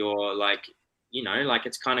 you're like like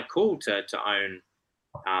it's kind of cool to own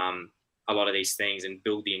a lot of these things and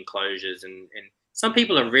build the enclosures, and some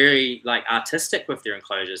people are very like artistic with their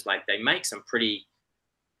enclosures. Like they make some pretty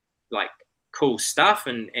like cool stuff,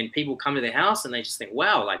 and people come to their house and they just think,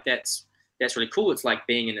 wow, like that's really cool. It's like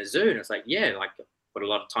being in a zoo, and it's like, yeah, like put a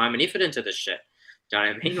lot of time and effort into this shit. Do you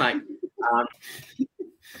know what I mean? Like,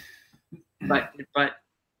 but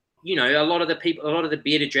you know, a lot of the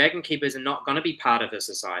bearded dragon keepers are not going to be part of the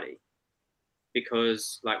society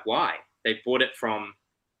because, like, why? They bought it from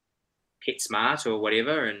PetSmart or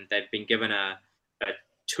whatever, and they've been given a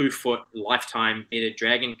 2-foot lifetime bearded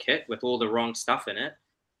dragon kit with all the wrong stuff in it,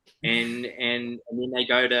 and then they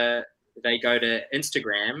go to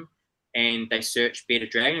Instagram and they search bearded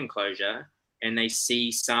dragon enclosure and they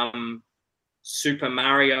see some Super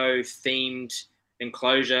Mario themed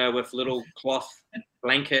enclosure with little cloth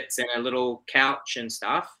blankets and a little couch and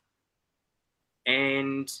stuff,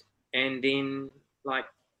 and then, like,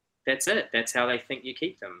 that's it. That's how they think you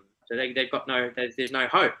keep them. So they've got there's no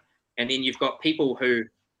hope. And then you've got people who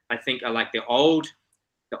I think are like the old.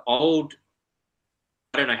 I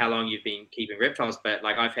don't know how long you've been keeping reptiles, but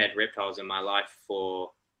like I've had reptiles in my life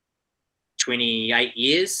for 28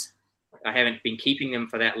 years. I haven't been keeping them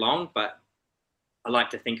for that long, but I like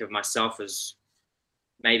to think of myself as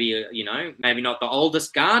maybe, you know, maybe not the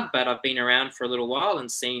oldest guard, but I've been around for a little while and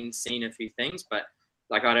seen a few things. But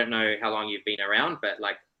like, I don't know how long you've been around, but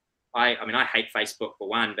like, I mean, I hate Facebook for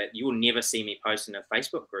one, but you will never see me post in a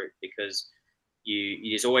Facebook group because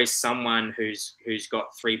there's always someone who's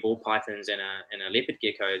got 3 ball pythons and a leopard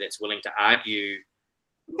gecko that's willing to argue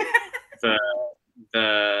the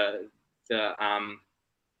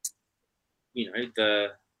you know, the,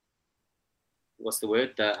 what's the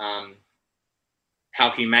word, the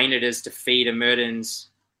how humane it is to feed a Mertens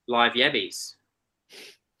live yabbies. Do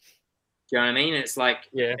you know what I mean? It's like,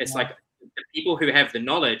 it's like the people who have the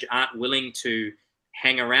knowledge aren't willing to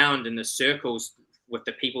hang around in the circles with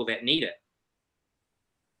the people that need it.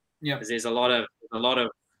 Yeah, because there's a lot of,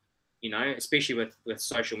 you know, especially with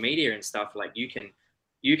social media and stuff, like you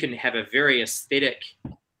can have a very aesthetic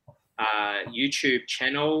YouTube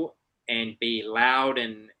channel and be loud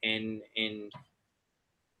and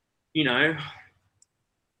you know,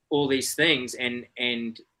 all these things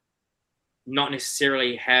and not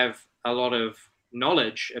necessarily have a lot of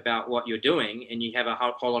knowledge about what you're doing, and you have a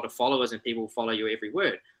whole lot of followers and people follow your every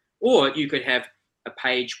word. Or you could have a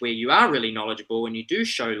page where you are really knowledgeable and you do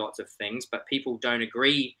show lots of things, but people don't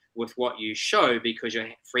agree with what you show because you're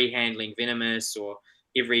free handling venomous, or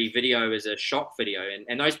every video is a shock video.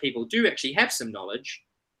 And those people do actually have some knowledge,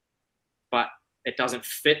 but it doesn't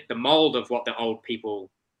fit the mold of what the old people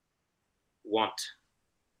want.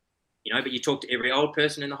 You know, but you talk to every old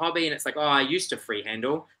person in the hobby and it's like, oh, I used to free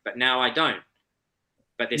handle, but now I don't.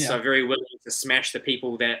 But they're so very willing to smash the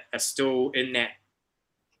people that are still in that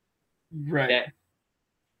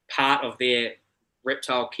part of their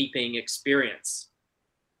reptile keeping experience.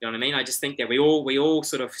 You know what I mean? I just think that we all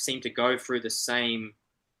sort of seem to go through the same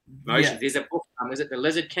motions. There's a book, is it The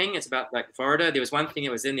Lizard King? It's about like Florida. There was one thing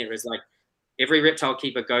that was in there. It was like every reptile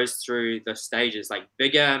keeper goes through the stages, like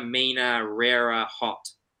bigger, meaner, rarer, hot.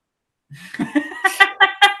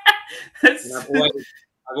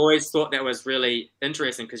 I've always thought that was really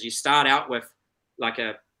interesting, because you start out with like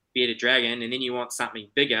a bearded dragon and then you want something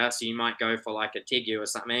bigger, so you might go for like a tegu or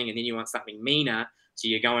something, and then you want something meaner, so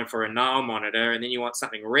you're going for a Nile monitor, and then you want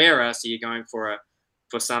something rarer, so you're going for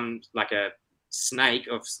some like a snake,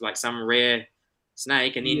 of like some rare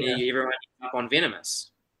snake, and then everyone ends up on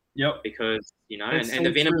venomous. Yep. Because, you know, and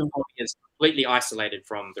the venomous hobby is completely isolated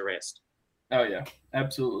from the rest. Oh yeah,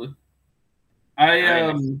 absolutely.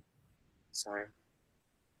 Sorry.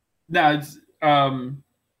 No,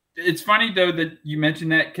 it's funny though that you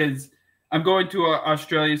mentioned that, because I'm going to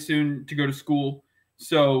Australia soon to go to school.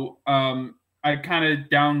 So I kind of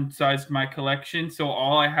downsized my collection. So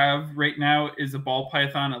all I have right now is a ball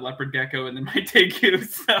python, a leopard gecko, and then my tegu.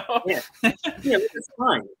 So yeah, that's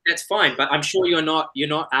fine. That's fine. But I'm sure you're not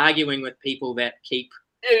arguing with people that keep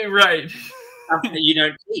right. stuff that you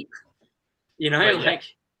don't keep. You know, right,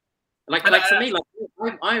 like for me, like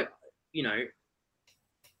I you know,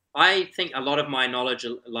 I think a lot of my knowledge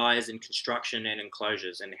lies in construction and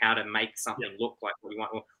enclosures and how to make something look like what you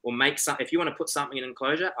want, or make some. If you want to put something in an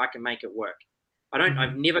enclosure, I can make it work.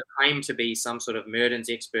 I've never claimed to be some sort of Mertens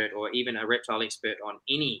expert or even a reptile expert on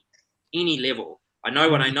any level. I know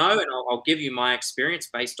what I know, and I'll give you my experience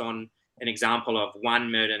based on an example of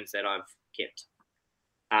one Mertens that I've kept.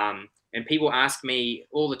 And people ask me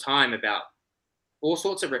all the time about all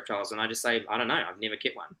sorts of reptiles, and I just say, I don't know. I've never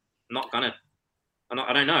kept one. I'm not gonna.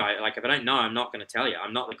 I don't know. Like, if I don't know, I'm not going to tell you.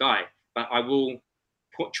 I'm not the guy. But I will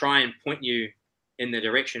try and point you in the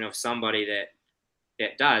direction of somebody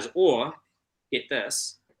that does. Or, get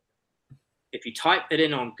this, if you type it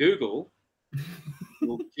in on Google,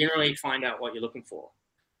 you'll generally find out what you're looking for.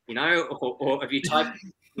 You know, or if you type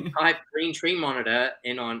green tree monitor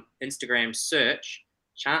in on Instagram search,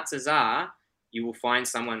 chances are you will find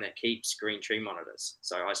someone that keeps green tree monitors.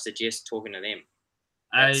 So I suggest talking to them.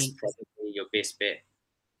 That's probably your best bet.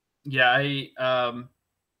 Yeah, and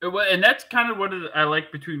that's kind of what I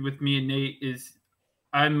like with me and Nate is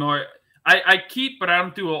I'm more I keep, but I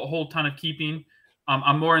don't do a whole ton of keeping.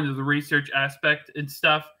 I'm more into the research aspect and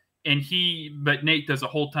stuff, but Nate does a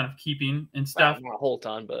whole ton of keeping and stuff. Not a whole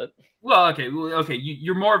ton, but okay.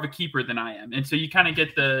 You're more of a keeper than I am, and so you kind of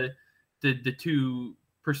get the two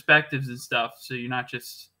perspectives and stuff. So you're not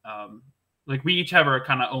just like we each have our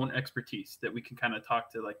kind of own expertise that we can kind of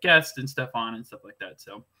talk to like guests and stuff on and stuff like that.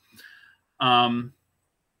 So, I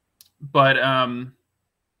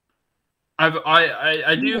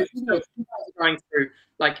do going through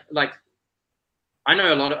like I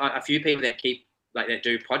know a few people that that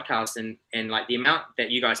do podcasts and like the amount that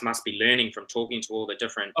you guys must be learning from talking to all the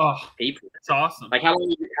different people. It's awesome. Like how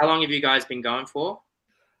long have you guys been going for?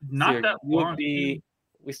 Not that long. We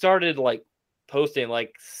started like posting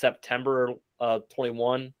like September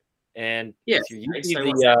 21, and yeah,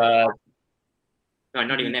 no,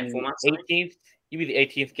 not even that 4 months. 18th. You'd be the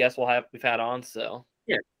 18th guest we've had on. So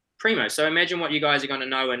yeah, primo. So imagine what you guys are going to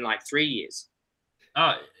know in like 3 years.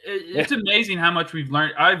 It's amazing how much we've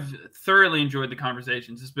learned. I've thoroughly enjoyed the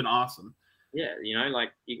conversations. It's been awesome. Yeah,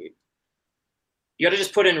 like you got to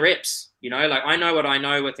just put in reps. Like I know what I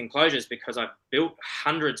know with enclosures because I've built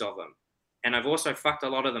hundreds of them, and I've also fucked a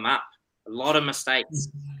lot of them up. A lot of mistakes.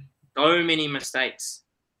 So many mistakes.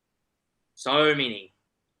 So many.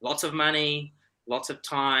 Lots of money, lots of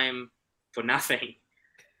time for nothing.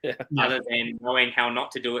 Yeah. Other than knowing how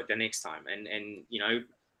not to do it the next time. And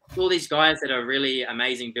all these guys that are really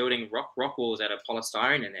amazing building rock walls out of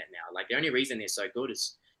polystyrene and that now, like the only reason they're so good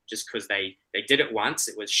is just because they did it once,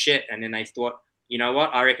 it was shit, and then they thought, you know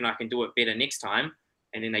what, I reckon I can do it better next time,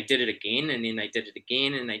 and then they did it again, and then they did it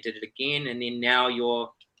again, and they did it again, and then now you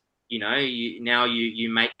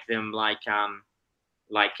make them like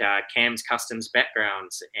Cam's Customs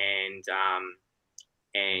backgrounds and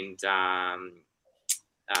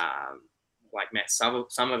like Matt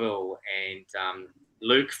Somerville and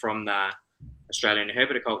Luke from the Australian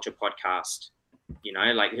Herpetoculture podcast,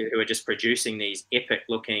 like who are just producing these epic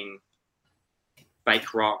looking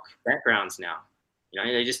fake rock backgrounds now.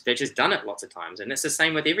 They've just done it lots of times, and it's the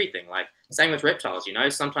same with everything. Like same with reptiles.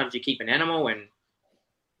 Sometimes you keep an animal, and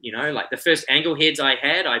like the first angleheads I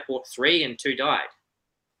had, I bought 3 and 2 died.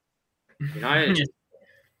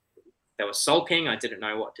 They were sulking. I didn't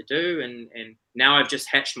know what to do, and now I've just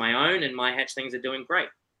hatched my own, and my hatchlings are doing great.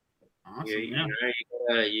 Awesome, you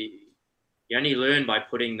only learn by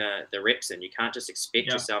putting the reps in. You can't just expect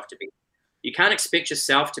yourself to be. You can't expect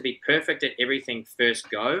yourself to be perfect at everything first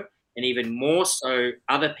go, and even more so,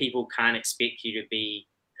 other people can't expect you to be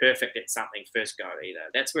perfect at something first go either.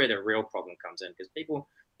 That's where the real problem comes in, because people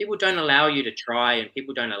don't allow you to try, and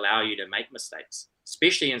people don't allow you to make mistakes,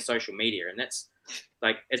 especially in social media. And that's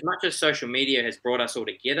like, as much as social media has brought us all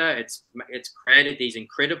together, it's created these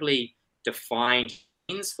incredibly defined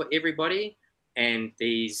things for everybody, and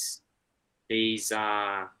they've made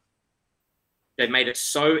it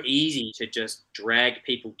so easy to just drag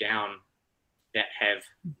people down that have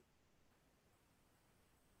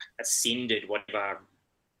ascended whatever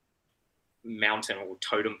mountain or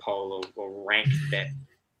totem pole or rank that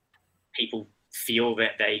people feel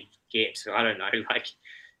that they get. I don't know, like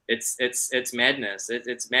it's madness.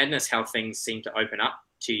 It's madness how things seem to open up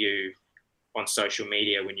to you on social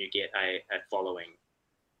media when you get a following.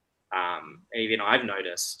 Even I've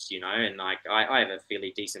noticed, and like I have a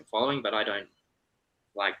fairly decent following, but I don't,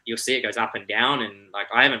 like, you'll see it goes up and down, and like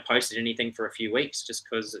I haven't posted anything for a few weeks just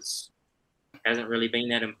because it hasn't really been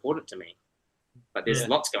that important to me. But there's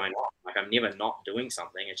lots going on. Like I'm never not doing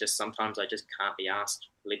something. It's just sometimes I just can't be asked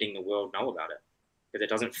letting the world know about it because it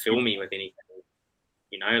doesn't fill me with anything.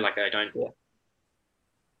 Like I don't.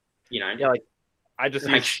 Yeah, like I just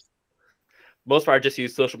most part I just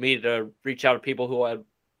use social media to reach out to people who I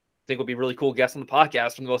think would be really cool guests on the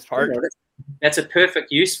podcast for the most part. That's a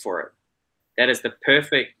perfect use for it. That is the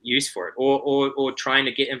perfect use for it. Or trying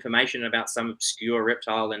to get information about some obscure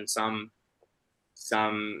reptile in some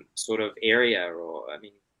sort of area, or I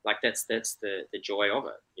mean, like that's the joy of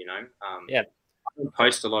it, I don't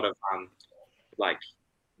post a lot of like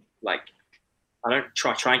I don't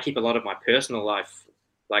try and keep a lot of my personal life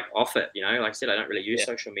like off it, like I said, I don't really use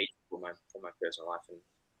social media for my personal life, and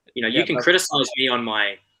you can criticize me on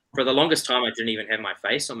for the longest time I didn't even have my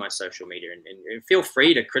face on my social media, and feel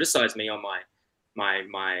free to criticize me on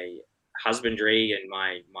my husbandry and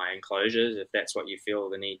my enclosures if that's what you feel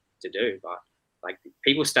the need to do, but like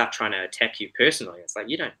people start trying to attack you personally. It's like,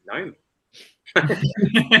 you don't know me.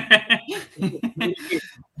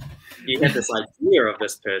 You have this idea of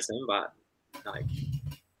this person, but like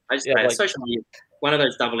I just social media. one of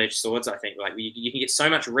those double-edged swords. I think like you can get so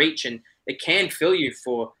much reach, and it can fill you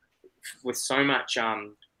with so much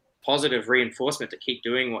positive reinforcement to keep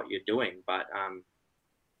doing what you're doing. But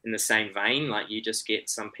in the same vein, like you just get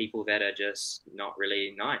some people that are just not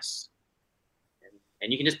really nice,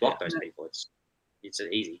 and you can just block those people. It's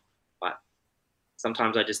easy, but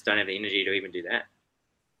sometimes I just don't have the energy to even do that.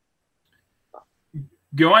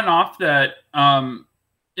 Going off that,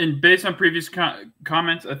 and based on previous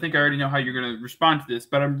comments, I think I already know how you're going to respond to this,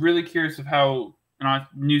 but I'm really curious of how a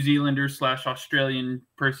New Zealander / Australian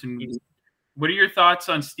person, what are your thoughts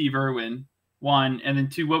on Steve Irwin, one, and then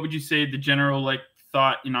two, what would you say the general like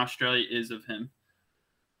thought in Australia is of him?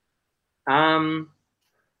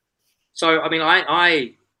 So I mean,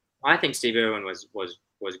 I think Steve Irwin was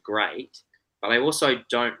great, but I also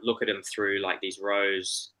don't look at him through like these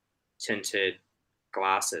rose tinted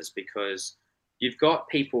glasses, because you've got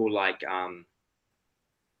people like and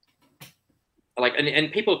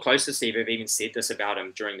people close to Steve have even said this about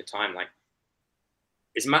him during the time, like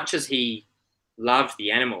as much as he loved the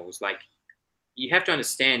animals, like you have to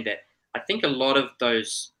understand that I think a lot of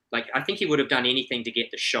those, like I think he would have done anything to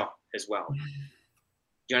get the shot as well. Do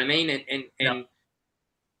you know what I mean? And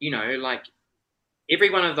you know, like every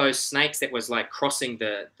one of those snakes that was like crossing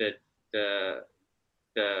the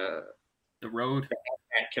road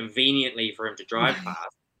conveniently for him to drive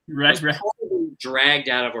past, right, probably dragged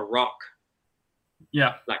out of a rock,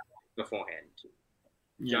 like beforehand. Do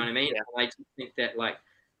you know what I mean? Yeah. I think that like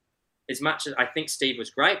as much as I think Steve was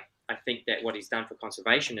great, I think that what he's done for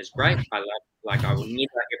conservation is great. I will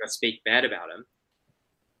never ever speak bad about him,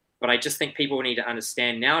 but I just think people need to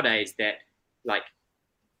understand nowadays that like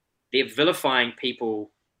they're vilifying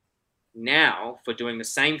people now for doing the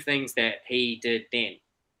same things that he did then.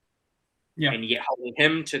 Yeah. And yet holding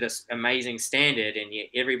him to this amazing standard, and yet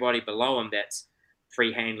everybody below him that's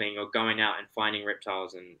free handling or going out and finding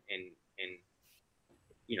reptiles and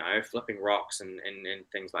you know, flipping rocks and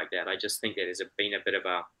things like that. I just think that there's been a bit of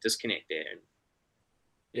a disconnect there. And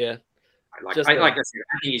yeah, I think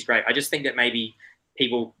he's great. I just think that maybe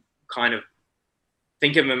people kind of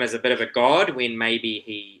think of him as a bit of a god when maybe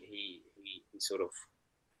he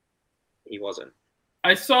wasn't.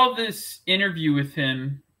 I saw this interview with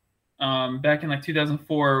him back in like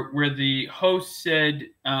 2004 where the host said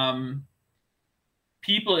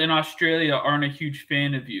people in Australia aren't a huge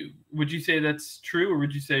fan of you. Would you say that's true, or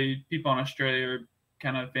would you say people in Australia are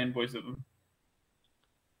kind of fanboys of him?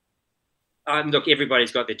 Look,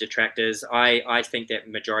 everybody's got their detractors. I think that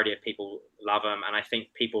majority of people love him, and I think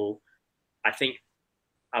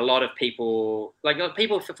a lot of people, like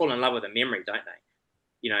people fall in love with the memory, don't they?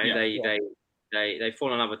 You know, they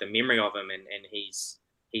fall in love with the memory of him, and he's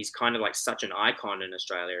kind of like such an icon in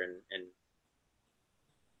Australia, and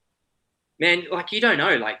man, like you don't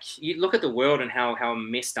know, like you look at the world and how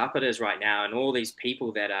messed up it is right now, and all these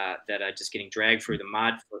people that are just getting dragged through the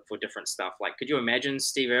mud for different stuff. Like, could you imagine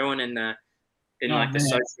Steve Irwin in the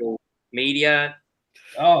social media?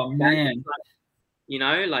 Oh man, you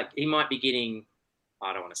know, like he might be getting.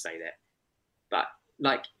 I don't want to say that, but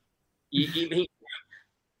like he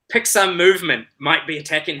pick some movement might be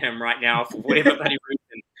attacking him right now for whatever bloody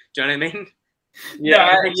reason. Do you know what I mean?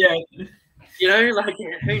 Yeah. You know, like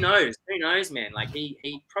who knows? Who knows, man? Like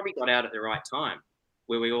he probably got out at the right time,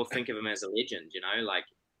 where we all think of him as a legend. You know, like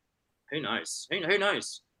who knows? Who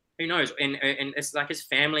knows? Who knows? And it's like his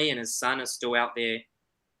family and his son are still out there,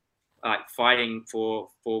 like fighting for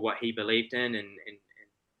what he believed in, and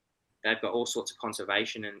they've got all sorts of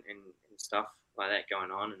conservation and stuff like that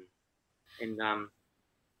going on, and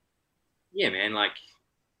yeah, man, like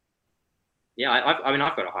yeah, I mean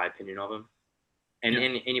I've got a high opinion of him. And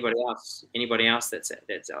anybody else that's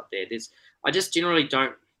out there. I just generally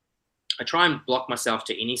don't. I try and block myself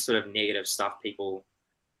to any sort of negative stuff people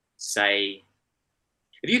say.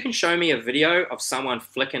 If you can show me a video of someone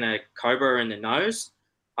flicking a cobra in the nose,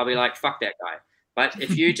 I'll be like, fuck that guy. But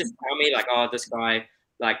if you just tell me like, oh, this guy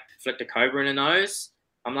like flicked a cobra in the nose,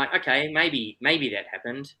 I'm like, okay, maybe that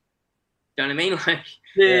happened. Do you know what I mean? Like,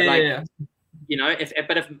 yeah. You know, if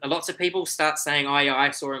lots of people start saying, oh, yeah,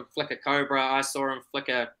 I saw him flick a cobra, I saw him flick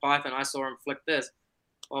a python, I saw him flick this,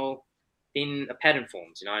 well, then a pattern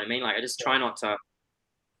forms, you know what I mean? Like, I just try not to.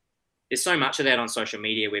 There's so much of that on social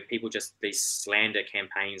media where people just, these slander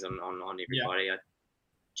campaigns on everybody. I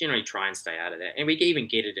generally try and stay out of that. And we even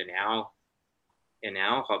get it in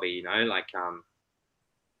our hobby, you know, like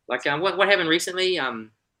what happened recently?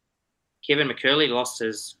 Kevin McCurley lost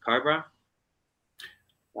his cobra.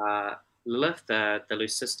 Lilith, the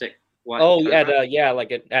leucistic white. Oh, at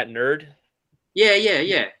Nerd. Yeah.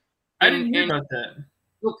 I didn't hear about that.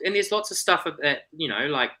 Look, and there's lots of stuff that, you know,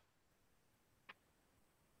 like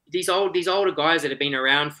these older guys that have been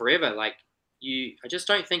around forever, like I just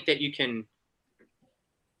don't think that you can.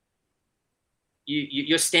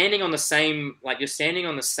 You're standing on the same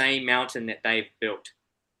mountain that they've built,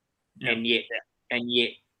 and yet then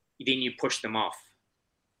you push them off.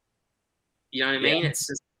 You know what I mean?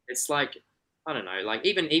 It's like, I don't know, like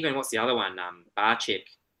even what's the other one? Barchik.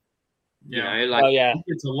 You know, like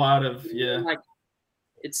it's a lot of like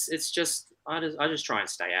it's just I just try and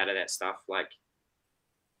stay out of that stuff. Like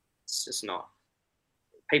it's just not.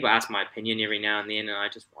 People ask my opinion every now and then, and I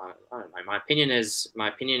don't know. My opinion is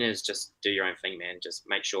just do your own thing, man. Just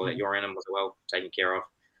make sure that your animals are well taken care of.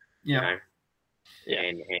 You know?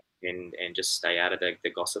 And just stay out of the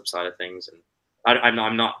gossip side of things. And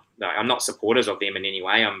I'm not supporters of them in any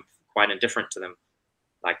way. I'm quite indifferent to them.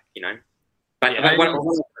 Like, you know. But what I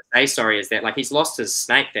want to say, sorry, is that like he's lost his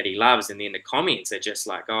snake that he loves, and then the comments are just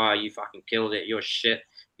like, "Oh, you fucking killed it. You're shit.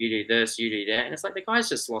 You do this, you do that," and it's like the guy's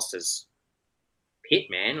just lost his pet,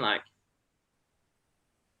 man. Like,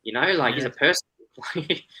 you know, like he's a person.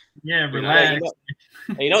 Relax.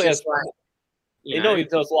 He knows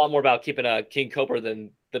a lot more about keeping a king cobra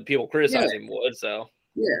than the people criticizing him would. So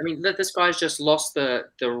I mean, this guy's just lost the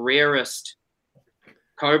rarest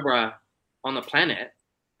cobra on the planet,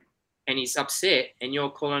 and he's upset, and you're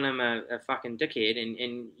calling him a fucking dickhead,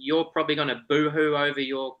 and you're probably going to boo-hoo over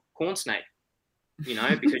your corn snake, you know,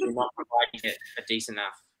 because you're not providing it a decent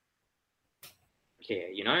enough care,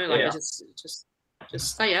 you know, like just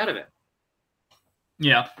stay out of it.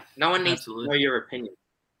 Yeah, no one needs to know your opinion.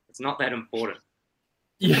 It's not that important.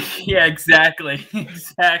 Yeah, exactly. You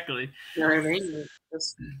know what I mean?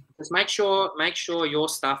 Just make sure your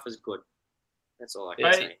stuff is good. That's all I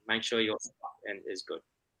can say. Make sure your stuff is good.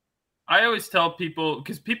 I always tell people,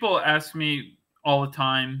 because people ask me all the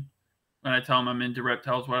time when I tell them I'm into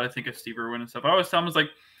reptiles, what I think of Steve Irwin and stuff. I always tell them, it's like,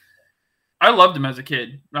 I loved him as a kid.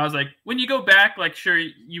 And I was like, when you go back, like, sure,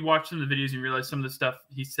 you watch some of the videos and you realize some of the stuff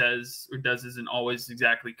he says or does isn't always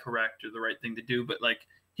exactly correct or the right thing to do. But, like,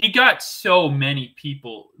 he got so many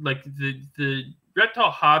people. Like, the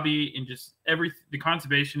reptile hobby and just the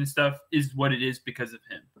conservation and stuff is what it is because of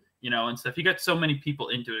him, you know, and stuff. He got so many people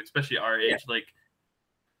into it, especially our age. Like,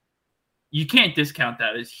 you can't discount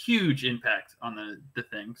that. It's huge impact on the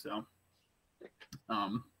thing. So,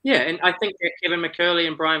 and I think that Kevin McCurley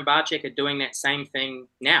and Brian Barczyk are doing that same thing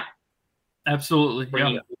now. Absolutely.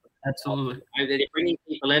 Absolutely. They're bringing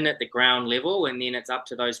people in at the ground level, and then it's up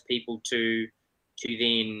to those people to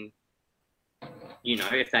then, you know,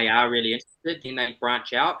 if they are really interested, then they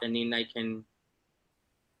branch out, and then they can,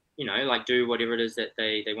 you know, like do whatever it is that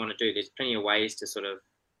they want to do. There's plenty of ways to sort of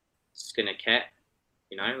skin a cat,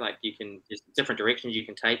 you know, like there's different directions you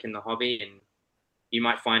can take in the hobby, and you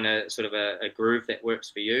might find a sort of a groove that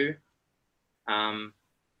works for you. But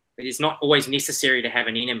it's not always necessary to have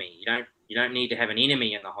an enemy. You don't need to have an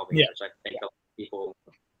enemy in the hobby, which I think people.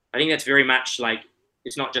 I think that's very much like,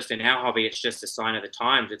 it's not just in our hobby. It's just a sign of the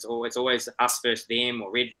times. It's always us versus them,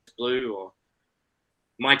 or red versus blue, or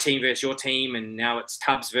my team versus your team, and now it's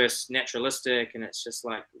Tubbs versus naturalistic, and it's just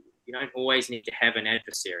like, you don't always need to have an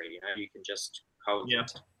adversary. You know, you can just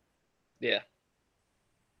coexist. Yeah.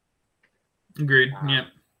 Agreed.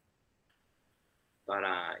 But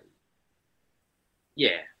you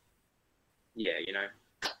know,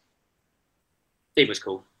 Steve was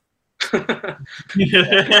cool. I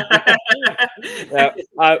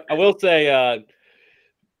will say,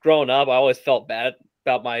 growing up, I always felt bad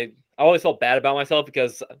about myself,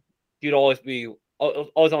 because he'd always be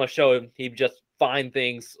always on the show. He'd just find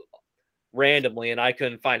things randomly, and I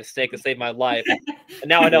couldn't find a snake to save my life. And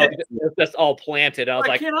now I know it's just all planted. I was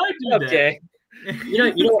like, can I do okay. That?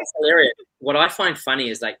 You know what's hilarious? What I find funny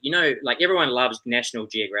is, like, you know, like everyone loves National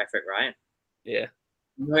Geographic, right? Yeah.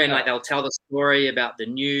 You know, and like they'll tell the story about the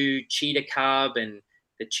new cheetah cub, and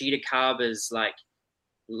the cheetah cub is like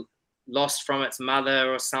lost from its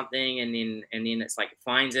mother or something, and then it's like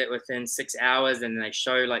finds it within 6 hours, and they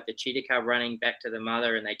show like the cheetah cub running back to the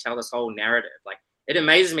mother, and they tell this whole narrative. Like, it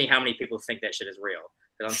amazes me how many people think that shit is real.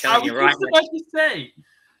 Because I'm telling you right now,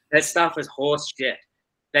 that stuff is horse shit.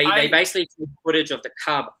 They basically took footage of the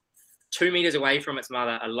cub 2 meters away from its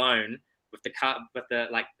mother alone, with the cub, with the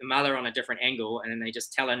mother on a different angle, and then they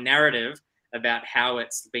just tell a narrative about how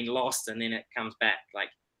it's been lost, and then it comes back.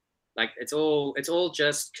 Like it's all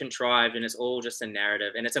just contrived, and it's all just a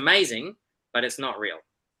narrative, and it's amazing, but it's not real.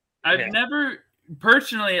 I've never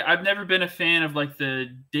been a fan of like the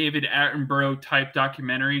David Attenborough type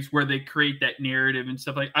documentaries where they create that narrative and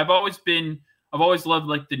stuff. Like I've always loved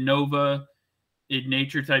like the Nova in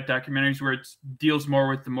nature type documentaries where it deals more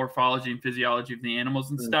with the morphology and physiology of the animals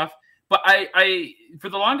and stuff. But I for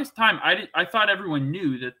the longest time, I thought everyone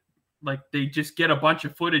knew like they just get a bunch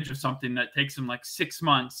of footage of something that takes them like 6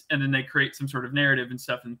 months, and then they create some sort of narrative and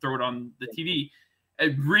stuff and throw it on the TV.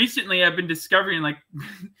 And recently, I've been discovering like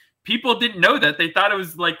people didn't know that. They thought it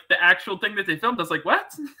was like the actual thing that they filmed. I was like,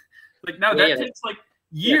 what? Like, no, that takes like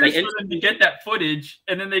years for them to get that footage,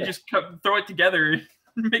 and then they just throw it together.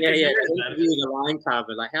 Make the line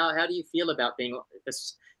cover. Like, how do you feel about being,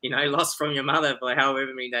 lost from your mother for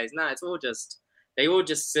however many days? No, it's all just, they all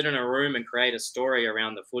just sit in a room and create a story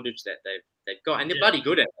around the footage that they've got, and they're bloody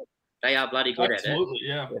good at it. They are bloody good at it. Absolutely,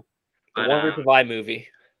 yeah. The Wonder Provide movie.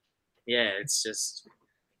 Yeah, it's just,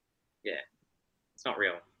 it's not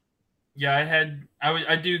real. Yeah,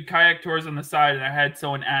 I do kayak tours on the side, and I had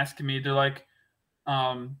someone ask me, they're like,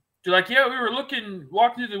 yeah, we were walking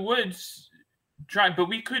through the woods, but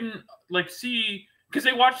we couldn't like see, because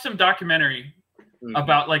they watched some documentary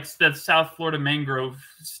about like the South Florida mangrove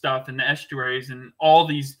stuff and the estuaries and all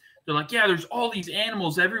these. They're like, yeah, there's all these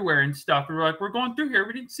animals everywhere and stuff. And we're like, we're going through here,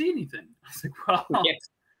 we didn't see anything. I was like, well,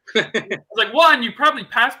 I was like, one, you probably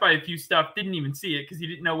passed by a few stuff, didn't even see it because you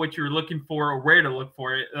didn't know what you were looking for or where to look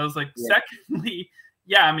for it. And I was like, secondly,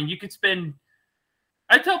 I mean, you could spend.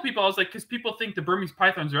 I tell people, I was like, because people think the Burmese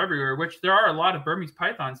pythons are everywhere, which there are a lot of Burmese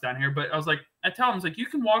pythons down here. But I was like, I tell them, I was like, you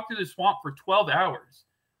can walk through the swamp for 12 hours,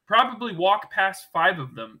 probably walk past 5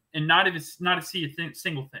 of them, and not see a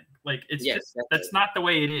single thing. Like, it's that's not the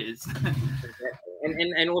way it is.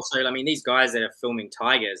 and also, I mean, these guys that are filming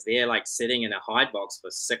tigers, they're like sitting in a hide box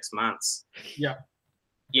for 6 months. Yeah.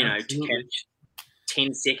 To catch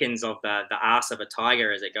 10 seconds of the ass of a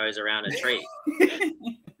tiger as it goes around a tree.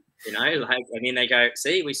 And then they go,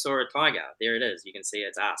 see, we saw a tiger. There it is. You can see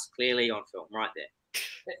its ass clearly on film right there.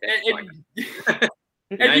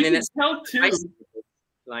 And you can tell too.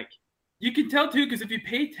 Like, you can tell too, because if you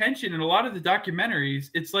pay attention in a lot of the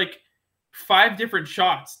documentaries, it's like 5 different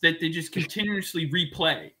shots that they just continuously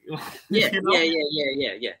replay. Yeah,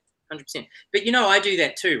 100%. But I do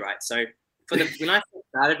that too, right? So when I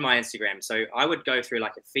started my Instagram, so I would go through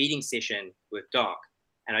like a feeding session with Doc,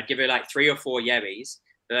 and I'd give her like 3 or 4 yabbies.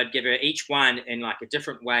 But I'd give her each one in like a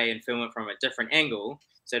different way and film it from a different angle.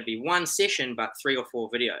 So it'd be 1 session, but 3 or 4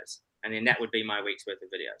 videos. And then that would be my week's worth of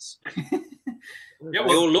videos. They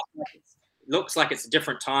all looks like it's a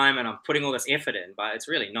different time and I'm putting all this effort in, but it's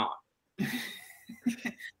really not.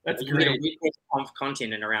 That's you great. get a week of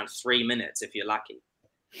content in around 3 minutes if you're lucky.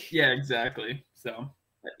 Yeah, exactly. So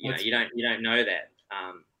but, you don't know that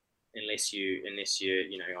unless you're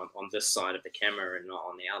on this side of the camera and not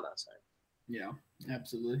on the other. So. Yeah,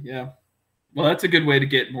 absolutely. Yeah. Well, that's a good way to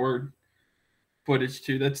get more footage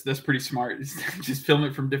too. That's pretty smart. Just film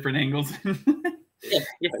it from different angles. yeah,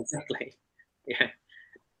 exactly. Yeah.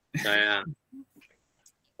 So,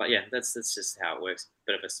 but yeah, that's just how it works.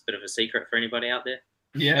 Bit of a secret for anybody out there.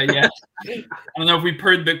 Yeah. I don't know if we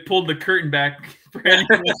pulled the curtain back for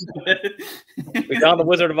anyone. We found the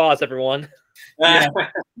Wizard of Oz, everyone. Yeah.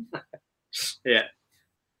 Yeah.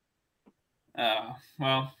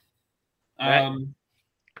 Well.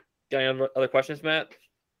 Got any other questions, Matt?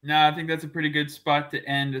 No, I think that's a pretty good spot to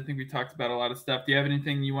end. I think we talked about a lot of stuff. Do you have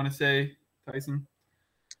anything you want to say, Tyson?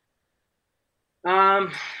 No,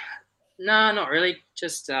 not really.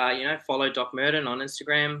 Just follow Doc Merten on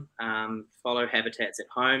Instagram. Follow Habitats at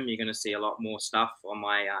Home. You're going to see a lot more stuff on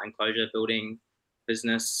my enclosure building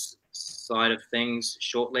business side of things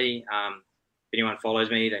shortly. If anyone follows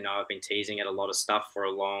me, they know I've been teasing at a lot of stuff for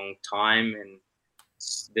a long time, and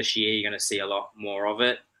this year you're going to see a lot more of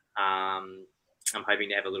it. I'm hoping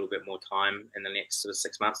to have a little bit more time in the next sort of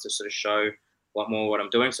 6 months to sort of show a lot more what I'm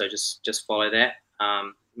doing. So just follow that.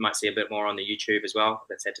 You might see a bit more on the YouTube as well.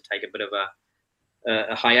 That's had to take a bit of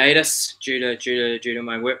a hiatus due to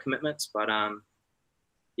my work commitments. But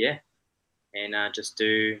just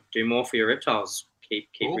do more for your reptiles. Keep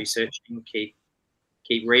cool. Researching. Keep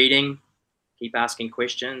reading. Keep asking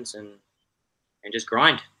questions and just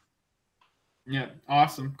grind. Yeah,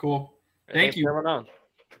 awesome, cool. Thank you. For coming on.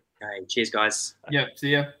 Okay, cheers, guys. Yeah,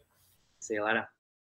 see ya. See you later.